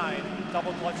 79,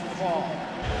 double clutching the ball.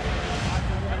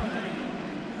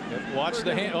 Watch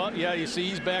the hand. Oh, yeah, you see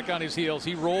he's back on his heels.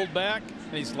 He rolled back,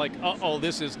 and he's like, uh-oh,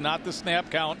 this is not the snap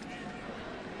count.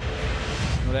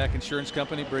 Nodak Insurance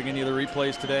Company bringing you the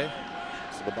replays today.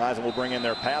 So the Bison will bring in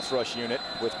their pass rush unit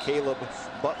with Caleb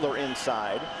Butler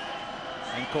inside.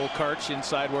 And Cole Karch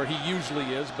inside where he usually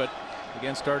is, but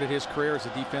again started his career as a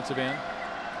defensive end.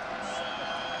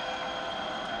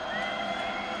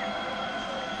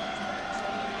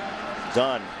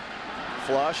 Dunn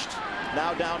flushed,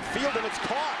 now downfield, and it's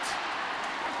caught.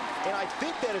 And I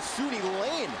think that is Sudi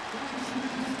Lane,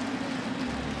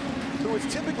 who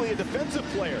is typically a defensive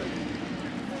player.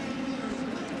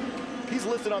 He's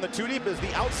listed on the 2 deep as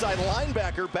the outside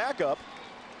linebacker backup.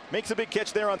 Makes a big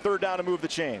catch there on 3rd down to move the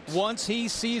chains. Once he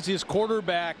sees his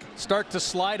quarterback start to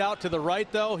slide out to the right,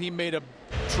 though, he made a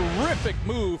terrific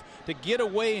move to get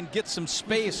away and get some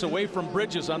space away from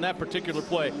Bridges on that particular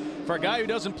play. For a guy who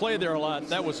doesn't play there a lot,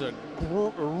 that was a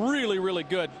really, really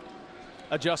good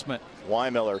adjustment.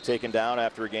 Weimiller taken down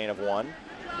after a gain of 1.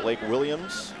 Blake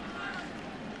Williams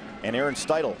and Aaron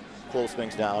Steidel close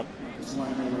things down.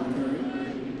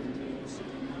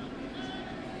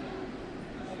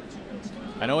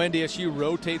 I know NDSU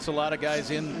rotates a lot of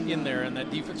guys in there, and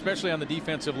that especially on the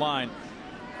defensive line.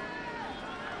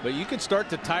 But you could start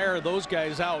to tire those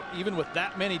guys out, even with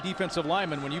that many defensive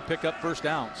linemen, when you pick up 1st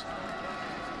downs.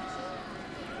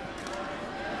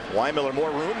 Weimiller more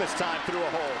room this time through a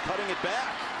hole, cutting it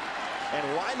back. And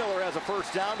Weimiller has a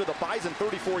 1st down to the Bison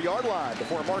 34-yard line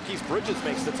before Marquise Bridges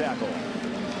makes the tackle.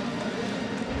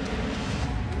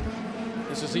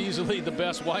 This is easily the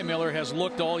best Weimiller has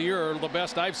looked all year, or the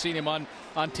best I've seen him on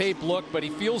tape look, but he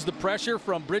feels the pressure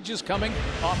from Bridges coming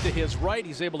off to his right.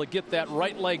 He's able to get that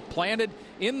right leg planted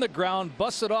in the ground,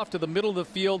 busts it off to the middle of the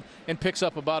field, and picks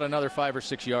up about another 5 or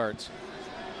 6 yards.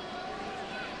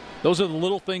 Those are the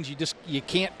little things you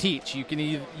can't teach. You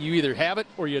either have it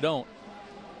or you don't.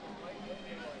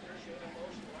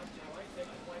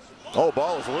 Oh,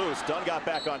 ball is loose. Dunn got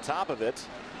back on top of it.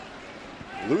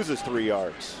 Loses 3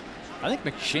 yards. I think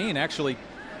McShane actually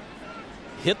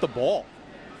hit the ball.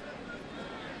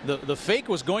 The fake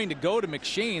was going to go to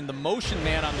McShane, the motion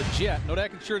man on the jet.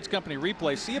 Nodak Insurance Company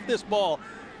replay. See if this ball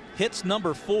hits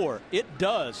number 4. It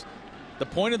does. The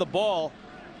point of the ball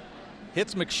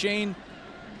hits McShane,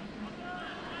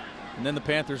 and then the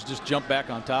Panthers just jump back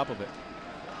on top of it.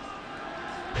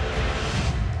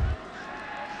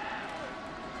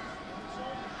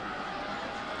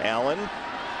 Allen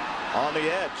on the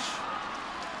edge.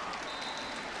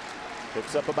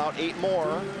 Picks up about 8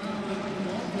 more.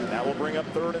 That will bring up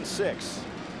 3rd and 6.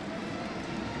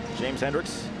 James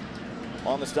Hendricks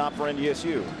on the stop for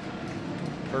NDSU.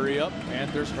 Hurry up.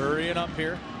 Panthers hurrying up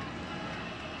here.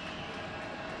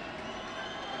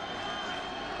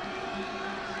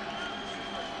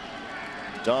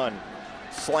 Dunn,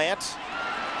 slant.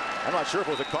 I'm not sure if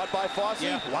it was caught by Fossey.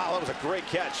 Yeah. Wow, that was a great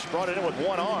catch. Brought it in with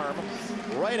one arm,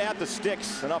 right at the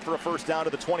sticks, enough for a first down to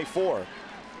the 24.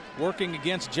 Working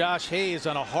against Josh Hayes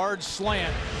on a hard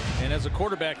slant, and as a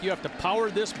quarterback, you have to power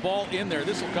this ball in there.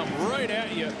 This will come right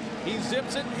at you. He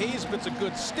zips it. Hayes puts a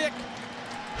good stick,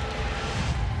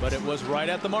 but it was right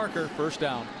at the marker. First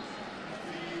down.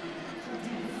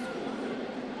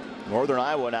 Northern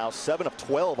Iowa now 7 of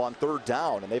 12 on third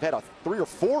down, and they've had 3 or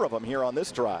 4 of them here on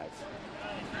this drive.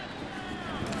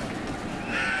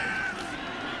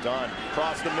 Dunn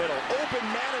across the middle, open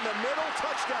man in the middle,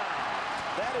 touchdown.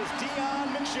 That is Deion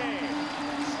McShane.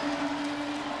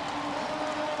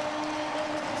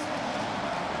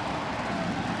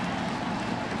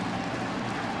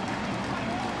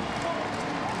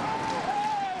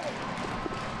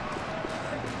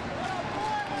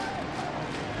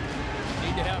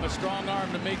 To have a strong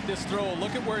arm to make this throw.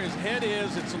 Look at where his head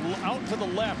is. It's out to the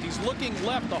left. He's looking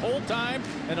left the whole time,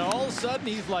 and then all of a sudden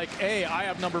he's like, hey, I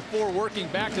have number 4 working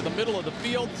back to the middle of the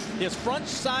field. His front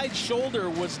side shoulder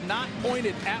was not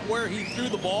pointed at where he threw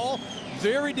the ball.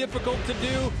 Very difficult to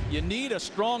do. You need a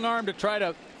strong arm to try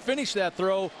to finish that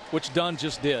throw, which Dunn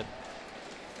just did.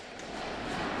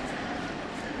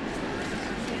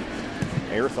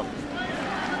 Ayrtham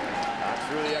not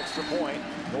through the extra point.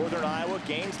 Northern Iowa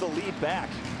gains the lead back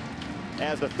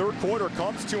as the third quarter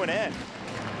comes to an end.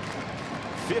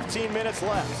 15 minutes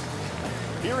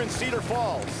left here in Cedar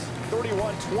Falls.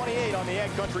 31-28 on the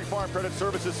Ag Country Farm Credit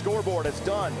Services scoreboard as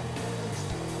Dunn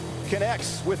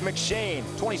connects with McShane,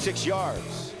 26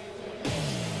 yards.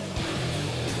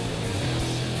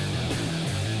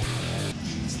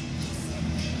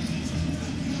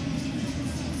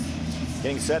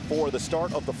 Getting set for the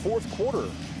start of the fourth quarter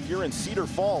here in Cedar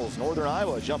Falls. Northern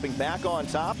Iowa jumping back on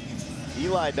top.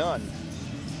 Eli Dunn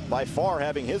by far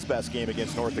having his best game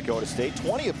against North Dakota State.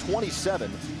 20 of 27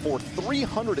 for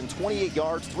 328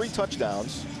 yards, 3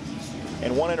 touchdowns,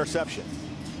 and 1 interception.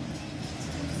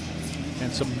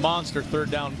 And some monster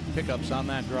third down pickups on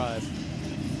that drive.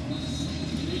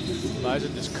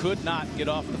 Bison just could not get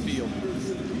off the field.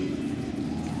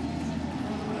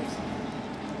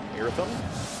 Ayrtham,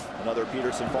 another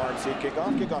Peterson Farm Seed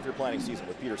kickoff. Kick off your planting season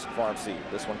with Peterson Farm Seed.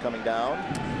 This one coming down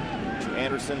to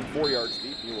Anderson, 4 yards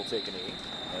deep. He will take a knee.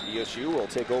 NDSU will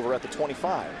take over at the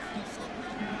 25.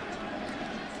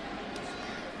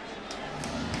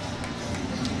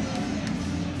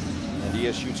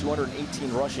 NDSU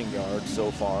 218 rushing yards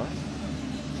so far.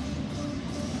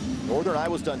 Northern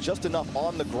Iowa's done just enough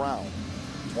on the ground.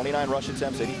 29 rush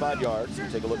attempts, 85 yards. We'll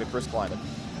take a look at Chris Kleiman.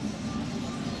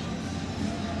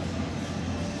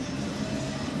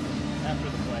 After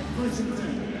the play.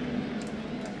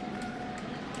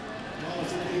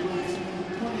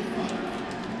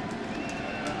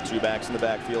 Two backs in the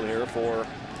backfield here for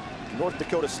North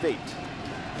Dakota State.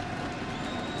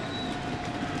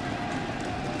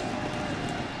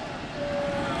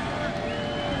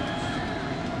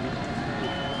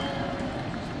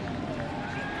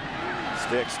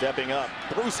 Stick stepping up.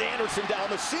 Bruce Anderson down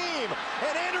the seam,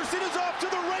 and Anderson is off to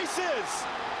the races.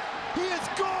 He is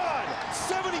gone.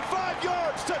 75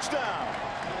 yards, touchdown.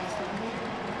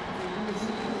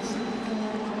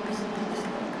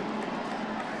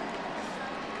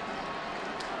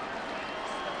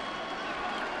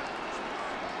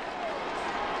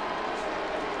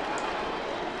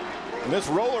 And this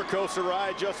roller coaster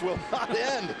ride just will not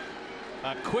end.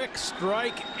 A quick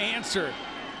strike answer.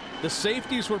 The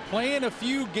safeties were playing a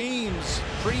few games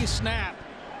pre-snap.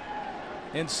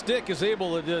 And Stick is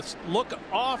able to just look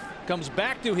off, comes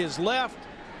back to his left.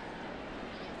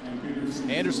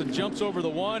 Anderson jumps over the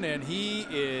one, and he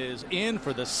is in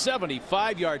for the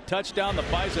 75-yard touchdown. The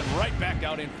Bison right back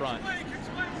out in front.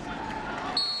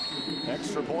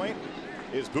 Extra point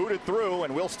is booted through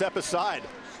and will step aside.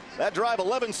 That drive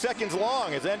 11 seconds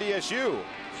long as NDSU.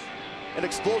 An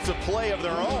explosive play of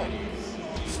their own.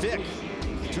 Stick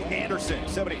to Anderson,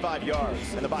 75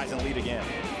 yards, and the Bison lead again.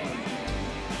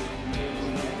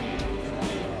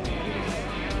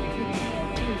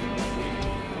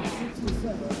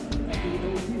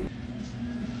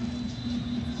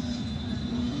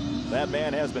 That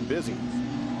man has been busy.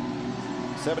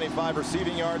 75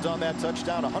 receiving yards on that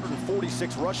touchdown,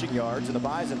 146 rushing yards, and the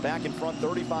Bison back in front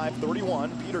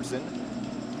 35-31. Peterson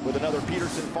with another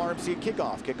Peterson Farm Seed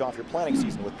kickoff. Kick off your planting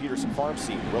season with Peterson Farm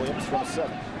Seed. Williams from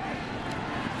 7.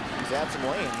 He's had some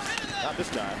lanes, not this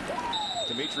time.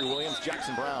 Dimitri Williams,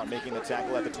 Jackson Brown making the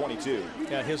tackle at the 22.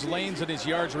 Yeah, his lanes and his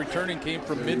yards returning came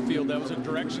from midfield. That was a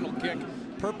directional kick,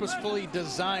 purposefully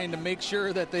designed to make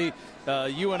sure that they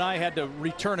UNI had to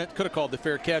return it. Could have called the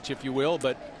fair catch, if you will,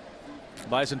 but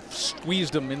Bison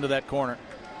squeezed him into that corner.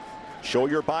 Show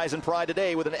your Bison pride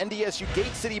today with an NDSU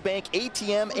Gate City Bank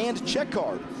ATM and check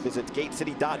card. Visit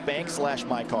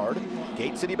gatecity.bank/mycard.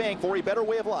 Gate City Bank, for a better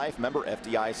way of life. Member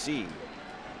FDIC.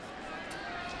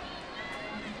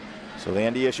 So the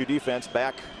NDSU defense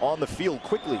back on the field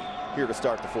quickly here to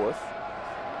start the fourth.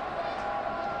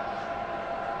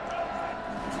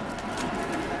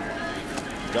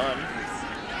 Dunn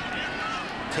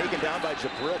taken down by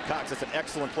Jabril Cox. That's an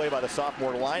excellent play by the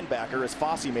sophomore linebacker as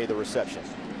Fossey made the reception.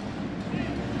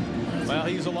 Well,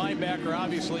 he's a linebacker,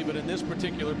 obviously, but in this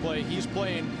particular play, he's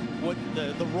playing what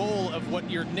the role of what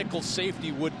your nickel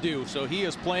safety would do. So he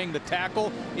is playing the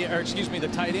tackle, or excuse me, the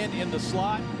tight end in the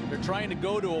slot. They're trying to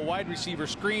go to a wide receiver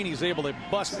screen. He's able to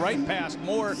bust right past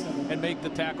Moore and make the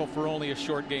tackle for only a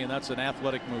short gain. That's an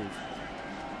athletic move.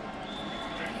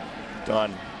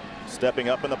 Dunn stepping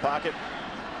up in the pocket.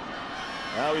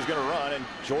 Now he's going to run, and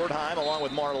Jordheim along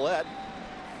with Marlette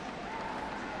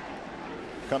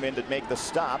come in to make the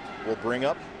stop. Will bring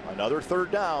up another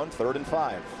third down, 3rd and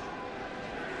 5.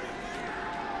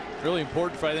 Really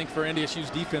important, I think, for NDSU's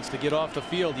defense to get off the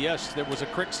field. Yes, there was a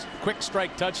quick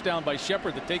strike touchdown by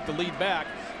Shepard to take the lead back,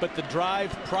 but the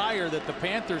drive prior that the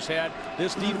Panthers had,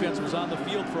 this defense was on the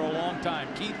field for a long time.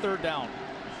 Key 3rd down.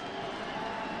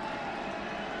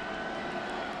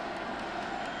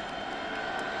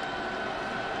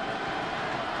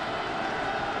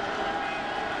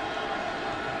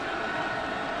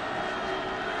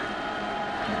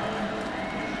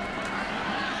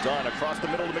 Dunn across the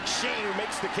middle to McShane, who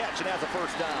makes the catch and has a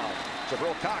first down.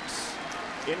 Jabril Cox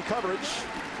in coverage.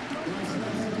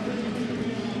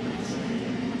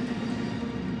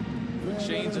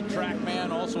 McShane's a track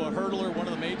man, also a hurdler. One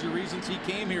of the major reasons he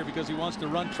came here, because he wants to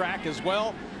run track as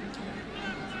well.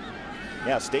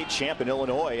 Yeah, state champ in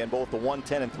Illinois in both the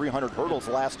 110 and 300 hurdles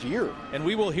last year. And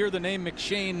we will hear the name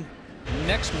McShane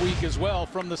next week as well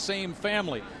from the same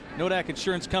family. Nodak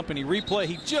Insurance Company replay.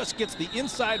 He just gets the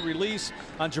inside release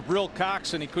on Jabril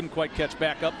Cox, and he couldn't quite catch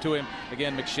back up to him.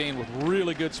 Again, McShane with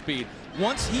really good speed.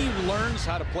 Once he learns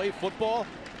how to play football,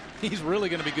 he's really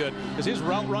going to be good, because his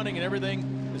route running and everything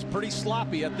is pretty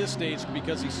sloppy at this stage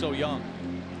because he's so young.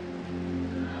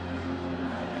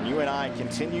 And UNI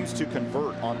continues to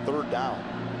convert on 3rd down.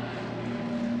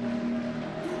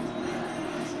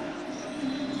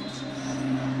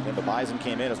 And the Bison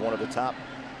came in as one of the top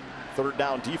 3rd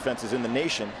down defenses in the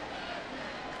nation.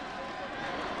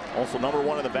 Also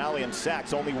 #1 in the Valley in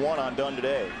sacks, only 1 on Dunn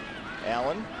today.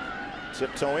 Allen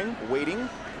tiptoeing, waiting.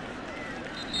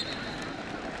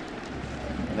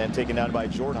 And then taken down by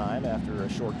Jordheim after a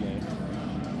short gain.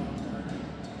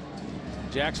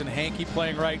 Jackson Hankey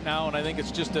playing right now, and I think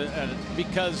it's just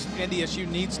because NDSU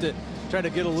needs to try to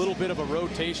get a little bit of a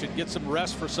rotation, get some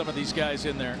rest for some of these guys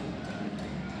in there.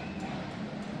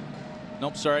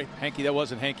 Nope, sorry, Hankey, that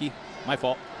wasn't Hankey. My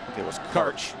fault. It was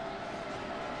Karch.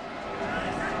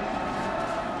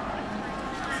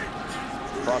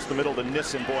 Across the middle to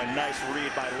Nissen. Boy, nice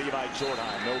read by Levi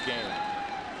Jordheim. No gain.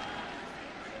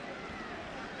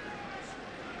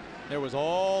 There was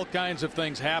all kinds of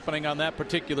things happening on that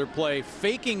particular play.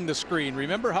 Faking the screen.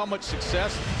 Remember how much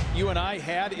success UNI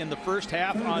had in the first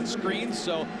half on screens?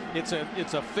 So it's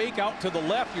a fake out to the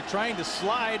left. You're trying to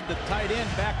slide the tight end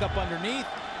back up underneath.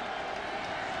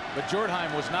 But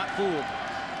Jordheim was not fooled.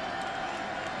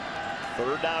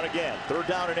 3rd down again. 3rd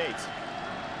down and 8.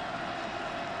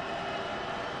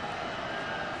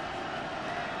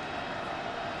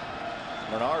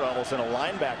 Bernard almost in a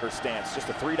linebacker stance. Just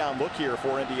a 3-down look here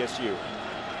for NDSU.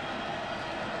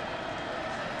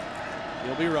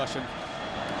 He'll be rushing.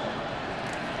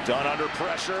 Dunn under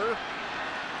pressure.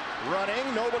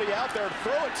 Running. Nobody out there to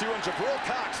throw it to, and Jabril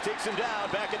Cox takes him down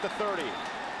back at the 30.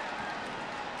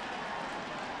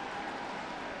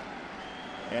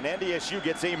 And NDSU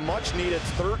gets a much-needed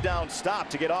 3rd down stop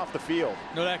to get off the field.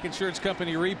 Nodak Insurance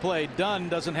Company replay. Dunn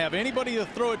doesn't have anybody to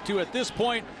throw it to at this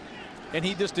point, and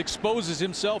he just exposes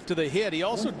himself to the hit. He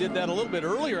also did that a little bit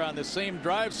earlier on this same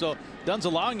drive, so Dunn's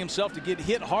allowing himself to get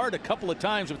hit hard a couple of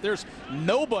times. But there's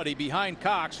nobody behind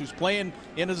Cox, who's playing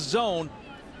in a zone.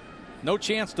 No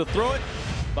chance to throw it.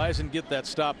 Bison get that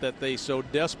stop that they so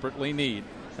desperately need.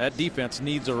 That defense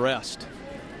needs a rest.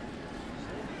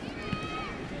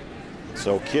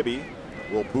 So Kibbe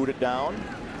will boot it down.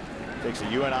 Takes a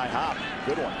UNI hop.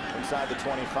 Good one. Inside the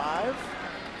 25.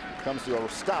 Comes to a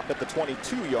stop at the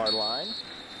 22-yard line.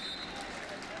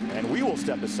 And we will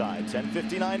step aside.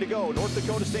 10:59 to go. North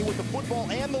Dakota State with the football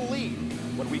and the lead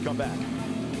when we come back.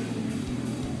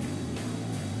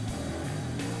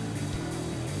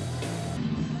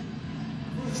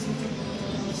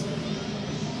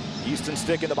 Easton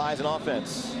Stick in the Bison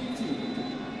offense.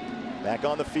 Back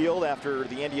on the field after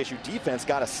the NDSU defense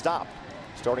got a stop,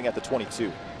 starting at the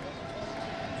 22.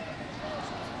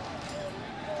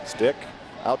 Stick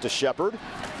out to Shepard.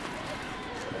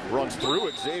 Runs through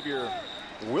Xavier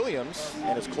Williams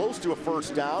and is close to a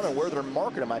first down, and where they're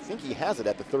marking him, I think he has it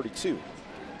at the 32.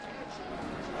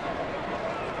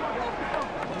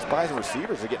 These Bison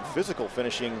receivers are getting physical,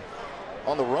 finishing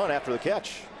on the run after the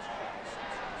catch.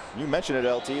 You mentioned it,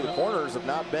 LT. The corners have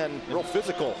not been real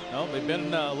physical. No, they've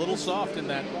been a little soft in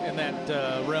that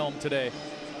realm today.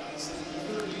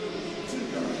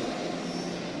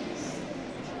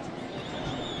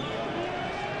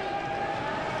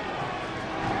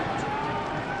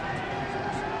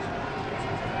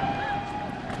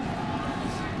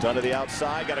 Dunn to the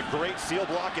outside, got a great seal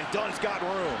block, and Dunn's got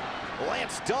room.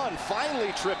 Lance Dunn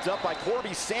finally tripped up by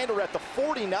Corby Sander at the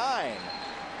 49.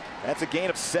 That's a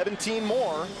gain of 17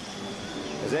 more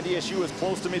as NDSU is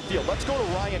close to midfield. Let's go to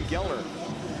Ryan Gellner.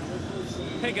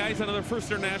 Hey guys, another First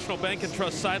International Bank and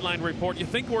Trust sideline report. You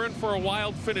think we're in for a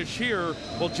wild finish here?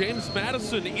 Well, James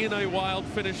Madison in a wild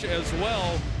finish as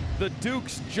well. The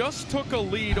Dukes just took a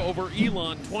lead over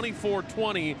Elon,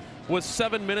 24-20. With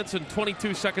 7 minutes and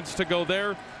 22 seconds to go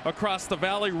there. Across the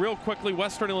valley, real quickly,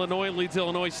 Western Illinois leads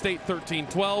Illinois State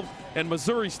 13-12, and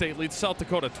Missouri State leads South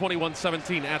Dakota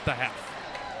 21-17 at the half.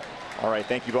 All right,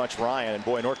 thank you much, Ryan. And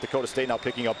boy, North Dakota State now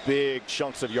picking up big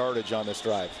chunks of yardage on this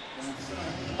drive.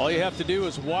 All you have to do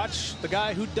is watch the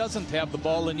guy who doesn't have the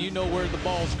ball, and you know where the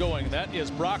ball's going. That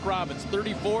is Brock Robbins,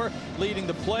 34, leading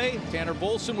the play. Tanner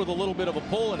Volson with a little bit of a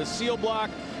pull and a seal block.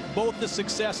 Both the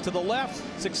success to the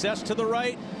left, success to the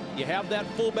right. You have that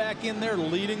fullback in there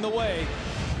leading the way.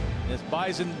 This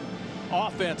Bison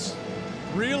offense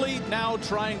really now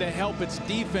trying to help its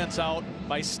defense out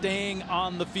by staying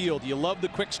on the field. You love the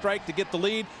quick strike to get the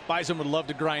lead. Bison would love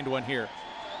to grind one here.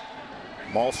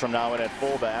 Malmstrom now in at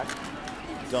fullback.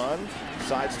 Dunn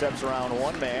sidesteps around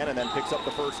one man and then picks up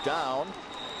the first down.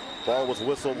 Ball was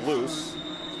whistled loose.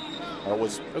 Or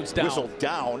was down. Whistled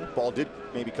down. Ball did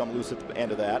maybe come loose at the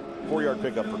end of that. 4-yard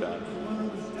pickup for Dunn.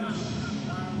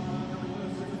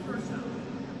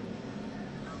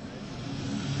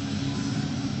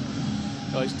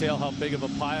 Always tell how big of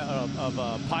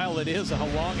a pile it is and how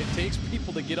long it takes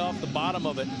people to get off the bottom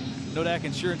of it. Nodak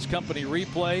Insurance Company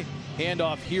replay.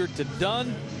 Handoff here to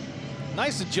Dunn.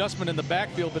 Nice adjustment in the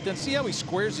backfield, but then see how he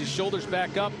squares his shoulders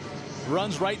back up.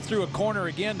 Runs right through a corner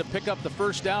again to pick up the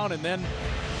first down, and then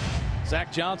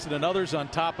Zach Johnson and others on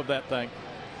top of that thing.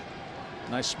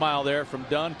 Nice smile there from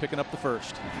Dunn, picking up the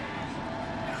first.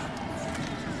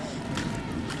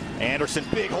 Anderson,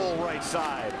 big hole right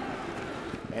side.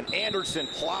 And Anderson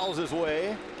plows his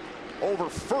way over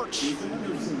Furch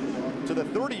to the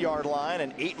 30-yard line,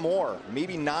 and 8 more,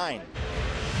 maybe 9.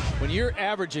 When you're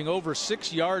averaging over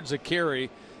 6 yards a carry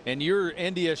and you're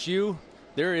NDSU,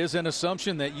 there is an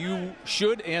assumption that you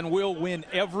should and will win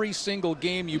every single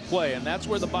game you play, and that's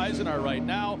where the Bison are right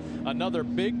now. Another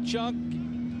big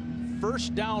chunk,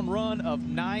 first down run of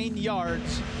 9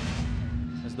 yards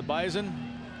as the Bison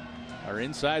are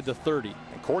inside the 30.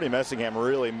 Cordy Messingham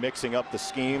really mixing up the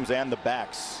schemes and the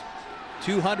backs.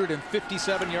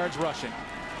 257 yards rushing.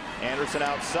 Anderson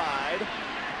outside.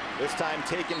 This time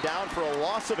taken down for a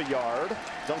loss of a yard.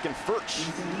 Duncan Furch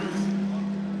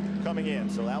coming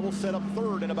in. So that will set up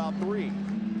third and about 3.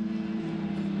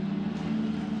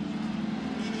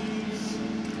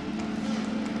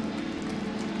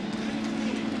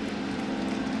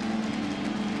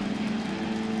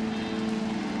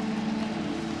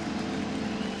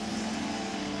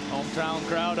 Hometown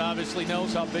crowd obviously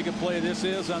knows how big a play this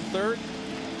is on third.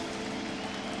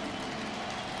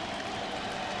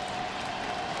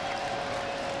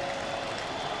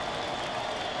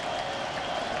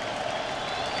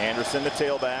 Anderson, the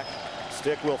tailback.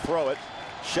 Stick will throw it.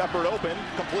 Shepard open,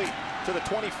 complete to the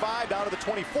 25, down to the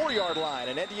 24-yard line,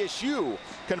 and NDSU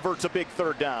converts a big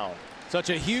third down. Such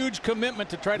a huge commitment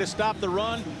to try to stop the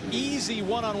run. Easy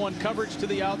one-on-one coverage to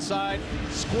the outside.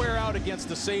 Square out against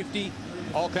the safety.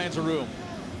 All kinds of room.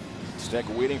 Stick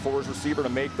waiting for his receiver to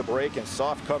make the break, and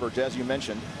soft coverage, as you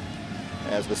mentioned,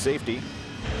 as the safety.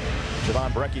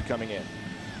 Javon Brecky coming in.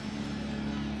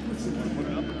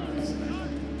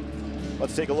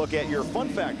 Let's take a look at your fun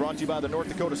fact, brought to you by the North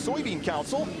Dakota Soybean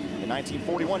Council. In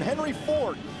 1941, Henry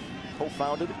Ford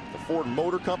co-founded the Ford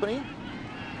Motor Company,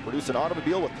 produced an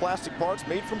automobile with plastic parts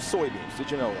made from soybeans.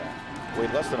 Did you know that?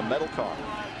 Weighed less than a metal car.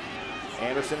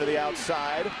 Anderson to the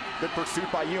outside. Good pursuit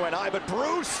by UNI, but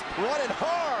Bruce running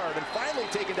hard and finally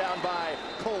taken down by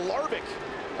Kolarvik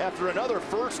after another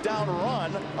first down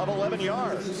run of 11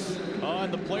 yards.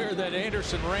 And the player that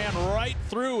Anderson ran right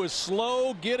through is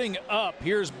slow getting up.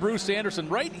 Here's Bruce Anderson.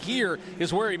 Right here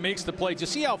is where he makes the play. Do you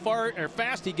see how far or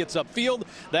fast he gets upfield?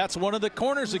 That's one of the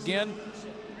corners again.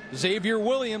 Xavier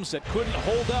Williams that couldn't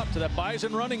hold up to that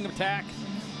Bison running attack.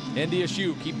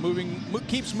 NDSU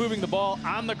keeps moving the ball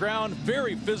on the ground.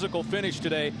 Very physical finish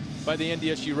today by the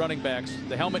NDSU running backs.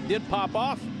 The helmet did pop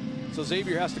off, so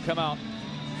Xavier has to come out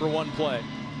for one play.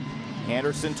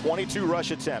 Anderson, 22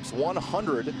 rush attempts,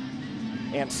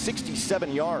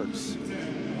 167 yards.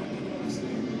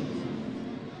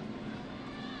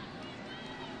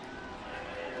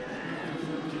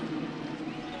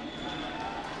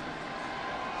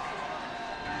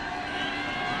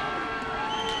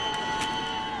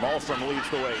 Malmstrom leads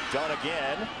the way. Done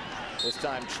again. This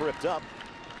time tripped up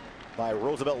by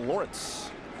Roosevelt Lawrence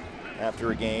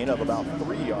after a gain of about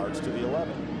 3 yards to the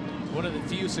 11. One of the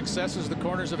few successes the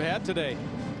corners have had today.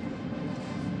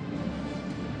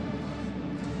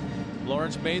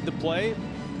 Lawrence made the play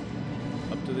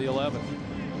up to the 11.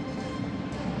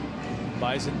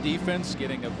 Bison defense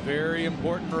getting a very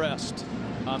important rest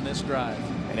on this drive.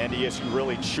 And NDSU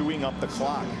really chewing up the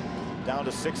clock. Down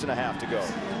to 6.5 to go.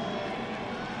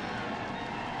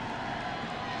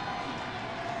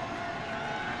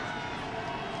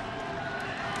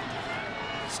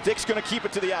 Stick's going to keep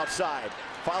it to the outside.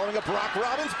 Following a Brock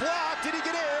Robbins block. Did he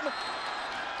get in?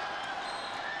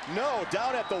 No,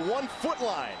 down at the 1 foot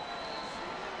line.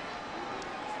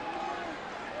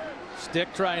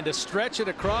 Stick trying to stretch it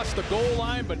across the goal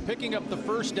line, but picking up the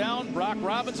first down. Brock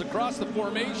Robbins across the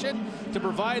formation to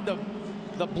provide the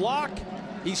block.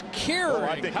 He's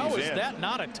carrying. How is that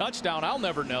not a touchdown? I'll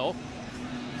never know.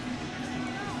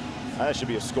 That should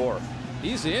be a score.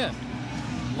 He's in.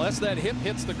 Unless that hip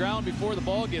hits the ground before the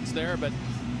ball gets there, but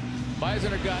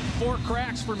Bison have got 4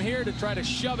 cracks from here to try to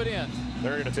shove it in.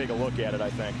 They're going to take a look at it, I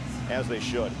think, as they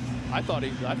should. I thought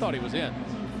he was in.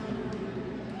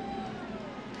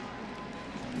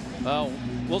 Well,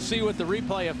 we'll see what the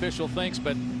replay official thinks,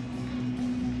 but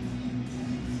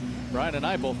Brian and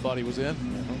I both thought he was in.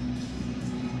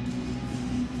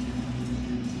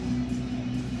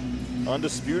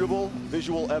 Undisputable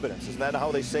visual evidence. Isn't that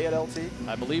how they say it, LT?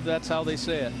 I believe that's how they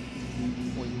say it.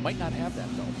 We might not have that,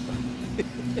 though.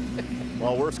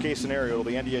 Well, worst case scenario, it'll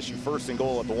be NDSU 1st and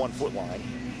goal at the 1 foot line.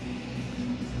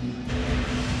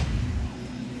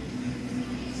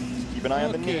 Just keep an eye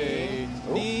on the knee.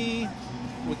 Knee.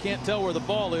 We can't tell where the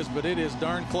ball is, but it is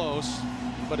darn close.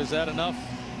 But is that enough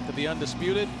to be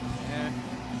undisputed?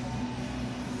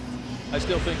 I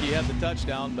still think he had the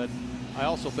touchdown, but I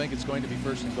also think it's going to be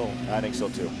 1st and goal. I think so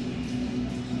too.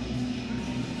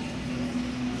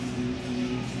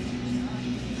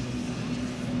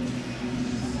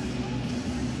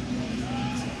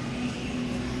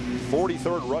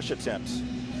 .43rd rush attempts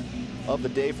of the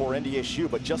day for NDSU,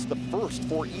 but just the first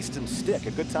for Easton Stick.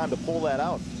 A good time to pull that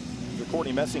out for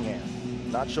Courtney Messingham.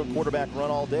 Not shown quarterback run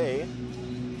all day.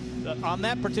 On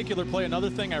that particular play, another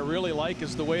thing I really like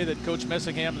is the way that Coach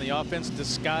Messingham and the offense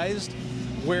disguised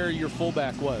where your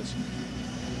fullback was.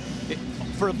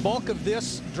 For the bulk of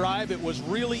this drive, it was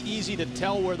really easy to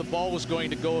tell where the ball was going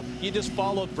to go. You just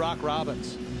followed Brock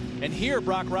Robbins. And here,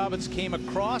 Brock Robbins came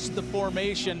across the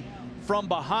formation from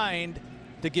behind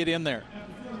to get in there.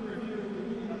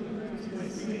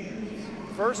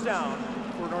 First down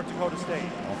for North Dakota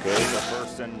State. Okay, the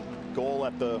 1st and goal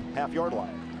at the half-yard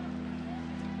line.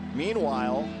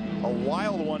 Meanwhile, a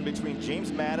wild one between James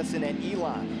Madison and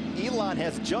Elon. Elon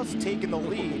has just taken the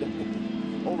lead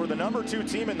over the #2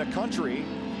 team in the country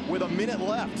with a minute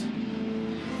left.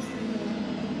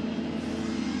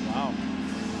 Wow.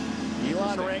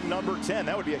 Elon ranked #10.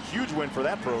 That would be a huge win for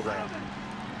that program.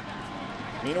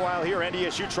 Meanwhile, here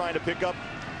NDSU trying to pick up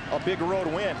a big road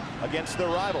win against their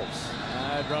rivals.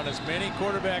 I'd run as many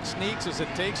quarterback sneaks as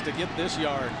it takes to get this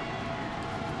yard.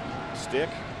 Stick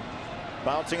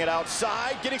bouncing it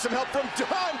outside, getting some help from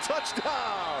Dunn.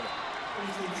 Touchdown!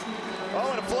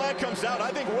 Oh, and a flag comes out. I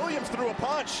think Williams threw a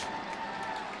punch.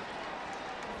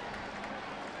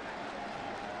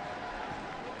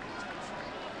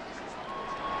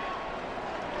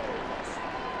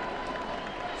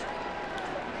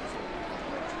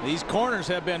 These corners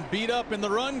have been beat up in the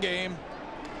run game.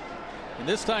 And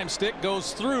this time Stick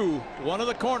goes through one of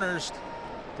the corners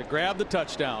to grab the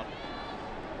touchdown.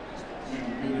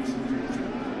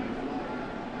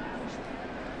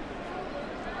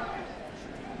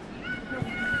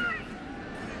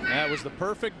 That was the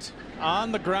perfect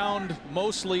on the ground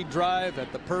mostly drive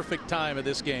at the perfect time of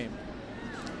this game.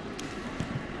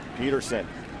 Peterson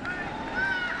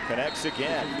connects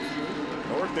again.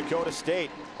 North Dakota State,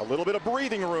 a little bit of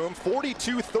breathing room.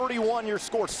 42-31 your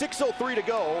score. 6:03 to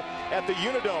go at the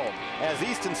Unidome as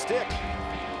Easton Stick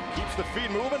keeps the feet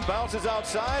moving, bounces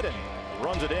outside, and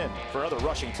runs it in for another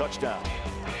rushing touchdown.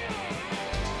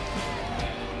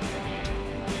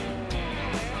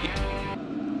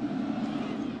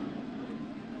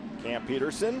 Cam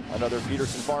Peterson, another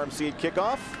Peterson Farm Seed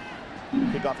kickoff.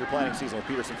 Kick off your planning season with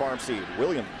Peterson Farm Seed.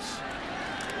 Williams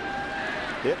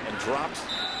hit and dropped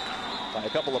by a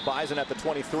couple of Bison at the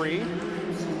 23.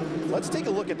 Let's take a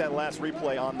look at that last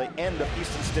replay on the end of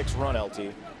Easton Stick's run,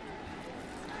 LT.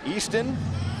 Easton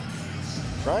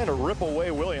trying to rip away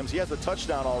Williams. He has the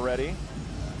touchdown already.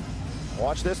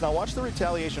 Watch this. Now watch the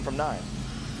retaliation from 9.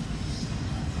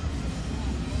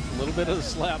 A little bit of the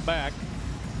slap back.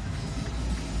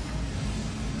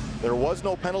 There was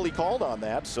no penalty called on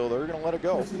that, so they're going to let it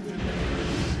go.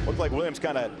 Looked like Williams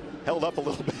kind of held up a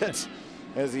little bit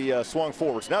as he swung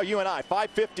forwards. Now UNI,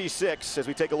 5:56 as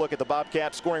we take a look at the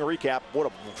Bobcats scoring recap. What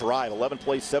a drive, 11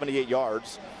 plays, 78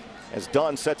 yards. As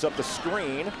Dunn sets up the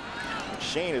screen.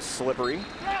 Shane is slippery.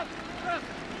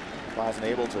 Wasn't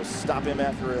able to stop him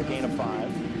after a gain of 5.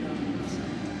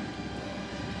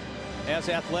 As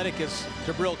athletic as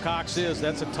Jabril Cox is,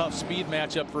 that's a tough speed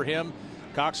matchup for him.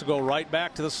 Cox will go right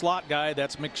back to the slot guy.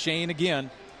 That's McShane again.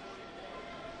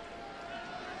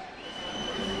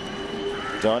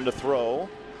 Dunn to throw.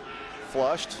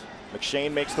 Flushed.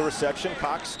 McShane makes the reception.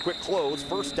 Cox quick close.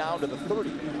 First down to the 30.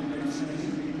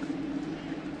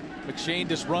 McShane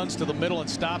just runs to the middle and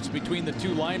stops between the 2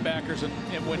 linebackers.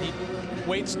 And when he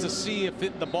waits to see if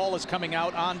the ball is coming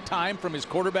out on time from his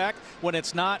quarterback, when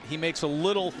it's not, he makes a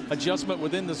little adjustment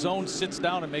within the zone, sits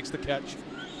down and makes the catch.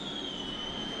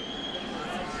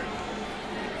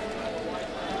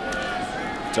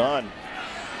 Dunn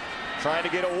trying to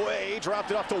get away,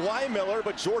 dropped it off to Weimiller,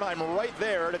 but Jortheim right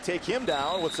there to take him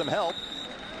down with some help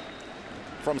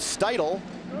from Steitel.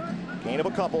 Gain of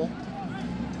a couple.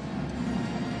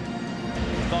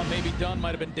 Thought maybe Dunn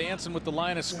might have been dancing with the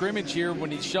line of scrimmage here when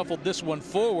he shuffled this one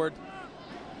forward.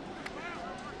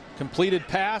 Completed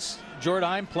pass.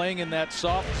 Jortheim playing in that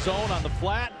soft zone on the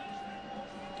flat.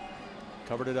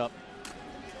 Covered it up.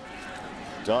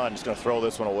 Dunn just going to throw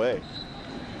this one away.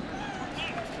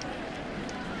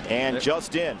 And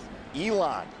just in,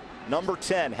 Elon, number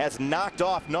 10, has knocked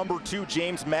off number 2,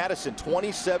 James Madison,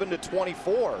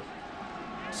 27-24.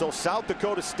 So South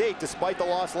Dakota State, despite the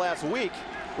loss last week,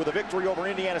 with a victory over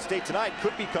Indiana State tonight,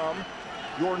 could become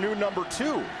your new number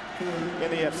 2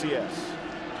 in the FCS.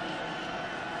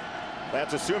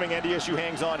 That's assuming NDSU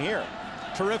hangs on here.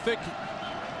 Terrific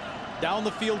down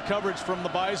the field coverage from the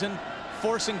Bison,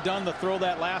 forcing Dunn to throw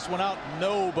that last one out.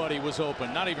 Nobody was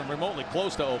open, not even remotely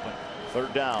close to open.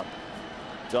 Third down.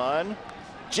 Dunn.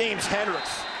 James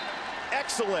Hendricks.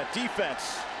 Excellent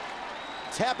defense.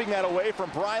 Tapping that away from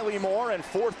Briley Moore, and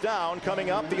 4th down coming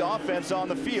up, the offense on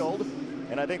the field.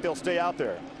 And I think they'll stay out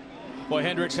there. Boy,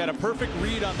 Hendricks had a perfect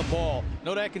read on the ball.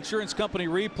 Nodak Insurance Company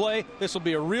replay. This will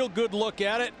be a real good look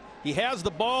at it. He has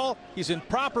the ball. He's in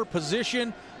proper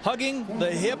position, hugging the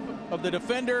hip of the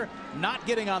defender, not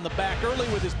getting on the back early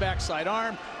with his backside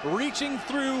arm, reaching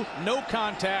through, no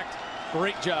contact.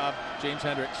 Great job, James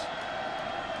Hendricks.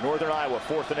 Northern Iowa,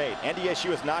 4th and 8.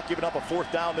 NDSU has not given up a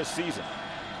 4th down this season.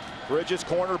 Bridges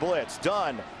corner blitz.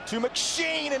 Dunn to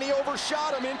McShane, and he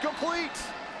overshot him. Incomplete.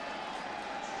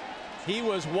 He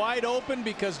was wide open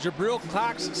because Jabril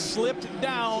Cox slipped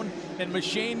down, and the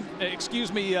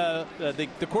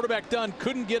quarterback Dunn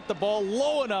couldn't get the ball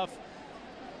low enough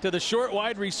to the short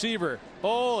wide receiver.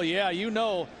 Oh yeah, you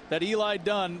know that Eli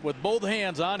Dunn with both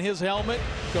hands on his helmet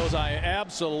goes, I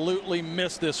absolutely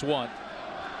missed this one.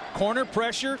 Corner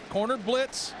pressure, corner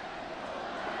blitz.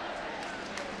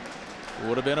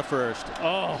 Would have been a first.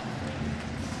 Oh,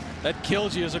 that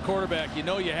kills you as a quarterback. You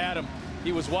know you had him.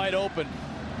 He was wide open.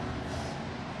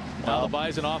 Now the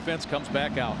Bison offense comes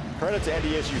back out. Credit to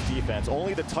NDSU's defense.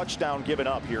 Only the touchdown given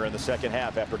up here in the second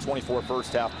half after 24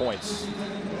 first half points.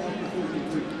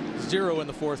 0 in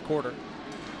the 4th quarter.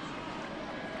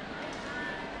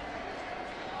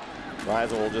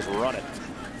 Bison will just run it.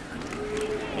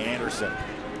 Anderson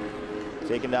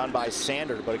taken down by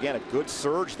Sander, but again, a good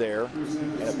surge there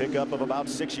and a pickup of about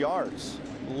 6 yards.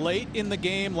 Late in the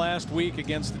game last week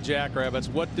against the Jackrabbits,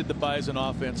 what did the Bison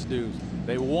offense do?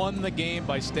 They won the game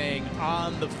by staying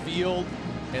on the field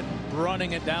and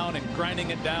running it down and grinding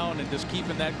it down and just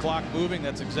keeping that clock moving.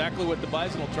 That's exactly what the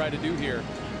Bison will try to do here.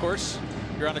 Of course,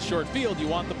 you're on a short field, you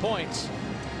want the points,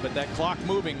 but that clock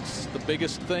moving is the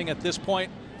biggest thing at this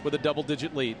point with a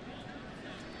double-digit lead.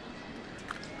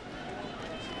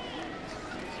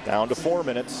 Down to 4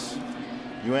 minutes.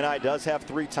 UNI does have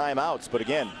 3 timeouts, but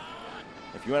again,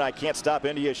 if UNI can't stop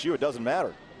NDSU, it doesn't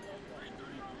matter.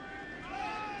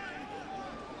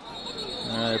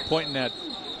 They're pointing at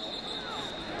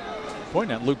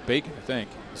Luke Bacon, I think.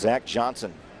 Zach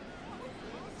Johnson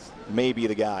may be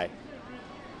the guy.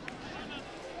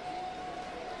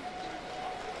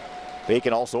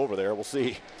 Bacon also over there. We'll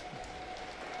see.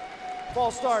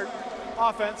 False start.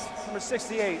 Offense, number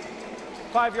 68.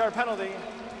 5-yard penalty.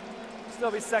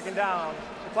 Still be second down.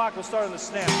 The clock will start on the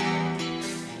snap.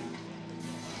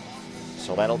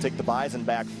 So that'll take the Bison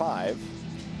back 5,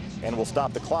 and we'll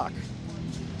stop the clock.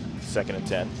 2nd and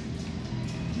 10.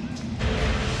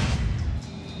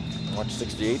 Watch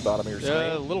 68, bottom of your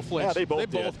screen. A little flinch. Yeah, they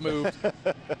both moved.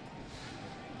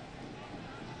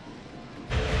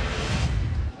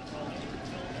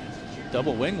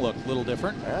 Double wing look a little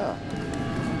different. Yeah.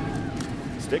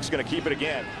 Stick's going to keep it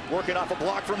again. Working off a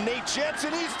block from Nate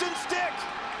Jensen. Easton Stick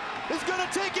is going to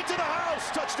take it to the house.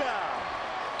 Touchdown.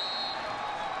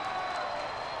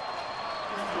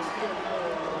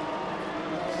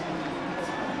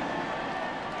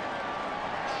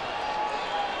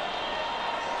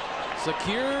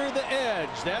 Secure the edge.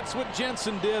 That's what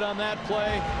Jensen did on that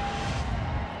play.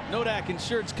 Nodak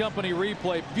Insurance Company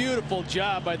replay. Beautiful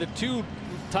job by the 2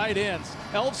 tight ends.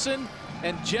 Elfson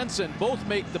and Jensen both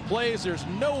make the plays. There's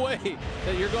no way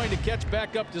that you're going to catch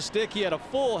back up to Stick. He had a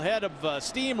full head of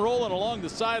steam rolling along the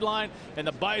sideline, and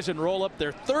the Bison roll up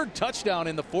their 3rd touchdown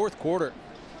in the 4th quarter.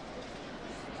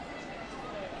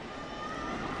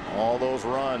 All those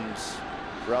runs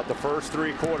throughout the first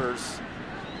 3 quarters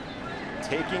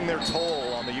taking their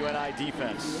toll on the UNI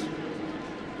defense.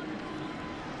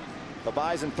 The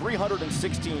Bison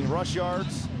 316 rush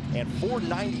yards and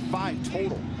 495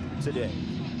 total today.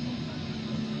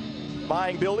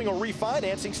 Buying, building, or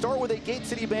refinancing, start with a Gate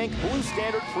City Bank Blue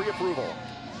Standard pre-approval.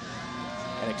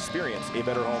 And experience a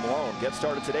better home loan. Get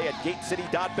started today at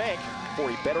gatecity.bank for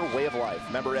a better way of life.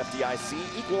 Member FDIC,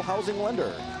 equal housing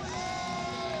lender.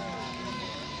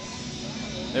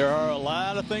 There are a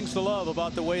lot of things to love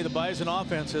about the way the Bison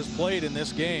offense has played in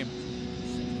this game.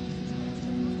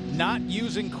 Not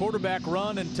using quarterback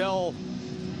run until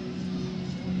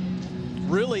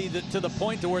really to the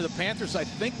point to where the Panthers, I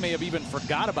think, may have even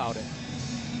forgot about it.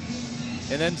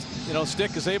 And then, you know,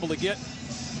 Stick is able to get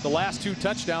the last 2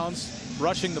 touchdowns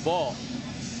rushing the ball.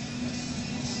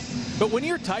 But when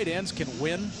your tight ends can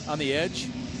win on the edge,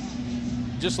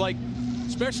 just like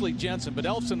especially Jensen, but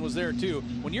Elfson was there too.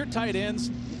 When your tight ends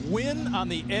win on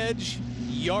the edge,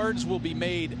 yards will be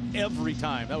made every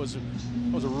time. That was a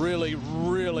really,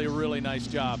 really, really nice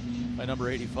job by number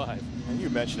 85. And you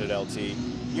mentioned it, LT.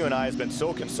 UNI has been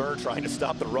so concerned trying to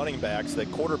stop the running backs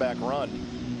that quarterback run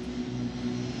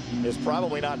is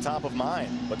probably not top of mind,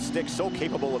 but Stick's so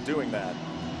capable of doing that.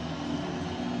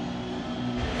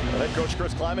 Well, head coach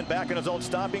Chris Kleiman back in his own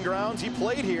stomping grounds. He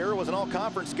played here, was an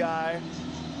all-conference guy.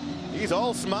 He's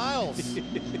all smiles.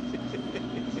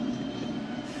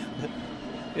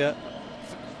 Yeah.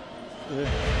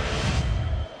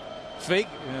 Fake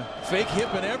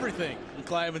hip and everything. And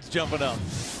Kleiman's jumping up.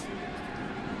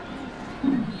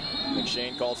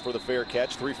 McShane calls for the fair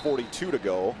catch. 3:42 to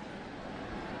go.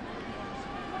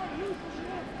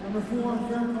 Number 4,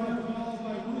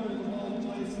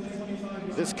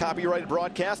 This copyrighted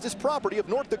broadcast is property of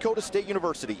North Dakota State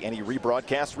University. Any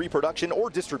rebroadcast, reproduction, or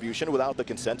distribution without the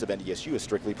consent of NDSU is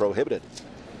strictly prohibited.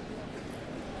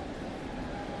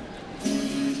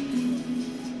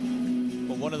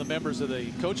 Well, one of the members of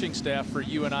the coaching staff for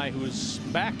UNI who is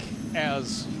back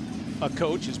as a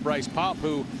coach is Bryce Pop,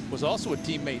 who was also a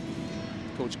teammate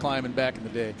Coach Kleiman back in the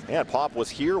day. Yeah, Pop was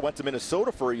here, went to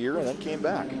Minnesota for a year, and then came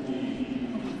back.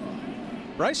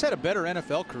 Bryce had a better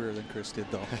NFL career than Chris did,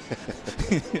 though.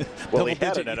 Well, he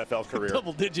had an NFL career.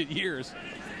 Double-digit years.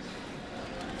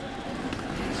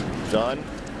 Dunn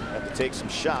had to take some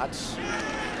shots.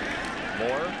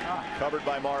 Moore covered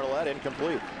by Marlette,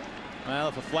 incomplete. Well,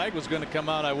 if a flag was going to come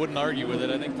out, I wouldn't argue with it.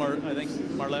 I think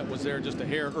Marlette was there just a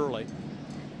hair early.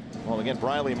 Well, again,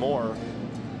 Briley Moore,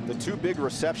 the 2 big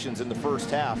receptions in the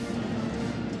first half.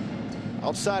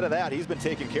 Outside of that, he's been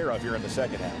taken care of here in the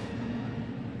second half.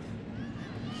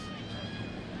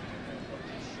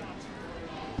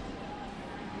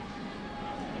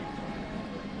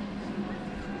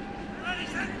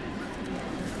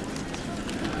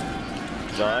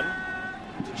 Dunn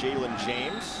to Jalen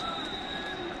James.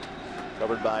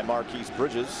 Covered by Marquise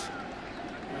Bridges.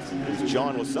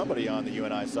 John was somebody on the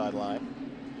UNI sideline.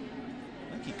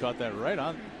 I think he caught that right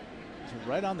on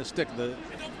the stick.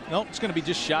 Nope, it's going to be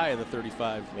just shy of the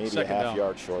 35. Maybe a half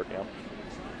yard short, yeah.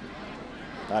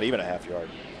 Not even a half yard.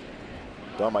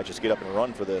 Dunn might just get up and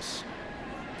run for this.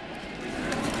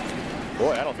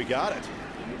 Boy, I don't know if he got it.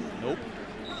 Nope.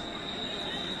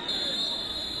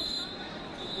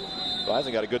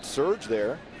 Bison got a good surge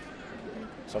there.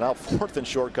 So now 4th and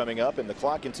short coming up, and the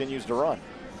clock continues to run.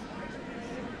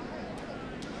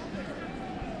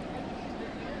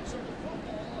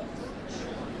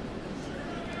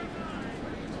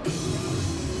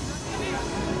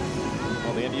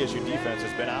 Well, the NDSU defense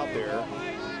has been out there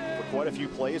for quite a few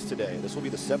plays today. This will be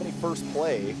the 71st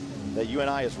play that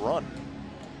UNI has run.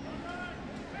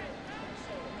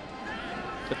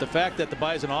 But the fact that the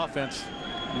Bison offense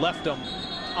left them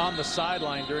on the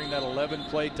sideline during that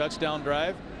 11-play touchdown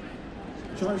drive.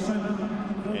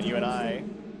 And UNI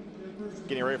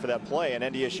getting ready for that play, and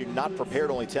NDSU not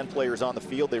prepared, only 10 players on the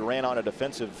field. They ran on a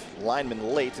defensive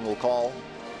lineman late and will call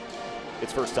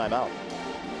its first time out.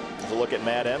 There's a look at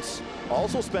Matt Entz.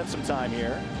 Also spent some time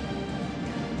here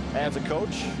as a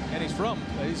coach. And he's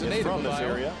a native from this Ohio.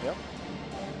 area. Yep.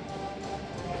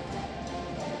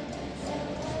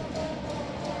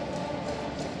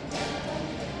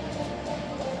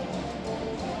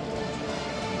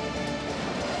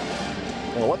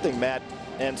 Well, one thing Matt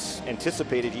Entz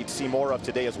anticipated he'd see more of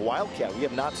today is Wildcat. We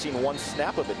have not seen one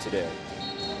snap of it today.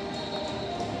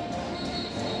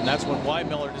 And that's when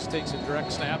Miller just takes a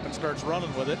direct snap and starts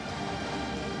running with it.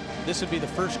 This would be the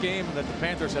first game that the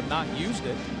Panthers have not used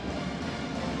it.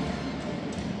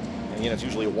 And it's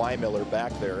usually Miller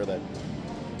back there that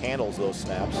handles those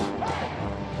snaps.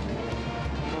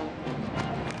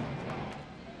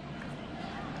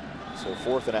 So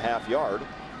 4th and a half yard.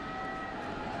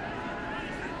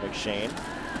 McShane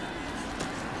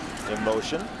in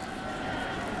motion,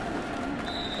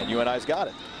 and UNI's got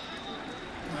it.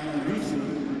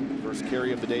 First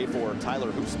carry of the day for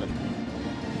Tyler Hoosman.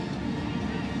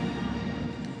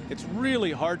 It's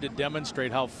really hard to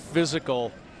demonstrate how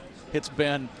physical it's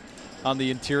been on the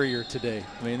interior today.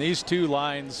 I mean, these two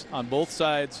lines on both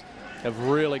sides have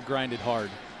really grinded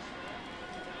hard.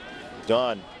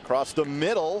 Dunn across the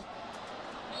middle,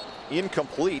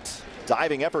 incomplete.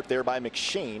 Diving effort there by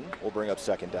McShane will bring up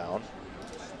 2nd down.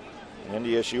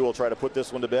 NDSU will try to put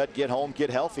this one to bed, get home, get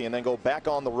healthy, and then go back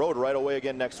on the road right away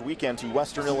again next weekend to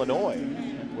Western Illinois,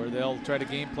 where they'll try to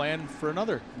game plan for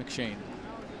another McShane.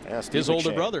 Yeah, his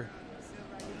older brother.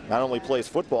 Not only plays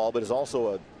football, but is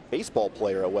also a baseball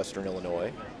player at Western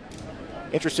Illinois.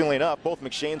 Interestingly enough, both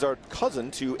McShanes are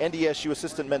cousin to NDSU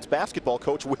assistant men's basketball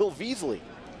coach Will Veasley.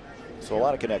 So a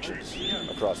lot of connections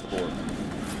across the board.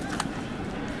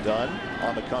 Dunn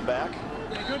on the comeback.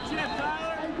 Good chip,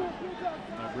 Tyler.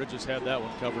 Bridges had that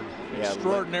one covered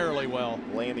extraordinarily well.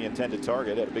 Laying the intended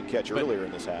target, had a big catch earlier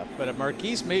in this half. But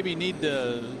Marquise maybe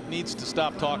needs to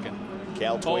stop talking.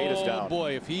 Cal Twait is down. Oh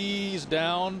boy, if he's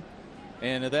down,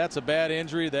 and if that's a bad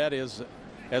injury, that is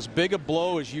as big a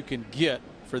blow as you can get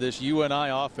for this UNI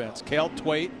offense. Cal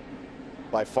Twait,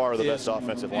 by far the best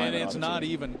offensive lineman, and it's not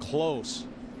even close.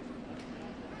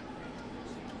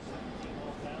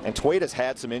 And Twait has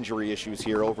had some injury issues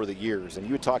here over the years, and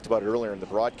you had talked about it earlier in the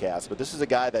broadcast, but this is a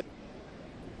guy that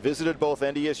visited both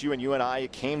NDSU and UNI.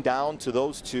 It came down to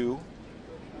those two.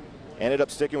 Ended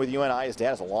up sticking with UNI. His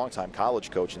dad is a longtime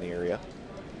college coach in the area.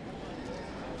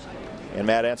 And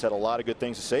Matt Entz had a lot of good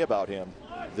things to say about him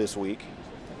this week.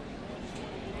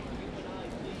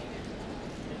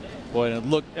 Boy,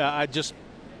 and look, I just,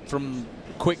 from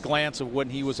a quick glance of when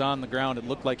he was on the ground, it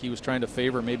looked like he was trying to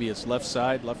favor maybe his left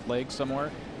side, left leg somewhere.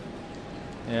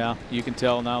 Yeah, you can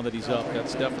tell now that he's up.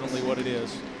 That's definitely what it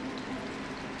is.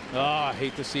 Oh, I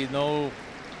hate to see no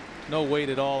weight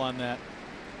at all on that.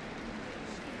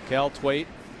 Cal Twait,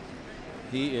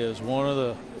 he is one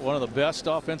of the best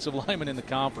offensive linemen in the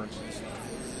conference.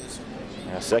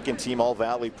 Yeah, 2nd team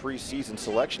All-Valley preseason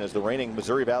selection as the reigning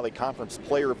Missouri Valley Conference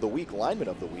Player of the Week, Lineman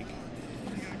of the Week.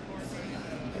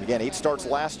 And again, 8 starts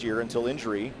last year until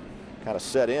injury kind of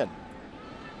set in.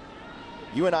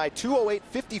 UNI 208,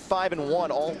 55-1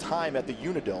 all time at the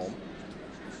Unidome.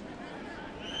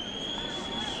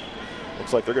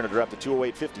 Looks like they're going to drop the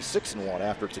 208, 56-1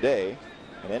 after today.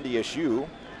 And NDSU,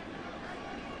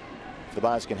 if the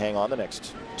Bison can hang on the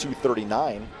next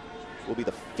 239, will be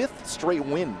the 5th straight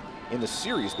win in the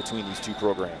series between these two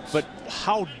programs. But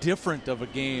how different of a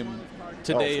game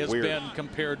today has been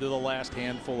compared to the last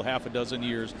handful, half a dozen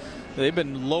years. They've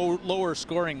been lower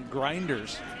scoring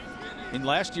grinders. In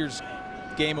last year's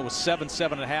game, it was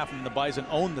 7-7.5, and the Bison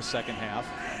owned the second half.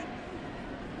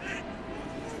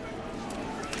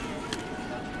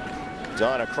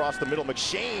 Dunn across the middle.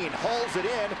 McShane hauls it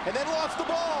in and then lost the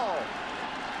ball.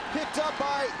 Picked up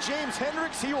by James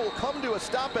Hendricks. He will come to a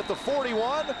stop at the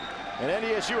 41. And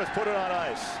NDSU has put it on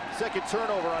ice. 2nd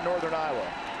turnover on Northern Iowa.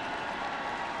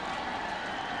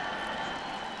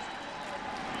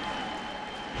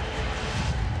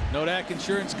 Nodak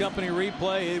Insurance Company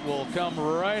replay. It will come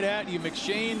right at you.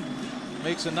 McShane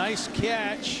makes a nice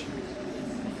catch,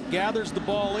 gathers the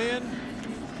ball in,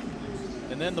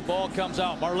 and then the ball comes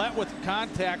out. Marlette with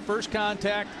contact, first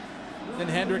contact. Then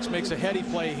Hendricks makes a heady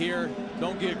play here.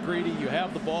 Don't get greedy. You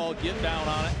have the ball. Get down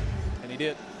on it. And he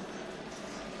did.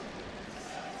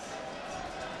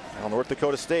 Well, North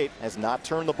Dakota State has not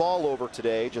turned the ball over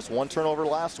today. Just one turnover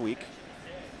last week.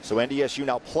 So NDSU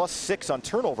now +6 on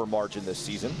turnover margin this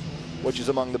season, which is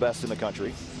among the best in the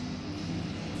country.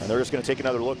 And they're just going to take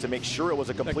another look to make sure it was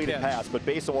a completed pass. But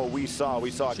based on what we saw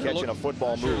a catch in a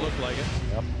football move. Sure looked like it.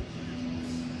 Yep.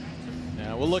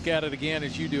 Now we'll look at it again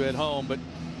as you do at home. But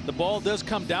the ball does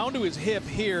come down to his hip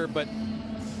here, but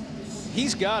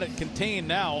he's got it contained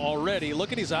now already.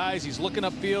 Look at his eyes. He's looking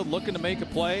upfield, looking to make a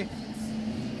play.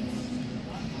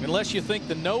 Unless you think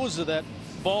the nose of that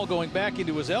ball going back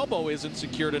into his elbow isn't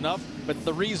secured enough, but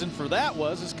the reason for that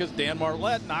is because Dan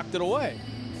Marlette knocked it away.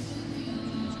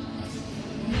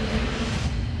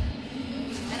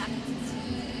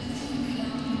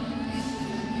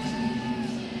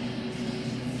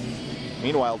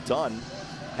 Meanwhile, Dunn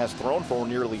has thrown for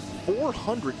nearly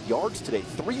 400 yards today,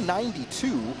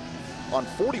 392 on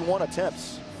 41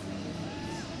 attempts.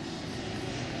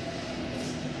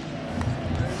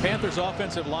 Panthers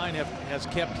offensive line has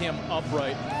kept him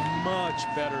upright much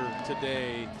better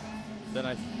today than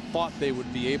I thought they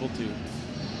would be able to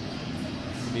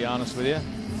be honest with you.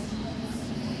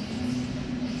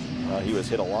 He was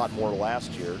hit a lot more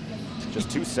last year.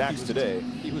 Just 2 sacks today.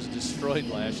 He was destroyed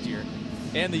last year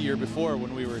and the year before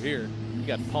when we were here. He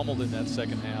got pummeled in that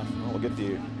second half. We'll get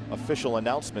the official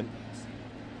announcement.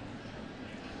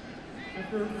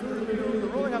 The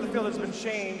ruling on the field has been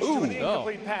changed to an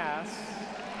incomplete pass.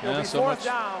 It'll be fourth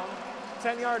down,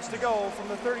 10 yards to go from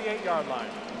the 38-yard line.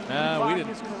 The clock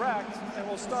is correct, and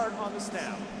we'll start on the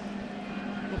snap.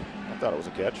 I thought it was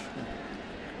a catch.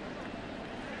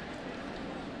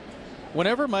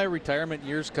 Whenever my retirement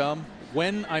years come,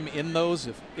 when I'm in those,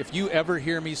 if you ever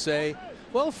hear me say,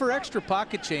 well, for extra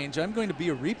pocket change, I'm going to be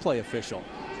a replay official,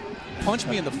 punch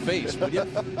me in the face, would you?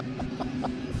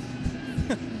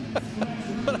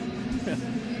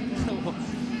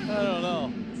 I don't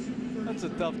know. That's a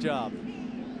tough job.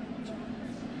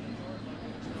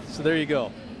 So there you go.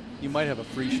 You might have a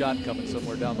free shot coming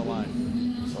somewhere down the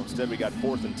line. So instead we got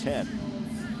 4th and 10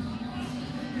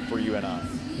 for UNI.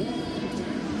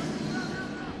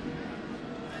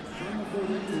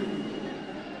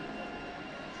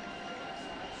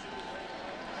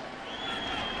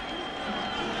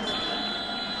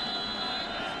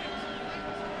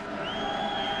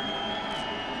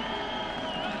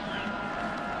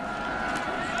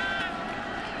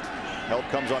 Help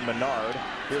comes on Menard.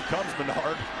 Here comes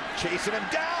Menard, chasing him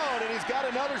down, and he's got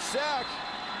another sack.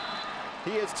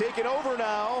 He has taken over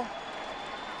now.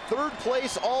 3rd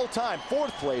place all time,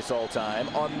 4th place all time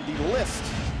on the list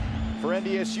for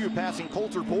NDSU, passing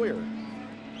Coulter Boyer.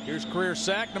 Here's career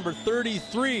sack number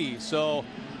 33. So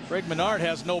Greg Menard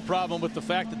has no problem with the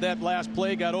fact that that last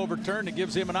play got overturned. It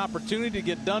gives him an opportunity to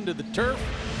get done to the turf.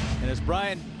 And as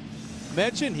Brian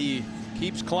mentioned, he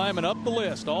keeps climbing up the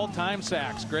list. All-time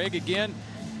sacks. Greg, again,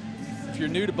 if you're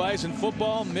new to Bison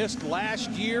football, missed last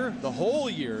year, the whole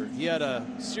year. He had a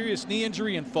serious knee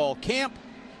injury in fall camp,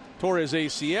 tore his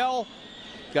ACL,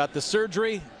 got the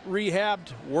surgery,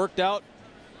 rehabbed, worked out.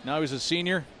 Now he's a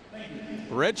senior,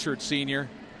 redshirt senior.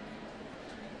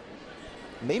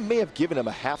 And they may have given him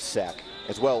a half sack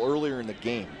as well earlier in the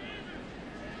game.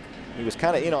 He was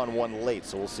kind of in on one late,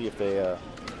 so we'll see if they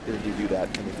didn't do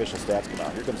that when the official stats come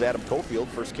out. Here comes Adam Cofield,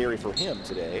 first carry for him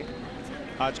today.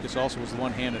 Hotchkiss also was the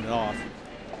one handing it off.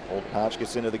 Old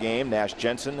Hotchkiss into the game. Nash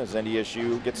Jensen as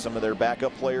NDSU gets some of their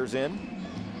backup players in.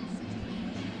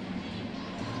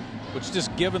 Which,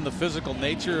 just given the physical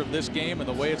nature of this game and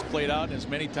the way it's played out as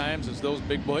many times as those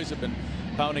big boys have been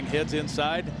pounding heads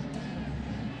inside,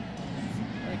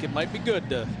 I think it might be good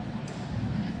to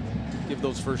give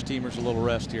those first teamers a little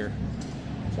rest here.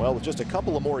 Well, with just a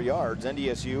couple of more yards,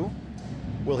 NDSU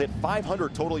will hit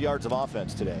 500 total yards of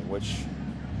offense today, which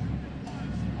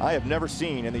I have never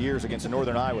seen in the years against a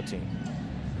Northern Iowa team.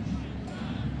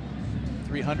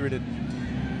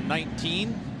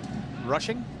 319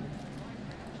 rushing.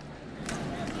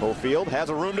 Cofield has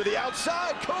a room to the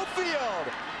outside. Cofield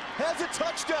has a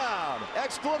touchdown!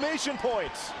 Exclamation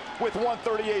points with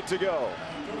 1:38 to go.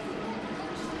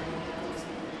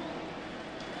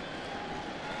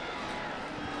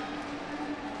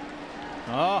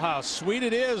 Oh, how sweet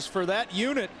it is for that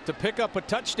unit to pick up a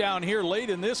touchdown here late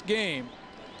in this game.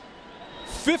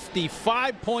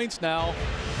 55 points now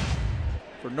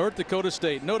for North Dakota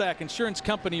State. Nodak Insurance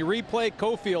Company replay.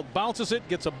 Cofield bounces it,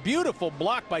 gets a beautiful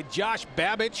block by Josh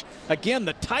Babich. Again,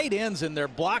 the tight ends in their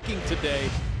blocking today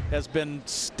has been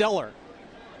stellar.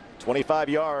 25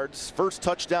 yards, first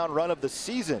touchdown run of the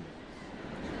season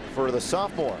for the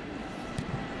sophomore.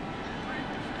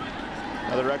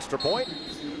 Another extra point.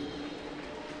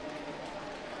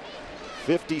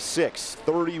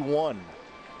 56-31.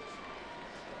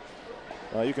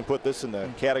 You can put this in the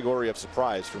category of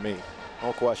surprise for me.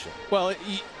 No question. Well,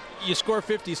 you score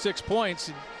 56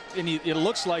 points, and it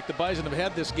looks like the Bison have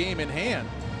had this game in hand.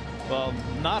 Well,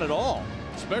 not at all,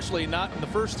 especially not in the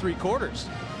first 3 quarters.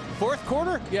 Fourth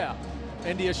quarter, yeah,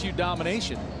 NDSU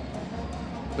domination.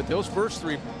 But those first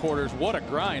 3 quarters, what a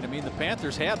grind. I mean, the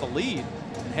Panthers had the lead,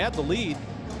 and had the lead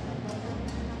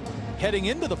heading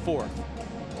into the fourth.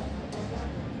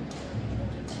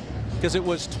 Because it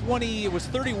was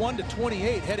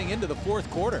 31-28 heading into the fourth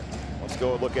quarter. Let's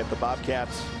go look at the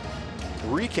Bobcats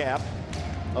recap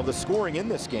of the scoring in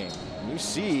this game. And you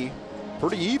see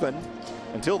pretty even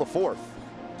until the fourth.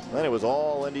 Then it was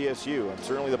all NDSU, and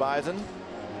certainly the Bison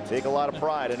take a lot of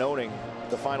pride in owning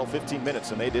the final 15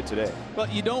 minutes, and they did today.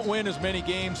 But you don't win as many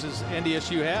games as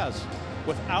NDSU has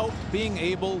without being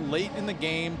able late in the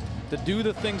game to do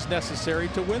the things necessary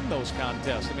to win those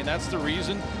contests. I mean, that's the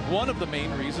reason, one of the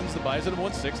main reasons the Bison have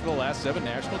won 6 of the last 7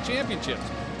 national championships.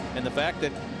 And the fact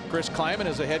that Chris Kleiman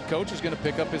as a head coach is going to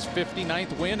pick up his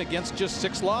 59th win against just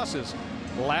 6 losses.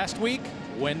 Last week,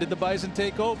 when did the Bison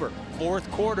take over?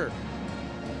 Fourth quarter.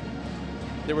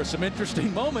 There were some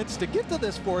interesting moments to get to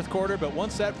this fourth quarter, but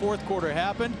once that fourth quarter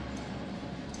happened,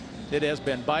 it has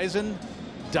been Bison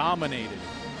dominated.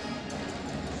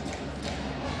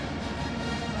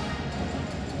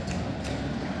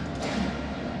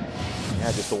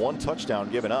 Yeah, just the one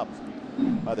touchdown given up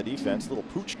by the defense. Little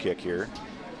pooch kick here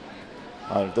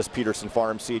on this Peterson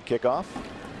Farm Seed kickoff.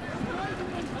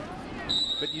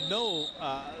 But you know,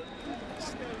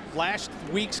 last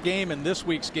week's game and this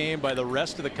week's game by the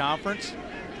rest of the conference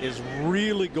is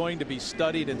really going to be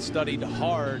studied and studied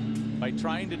hard by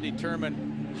trying to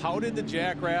determine how did the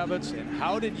Jackrabbits and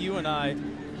how did UNI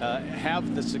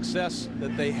have the success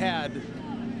that they had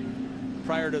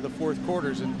prior to the fourth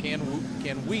quarters, and can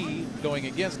we, going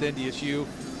against NDSU,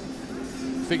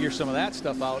 figure some of that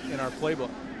stuff out in our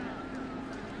playbook.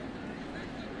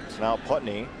 So now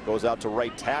Putney goes out to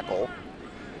right tackle.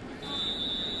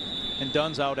 And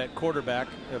Dunn's out at quarterback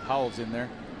if Howell's in there.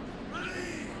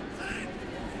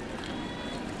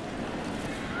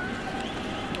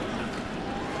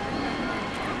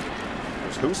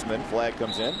 There's Hoosman, flag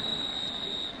comes in.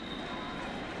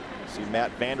 See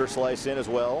Matt Vanderslice in as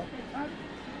well.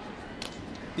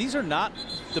 These are not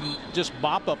just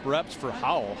mop-up reps for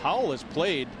Howell. Howell has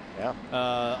played a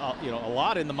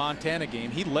lot in the Montana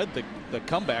game. He led the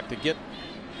comeback to get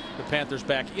the Panthers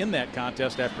back in that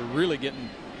contest after really getting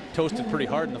toasted pretty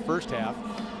hard in the first half.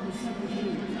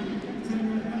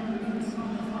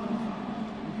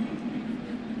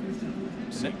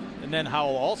 And then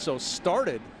Howell also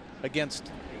started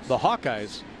against the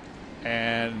Hawkeyes,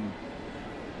 and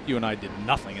UNI did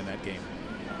nothing in that game.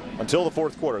 Until the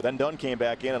fourth quarter. Then Dunn came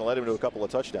back in and led him to a couple of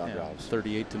touchdown drives.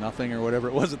 38-0 or whatever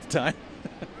it was at the time.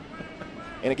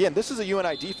 And again, this is a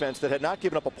UNI defense that had not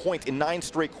given up a point in 9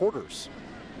 straight quarters.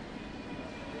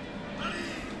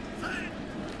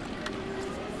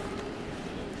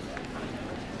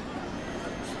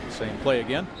 Same play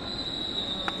again.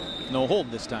 No hold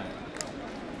this time.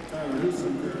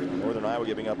 Northern Iowa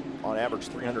giving up on average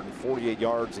 348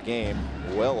 yards a game,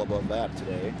 well above that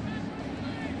today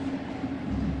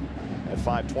at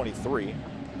 523.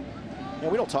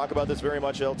 We don't talk about this very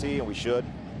much, LT, and we should.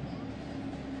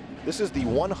 This is the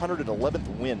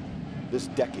 111th win this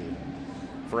decade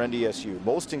for NDSU,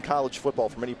 most in college football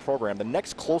from any program. The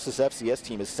next closest FCS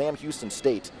team is Sam Houston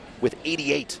State with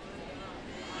 88.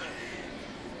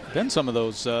 Been some of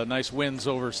those nice wins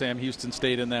over Sam Houston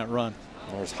State in that run.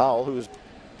 There's Howell, who is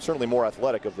certainly more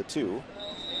athletic of the two.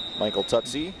 Michael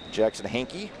Tutsi, Jackson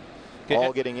Hankey,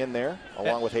 all getting in there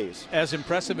along with Hayes. As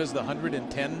impressive as the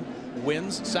 110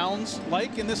 wins sounds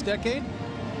like in this decade,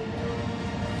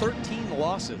 13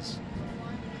 losses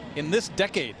in this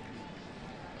decade.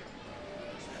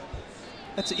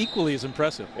 That's equally as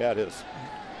impressive. Yeah, it is.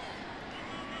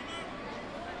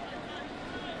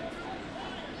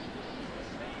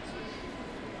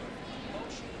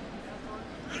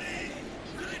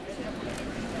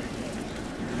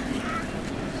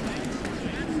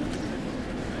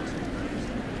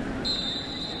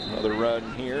 Another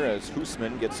run here as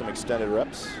Hoosman gets some extended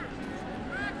reps.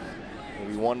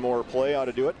 Maybe one more play ought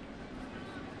to do it.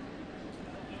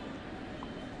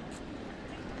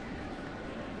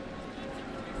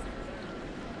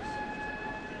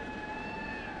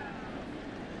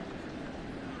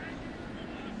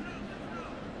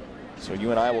 So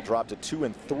UNI will drop to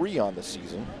 2-3 on the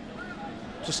season.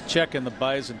 Just checking the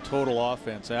Bison total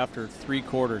offense after 3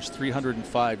 quarters,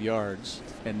 305 yards,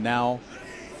 and now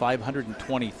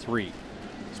 523.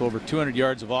 So over 200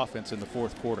 yards of offense in the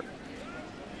 4th quarter.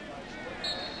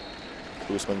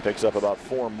 Koosman picks up about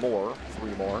 3 more.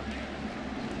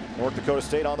 North Dakota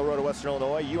State on the road to Western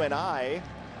Illinois. UNI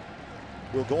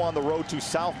will go on the road to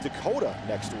South Dakota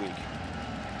next week.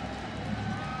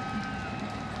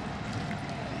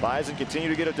 Bison continue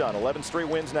to get it done. 11 straight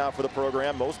wins now for the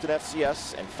program, most in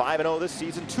FCS, and 5-0 this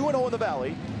season, 2-0 in the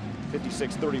Valley.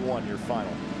 56-31 your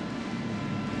final.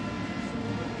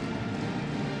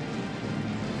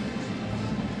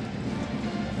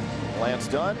 Lance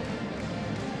Dunn,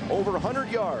 over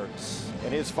 100 yards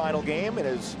in his final game in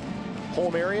his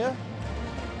home area.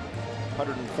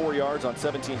 104 yards on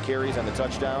 17 carries and the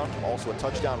touchdown. Also a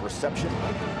touchdown reception.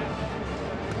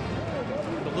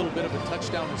 A little bit of a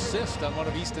touchdown assist on one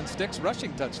of Easton Stick's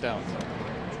rushing touchdowns.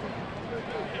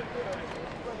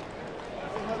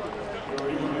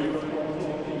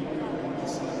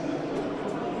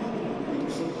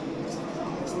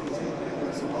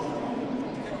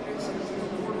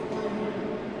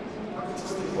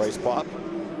 Rice Pop,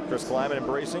 Chris Kleiman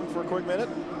embracing for a quick minute.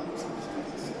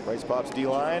 Rice Pop's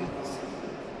D-line,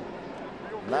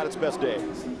 not its best day.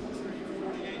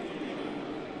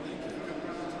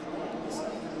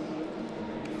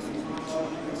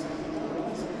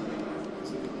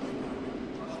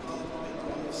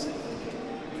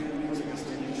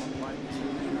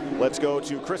 Let's go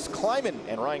to Chris Kleiman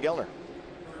and Ryan Gellner.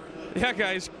 Yeah,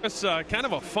 guys, it's kind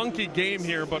of a funky game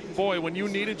here, but boy, when you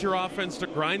needed your offense to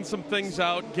grind some things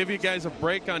out, give you guys a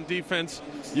break on defense,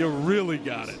 you really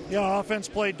got it. Yeah, offense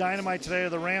played dynamite today.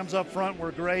 The Rams up front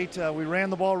were great. We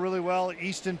ran the ball really well.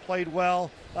 Easton played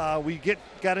well. We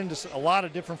got into a lot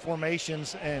of different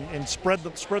formations and spread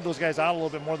those guys out a little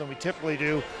bit more than we typically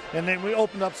do. And then we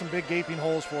opened up some big gaping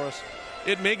holes for us.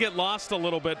 It may get lost a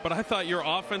little bit, but I thought your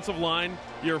offensive line,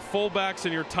 your fullbacks,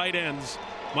 and your tight ends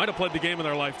might have played the game of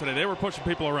their life today. They were pushing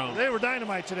people around. They were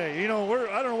dynamite today. You know,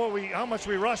 I don't know how much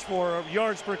we rushed for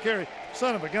yards per carry.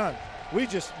 Son of a gun. We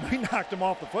knocked them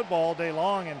off the football all day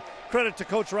long, and credit to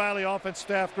Coach Riley, offense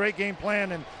staff, great game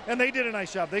plan, and they did a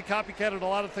nice job. They copycatted a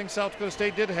lot of things South Dakota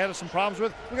State did, had some problems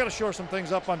with. We got to shore some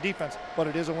things up on defense, but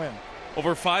it is a win.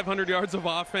 Over 500 yards of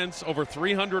offense, over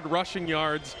 300 rushing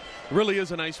yards. Really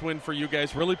is a nice win for you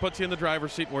guys. Really puts you in the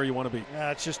driver's seat where you want to be.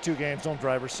 Yeah, it's just 2 games. Don't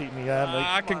driver's seat me.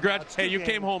 Congrats. Hey, you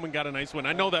came home and got a nice win.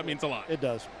 I know that means a lot. It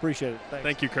does. Appreciate it. Thanks.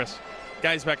 Thank you, Chris.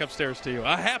 Guys, back upstairs to you.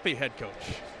 A happy head coach.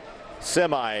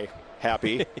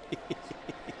 Semi-happy.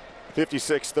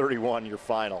 56-31 your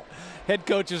final. Head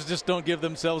coaches just don't give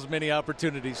themselves many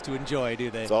opportunities to enjoy,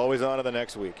 do they? It's always on to the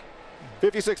next week.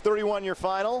 56-31 your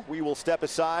final. We will step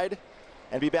aside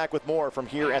and be back with more from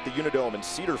here at the Unidome in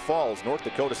Cedar Falls. North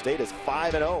Dakota State is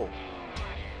 5-0.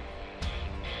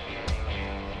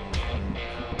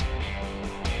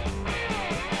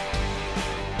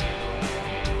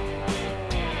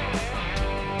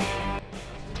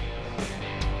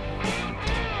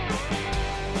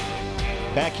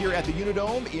 Back here at the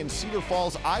Unidome in Cedar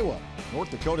Falls, Iowa.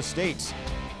 North Dakota State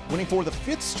winning for the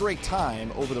 5th straight time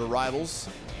over their rivals.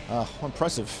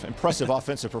 Impressive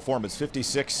offensive performance.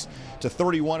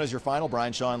 56-31 is your final.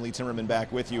 Brian Shaw and Lee Timmerman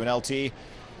back with you. And LT,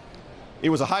 it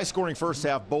was a high-scoring first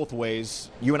half both ways.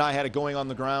 UNI had it going on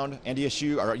the ground.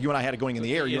 UNI had it going in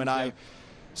the air. UNI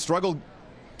struggled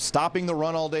stopping the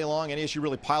run all day long. NDSU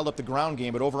really piled up the ground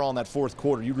game, but overall in that 4th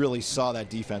quarter, you really saw that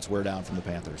defense wear down from the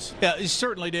Panthers. Yeah, it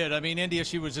certainly did. I mean,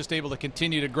 NDSU was just able to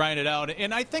continue to grind it out.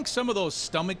 And I think some of those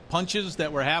stomach punches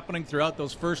that were happening throughout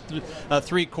those first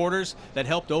 3 quarters that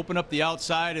helped open up the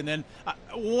outside. And then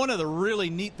one of the really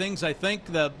neat things I think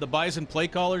the Bison play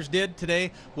callers did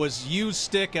today was use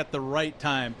Stick at the right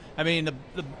time. I mean,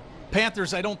 the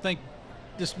Panthers, I don't think,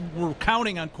 just were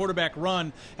counting on quarterback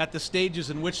run at the stages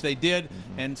in which they did,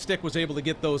 and Stick was able to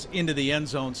get those into the end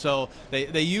zone. So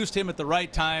they used him at the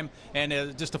right time.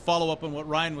 And just to follow up on what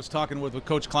Ryan was talking with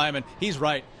Coach Kleiman, he's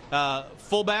right.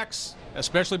 Fullbacks,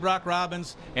 especially Brock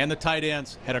Robbins, and the tight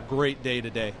ends had a great day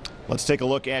today. Let's take a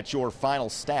look at your final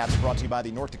stats brought to you by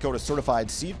the North Dakota Certified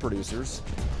Seed Producers.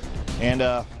 And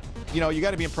you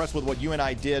got to be impressed with what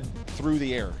UNI did through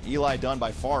the air. Eli Dunn,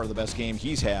 by far the best game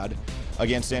he's had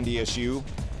against NDSU.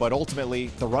 but ultimately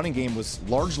the running game was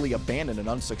largely abandoned and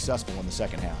unsuccessful in the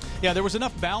second half. Yeah, there was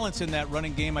enough balance in that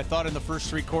running game, I thought, in the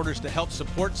first 3 quarters to help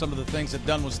support some of the things that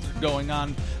Dunn was going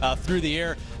on through the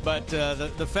air. But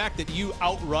the fact that you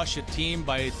outrush a team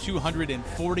by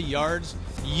 240 yards,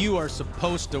 you are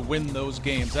supposed to win those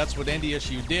games. That's what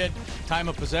NDSU did. Time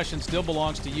of possession still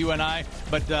belongs to UNI,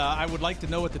 but I would like to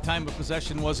know what the time of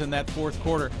possession was in that fourth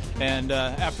quarter. And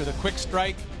after the quick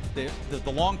strike,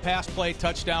 the long pass play,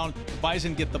 touchdown,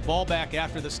 Bison get the ball back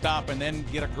after the stop and then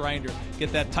get a grinder.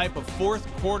 Get that type of fourth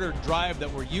quarter drive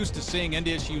that we're used to seeing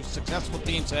NDSU successful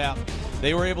teams have.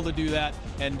 They were able to do that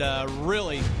and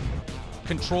really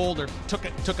controlled or took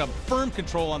a firm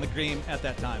control on the game at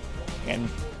that time. And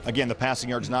again, the passing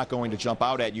yard's not going to jump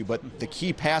out at you, but the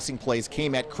key passing plays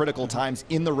came at critical times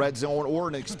in the red zone or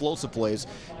in explosive plays.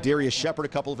 Darius Shepard, a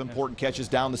couple of important catches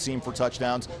down the seam for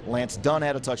touchdowns. Lance Dunn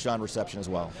had a touchdown reception as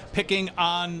well. Picking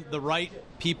on the right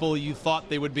people you thought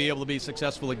they would be able to be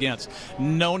successful against.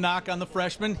 No knock on the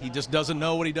freshman. He just doesn't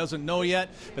know what he doesn't know yet,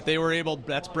 but they were able,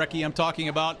 that's Brecky I'm talking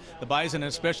about, the Bison, and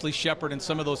especially Shepard and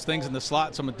some of those things in the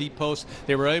slot, some of the deep posts,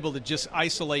 they were able to just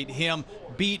isolate him,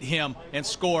 beat him, and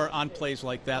score on plays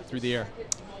like that through the air.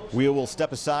 We will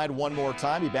step aside one more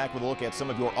time, be back with a look at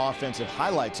some of your offensive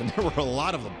highlights, and there were a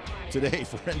lot of them today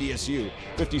for NDSU.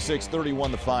 56-31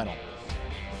 the final.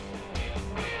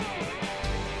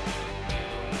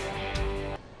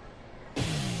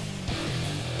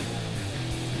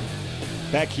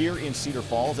 Back here in Cedar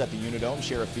Falls at the Unidome,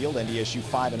 Sheriff Field, NDSU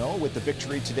 5-0 with the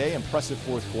victory today. Impressive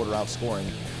fourth quarter outscoring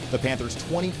the Panthers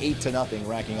 28-0,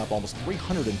 racking up almost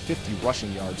 350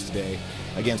 rushing yards today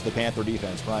against the Panther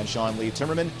defense. Brian Shaw, Lee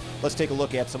Timmerman. Let's take a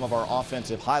look at some of our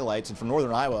offensive highlights. And from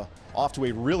Northern Iowa, off to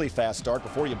a really fast start.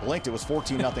 Before you blinked, it was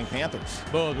 14-0 Panthers.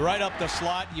 Boom, right up the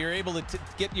slot. You're able to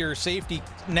get your safety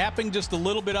napping just a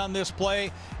little bit on this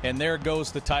play, and there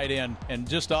goes the tight end, and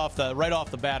just right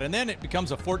off the bat. And then it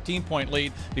becomes a 14-point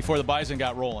lead before the Bison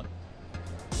got rolling.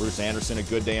 Bruce Anderson, a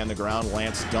good day on the ground.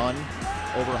 Lance Dunn,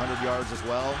 over 100 yards as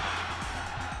well.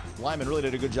 Lyman really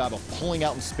did a good job of pulling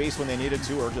out in space when they needed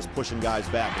to, or just pushing guys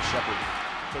back. As Shepard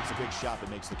takes a big shot that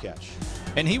makes the catch.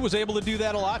 And he was able to do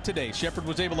that a lot today. Shepard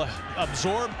was able to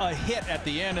absorb a hit at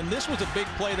the end, and this was a big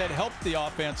play that helped the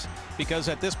offense because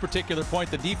at this particular point,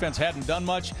 the defense hadn't done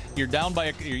much. You're down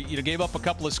by, you gave up a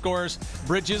couple of scores.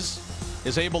 Bridges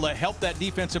is able to help that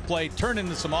defensive play turn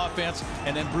into some offense,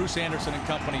 and then Bruce Anderson and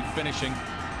company finishing.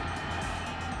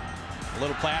 A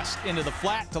little pass into the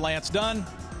flat to Lance Dunn,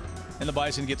 and the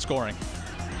Bison get scoring.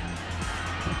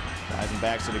 Bison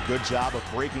backs did a good job of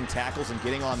breaking tackles and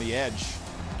getting on the edge,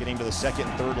 getting to the second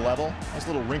and third level. Nice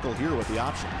little wrinkle here with the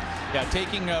option. Yeah,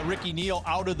 taking Ricky Neal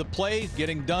out of the play,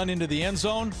 getting Dunn into the end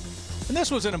zone. And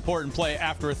this was an important play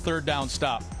after a third down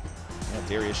stop. Yeah,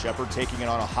 Darius Shepard taking it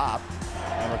on a hop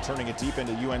and returning it deep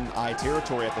into UNI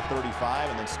territory at the 35,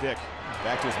 and then Stick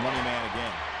back to his money man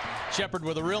again. Shepard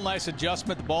with a real nice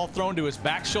adjustment. The ball thrown to his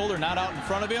back shoulder, not out in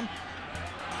front of him.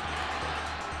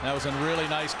 That was a really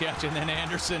nice catch, and then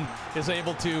Anderson is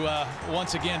able to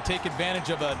once again take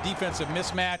advantage of a defensive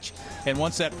mismatch, and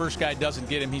once that first guy doesn't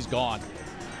get him, he's gone.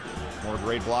 More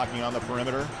great blocking on the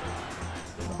perimeter.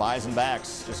 The Bison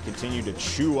backs just continue to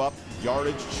chew up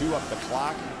yardage, chew up the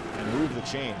clock, and move the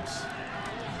chains.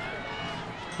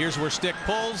 Here's where Stick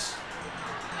pulls.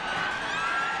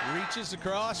 Reaches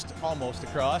across, almost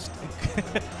across,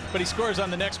 but he scores on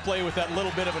the next play with that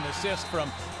little bit of an assist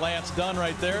from Lance Dunn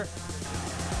right there.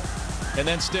 And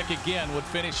then Stick again would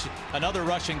finish another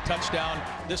rushing touchdown,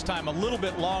 this time a little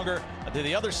bit longer to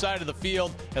the other side of the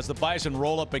field as the Bison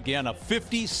roll up again. A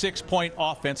 56-point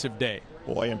offensive day.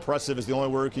 Boy, impressive is the only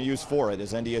word we can use for it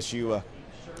as NDSU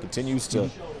continues to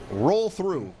roll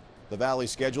through the Valley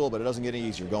schedule, but it doesn't get any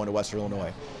easier going to Western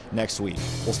Illinois next week.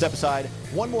 We'll step aside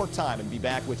one more time and be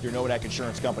back with your Nodak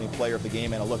Insurance Company player of the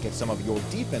game and a look at some of your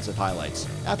defensive highlights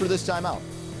after this timeout.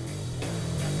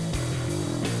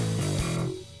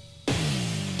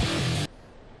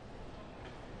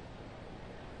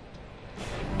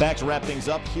 Back to wrap things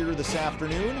up here this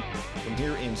afternoon from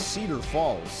here in Cedar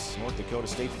Falls. North Dakota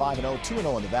State 5-0,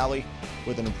 2-0 in the Valley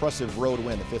with an impressive road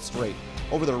win, the fifth straight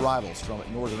over their rivals from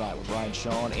Northern Iowa. Brian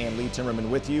Shaw and Lee Timmerman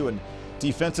with you. And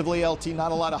defensively, LT,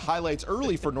 not a lot of highlights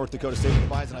early for North Dakota State. The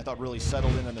Bison, I thought, really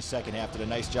settled in the second half, did a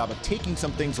nice job of taking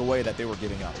some things away that they were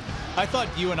giving up. I thought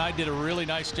UNI did a really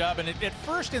nice job, and at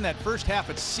first in that first half,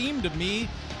 it seemed to me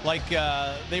like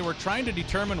they were trying to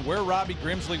determine where Robbie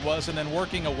Grimsley was and then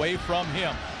working away from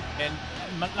him. And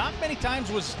not many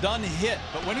times was Dunn hit,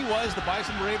 but when he was, the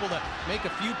Bison were able to make a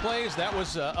few plays. That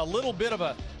was a little bit of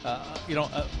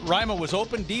Rima was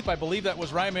open deep. I believe that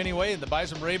was Rima anyway, and the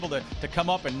Bison were able to come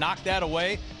up and knock that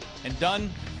away. And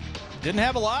Dunn Didn't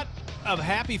have a lot of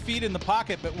happy feet in the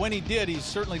pocket, but when he did, he's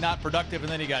certainly not productive,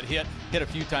 and then he got hit a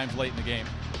few times late in the game.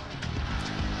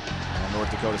 North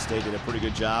Dakota State did a pretty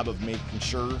good job of making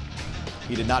sure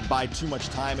he did not buy too much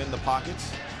time in the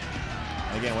pockets.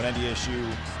 And again, when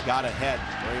NDSU got ahead,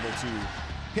 they're able to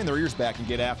pin their ears back and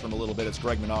get after him a little bit. It's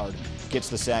Greg Menard gets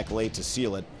the sack late to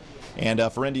seal it. And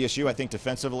for NDSU, I think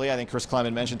defensively, I think Chris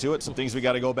Kleiman mentioned to it, some things we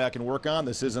got to go back and work on.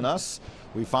 This isn't us.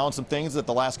 We found some things that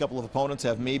the last couple of opponents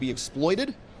have maybe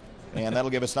exploited, and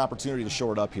that'll give us an opportunity to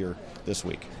shore it up here this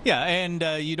week. Yeah, and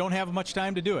you don't have much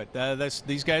time to do it.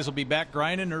 These guys will be back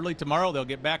grinding early tomorrow. They'll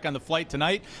get back on the flight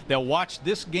tonight. They'll watch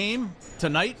this game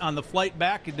tonight on the flight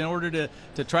back in order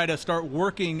to try to start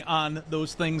working on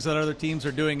those things that other teams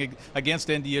are doing against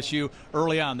NDSU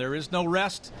early on. There is no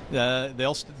rest.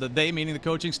 They, meaning the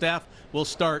coaching staff, will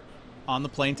start on the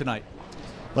plane tonight.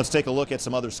 Let's take a look at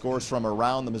some other scores from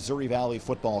around the Missouri Valley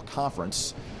Football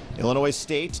Conference. Illinois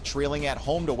State trailing at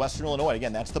home to Western Illinois.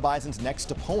 Again, that's the Bison's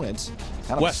next opponent.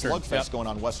 Kind of Western, a slugfest going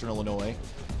on Western Illinois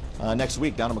next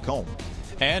week down in Macomb.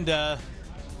 And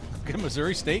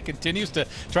Missouri State continues to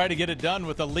try to get it done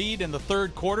with a lead in the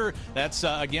third quarter. That's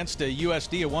against a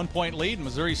USD, a 1-point lead.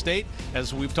 Missouri State,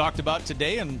 as we've talked about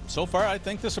today, and so far I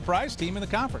think the surprise team in the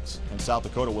conference. And South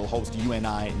Dakota will host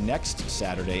UNI next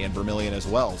Saturday in Vermillion as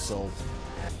well. So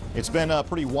it's been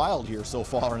pretty wild here so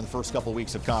far in the first couple of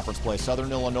weeks of conference play.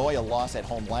 Southern Illinois, a loss at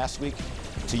home last week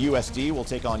to USD. Will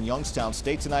take on Youngstown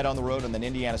State tonight on the road, and then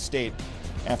Indiana State,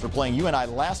 after playing UNI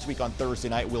last week on Thursday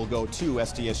night, will go to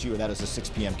SDSU, and that is a 6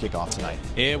 p.m. kickoff tonight.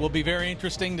 It will be very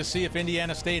interesting to see if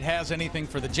Indiana State has anything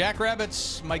for the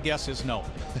Jackrabbits. My guess is no.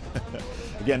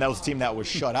 Again, that was a team that was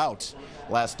shut out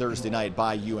last Thursday night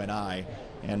by UNI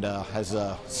and has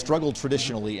struggled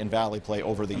traditionally in Valley play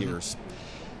over the years.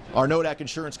 Our Nodak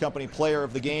Insurance Company player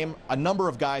of the game, a number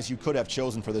of guys you could have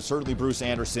chosen for this. Certainly Bruce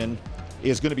Anderson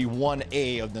is going to be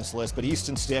 1A of this list, but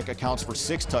Easton Stick accounts for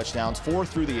 6 touchdowns, 4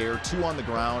 through the air, 2 on the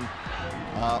ground,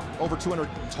 over 200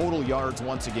 total yards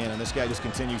once again, and this guy just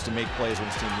continues to make plays when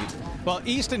his team needs him. Well,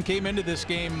 Easton came into this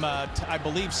game, I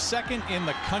believe, second in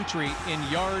the country in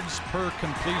yards per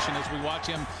completion as we watch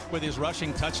him with his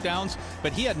rushing touchdowns,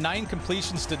 but he had 9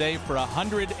 completions today for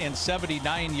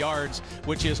 179 yards,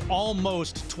 which is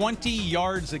almost 20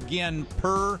 yards again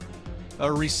per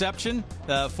reception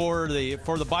for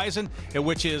the Bison,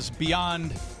 which is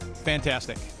beyond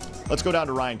fantastic. Let's go down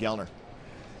to Ryan Gellner.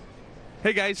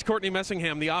 Hey guys, Courtney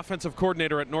Messingham, the offensive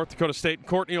coordinator at North Dakota State.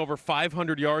 Courtney, over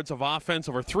 500 yards of offense,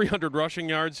 over 300 rushing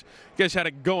yards. You guys had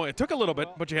it going. It took a little bit,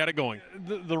 but you had it going.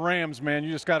 The Rams, man,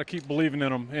 you just got to keep believing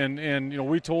in them. And you know,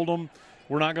 we told them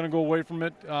we're not going to go away from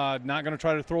it, not going to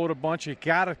try to throw it a bunch. You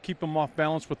got to keep them off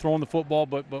balance with throwing the football,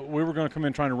 but we were going to come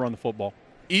in trying to run the football.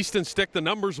 Easton Stick, the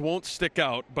numbers won't stick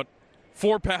out, but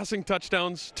 4 passing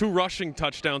touchdowns, 2 rushing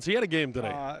touchdowns. He had a game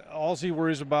today. All he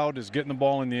worries about is getting the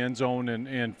ball in the end zone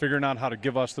and figuring out how to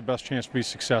give us the best chance to be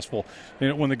successful.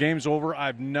 And when the game's over,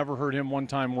 I've never heard him one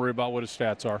time worry about what his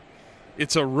stats are.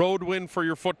 It's a road win for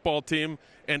your football team,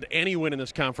 and any win in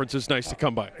this conference is nice to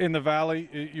come by. In the Valley,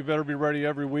 you better be ready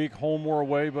every week, home or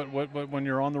away, but when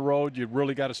you're on the road, you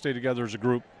really got to stay together as a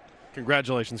group.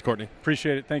 Congratulations, Courtney.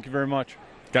 Appreciate it. Thank you very much.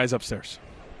 Guys upstairs.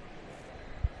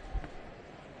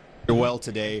 Well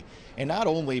today, and not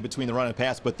only between the run and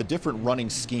pass, but the different running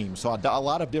schemes. So a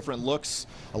lot of different looks,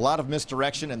 a lot of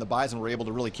misdirection, and the Bison were able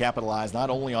to really capitalize not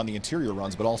only on the interior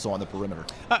runs, but also on the perimeter.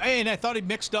 And I thought he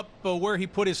mixed up where he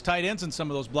put his tight ends in some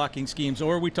of those blocking schemes.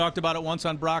 Or we talked about it once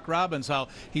on Brock Robbins, how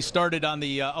he started on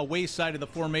the away side of the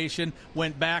formation,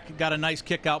 went back, got a nice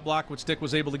kick-out block, which Stick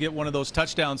was able to get one of those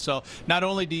touchdowns. So not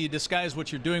only do you disguise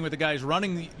what you're doing with the guys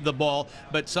running the ball,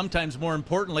 but sometimes more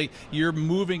importantly, you're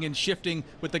moving and shifting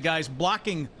with the guys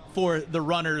blocking for the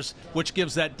runners, which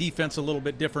gives that defense a little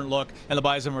bit different look, and the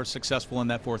Bison were successful in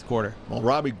that fourth quarter. Well,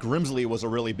 Robbie Grimsley was a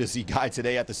really busy guy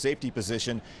today at the safety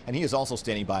position, and he is also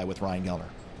standing by with Ryan Gellner.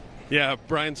 Yeah,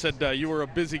 Brian said you were a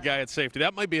busy guy at safety.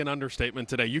 That might be an understatement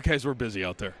today. You guys were busy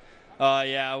out there.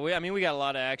 Yeah, we got a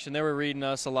lot of action. They were reading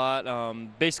us a lot.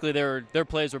 Basically, their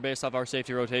plays were based off our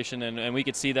safety rotation, and we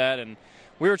could see that. And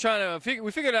we were trying to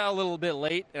we figured it out a little bit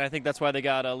late, and I think that's why they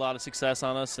got a lot of success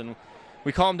on us. And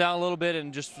we calmed down a little bit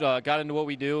and just got into what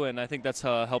we do, and I think that's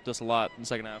helped us a lot in the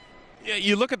second half. Yeah,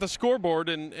 you look at the scoreboard,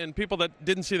 and people that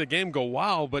didn't see the game go,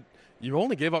 wow, but you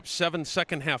only gave up 7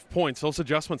 second-half points. Those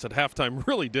adjustments at halftime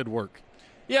really did work.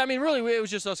 Yeah, I mean, really, it was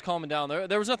just us calming down.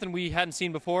 There was nothing we hadn't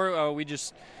seen before. I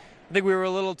think we were a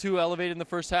little too elevated in the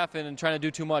first half and trying to do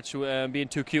too much and being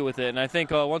too cute with it. And I think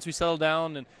once we settled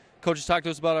down and coaches talked to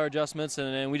us about our adjustments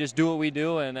and we just do what we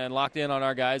do and locked in on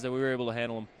our guys, that we were able to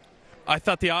handle them. I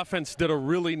thought the offense did a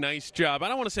really nice job. I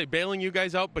don't want to say bailing you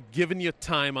guys out, but giving you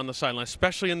time on the sideline,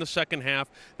 especially in the second half.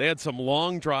 They had some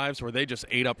long drives where they just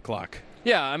ate up clock.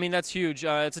 Yeah, I mean, that's huge.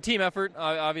 It's a team effort,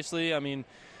 obviously. I mean,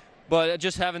 but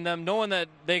just having them, knowing that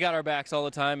they got our backs all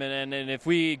the time, and if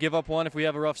we give up one, if we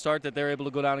have a rough start, that they're able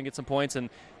to go down and get some points, and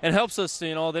helps us,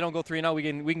 they don't go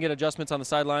 3-0. We can get adjustments on the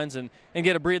sidelines and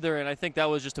get a breather, and I think that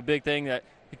was just a big thing that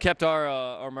kept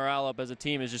our morale up as a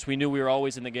team, is just we knew we were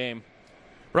always in the game.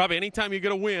 Robbie, anytime you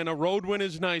get a win, a road win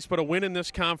is nice, but a win in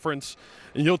this conference,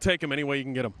 you'll take them any way you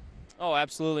can get them. Oh,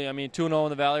 absolutely. I mean, 2-0 in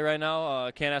the Valley right now,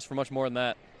 can't ask for much more than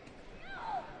that.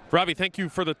 Robbie, thank you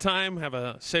for the time. Have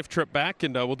a safe trip back,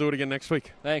 and we'll do it again next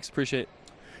week. Thanks. Appreciate it.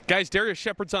 Guys, Darius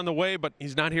Shepard's on the way, but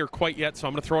he's not here quite yet, so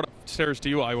I'm going to throw it upstairs to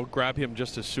you. I will grab him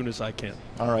just as soon as I can.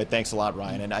 All right. Thanks a lot,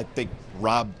 Ryan. And I think it's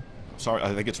Rob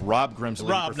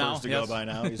Grimsley prefers to go by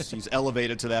now. He's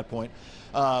elevated to that point.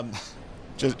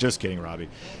 Just kidding, Robbie.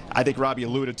 I think Robbie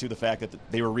alluded to the fact that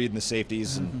they were reading the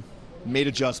safeties and made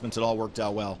adjustments. It all worked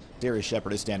out well. Darius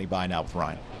Shepard is standing by now with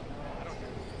Ryan.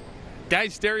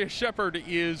 Guys, Darius Shepard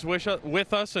is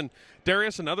with us, and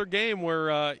Darius, another game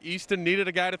where Easton needed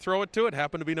a guy to throw it to. It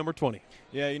happened to be number 20.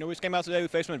 Yeah, we just came out today. We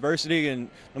faced some adversity, and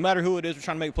no matter who it is, we're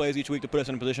trying to make plays each week to put us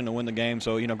in a position to win the game.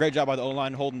 So, great job by the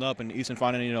O-line holding up, and Easton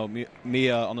finding, me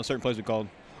on the certain plays we called.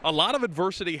 A lot of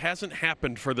adversity hasn't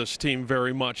happened for this team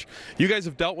very much. You guys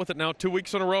have dealt with it now 2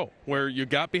 weeks in a row where you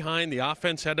got behind, the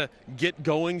offense had to get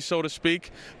going, so to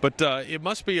speak. But it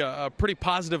must be a pretty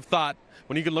positive thought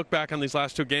when you can look back on these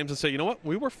last two games and say, you know what,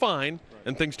 we were fine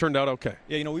and things turned out okay.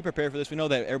 Yeah, we prepare for this. We know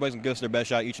that everybody's going to give us their best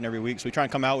shot each and every week. So we try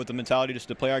and come out with the mentality just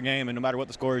to play our game, and no matter what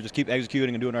the score is, just keep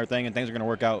executing and doing our thing, and things are going to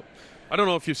work out. I don't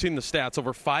know if you've seen the stats,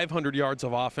 over 500 yards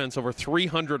of offense, over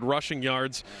 300 rushing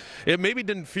yards. It maybe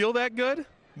didn't feel that good,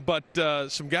 but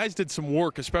some guys did some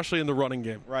work, especially in the running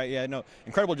game. Right, yeah,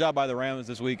 incredible job by the Rams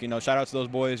this week. Shout out to those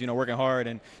boys, working hard,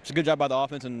 and it's a good job by the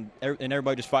offense and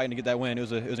everybody just fighting to get that win. It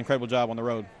was an incredible job on the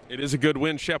road. It is a good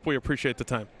win, Shep. We appreciate the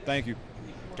time. Thank you.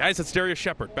 Guys, it's Darius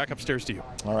Shepard. Back upstairs to you.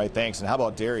 All right, thanks. And how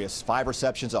about Darius? 5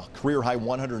 receptions, a career-high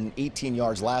 118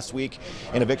 yards last week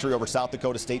in a victory over South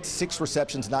Dakota State. 6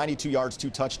 receptions, 92 yards, 2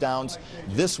 touchdowns.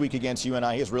 This week against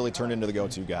UNI, he has really turned into the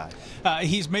go-to guy.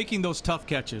 He's making those tough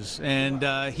catches,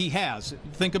 and he has.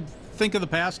 Think of the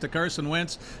pass to Carson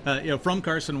Wentz, from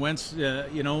Carson Wentz,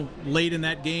 late in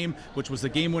that game, which was the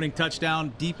game-winning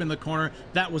touchdown deep in the corner.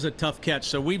 That was a tough catch.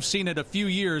 So we've seen it a few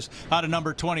years out of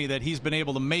number 20 that he's been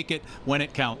able to make it when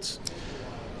it counts.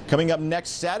 Coming up next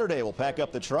Saturday, we'll pack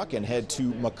up the truck and head to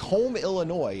Macomb,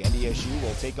 Illinois. NDSU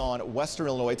will take on Western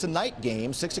Illinois. It's a night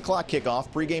game, 6 o'clock kickoff,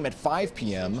 pregame at 5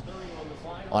 p.m.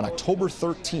 on October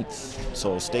 13th.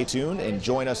 So stay tuned and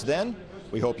join us then.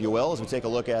 We hope you will as we take a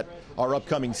look at our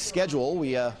upcoming schedule.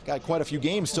 We got quite a few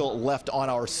games still left on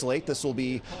our slate. This will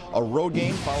be a road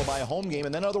game followed by a home game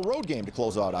and then another road game to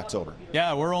close out October.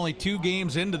 Yeah, we're only 2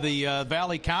 games into the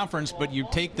Valley Conference, but you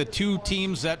take the 2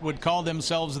 teams that would call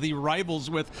themselves the rivals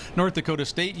with North Dakota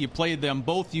State. You play them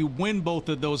both, you win both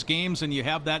of those games, and you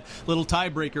have that little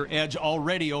tiebreaker edge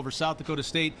already over South Dakota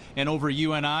State and over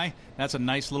UNI. That's a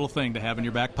nice little thing to have in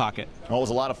your back pocket. Well, it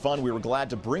was a lot of fun. We were glad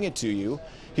to bring it to you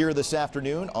here this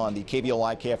afternoon on the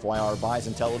KBOI KFYR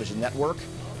Bison Television Network.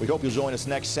 We hope you'll join us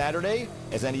next Saturday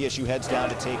as NDSU heads down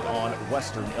to take on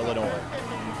Western Illinois.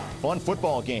 Fun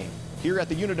football game here at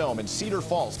the Unidome in Cedar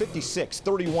Falls,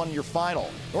 56-31 your final.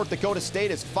 North Dakota State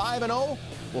is 5-0.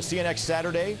 We'll see you next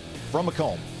Saturday from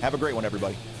Macomb. Have a great one,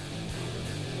 everybody.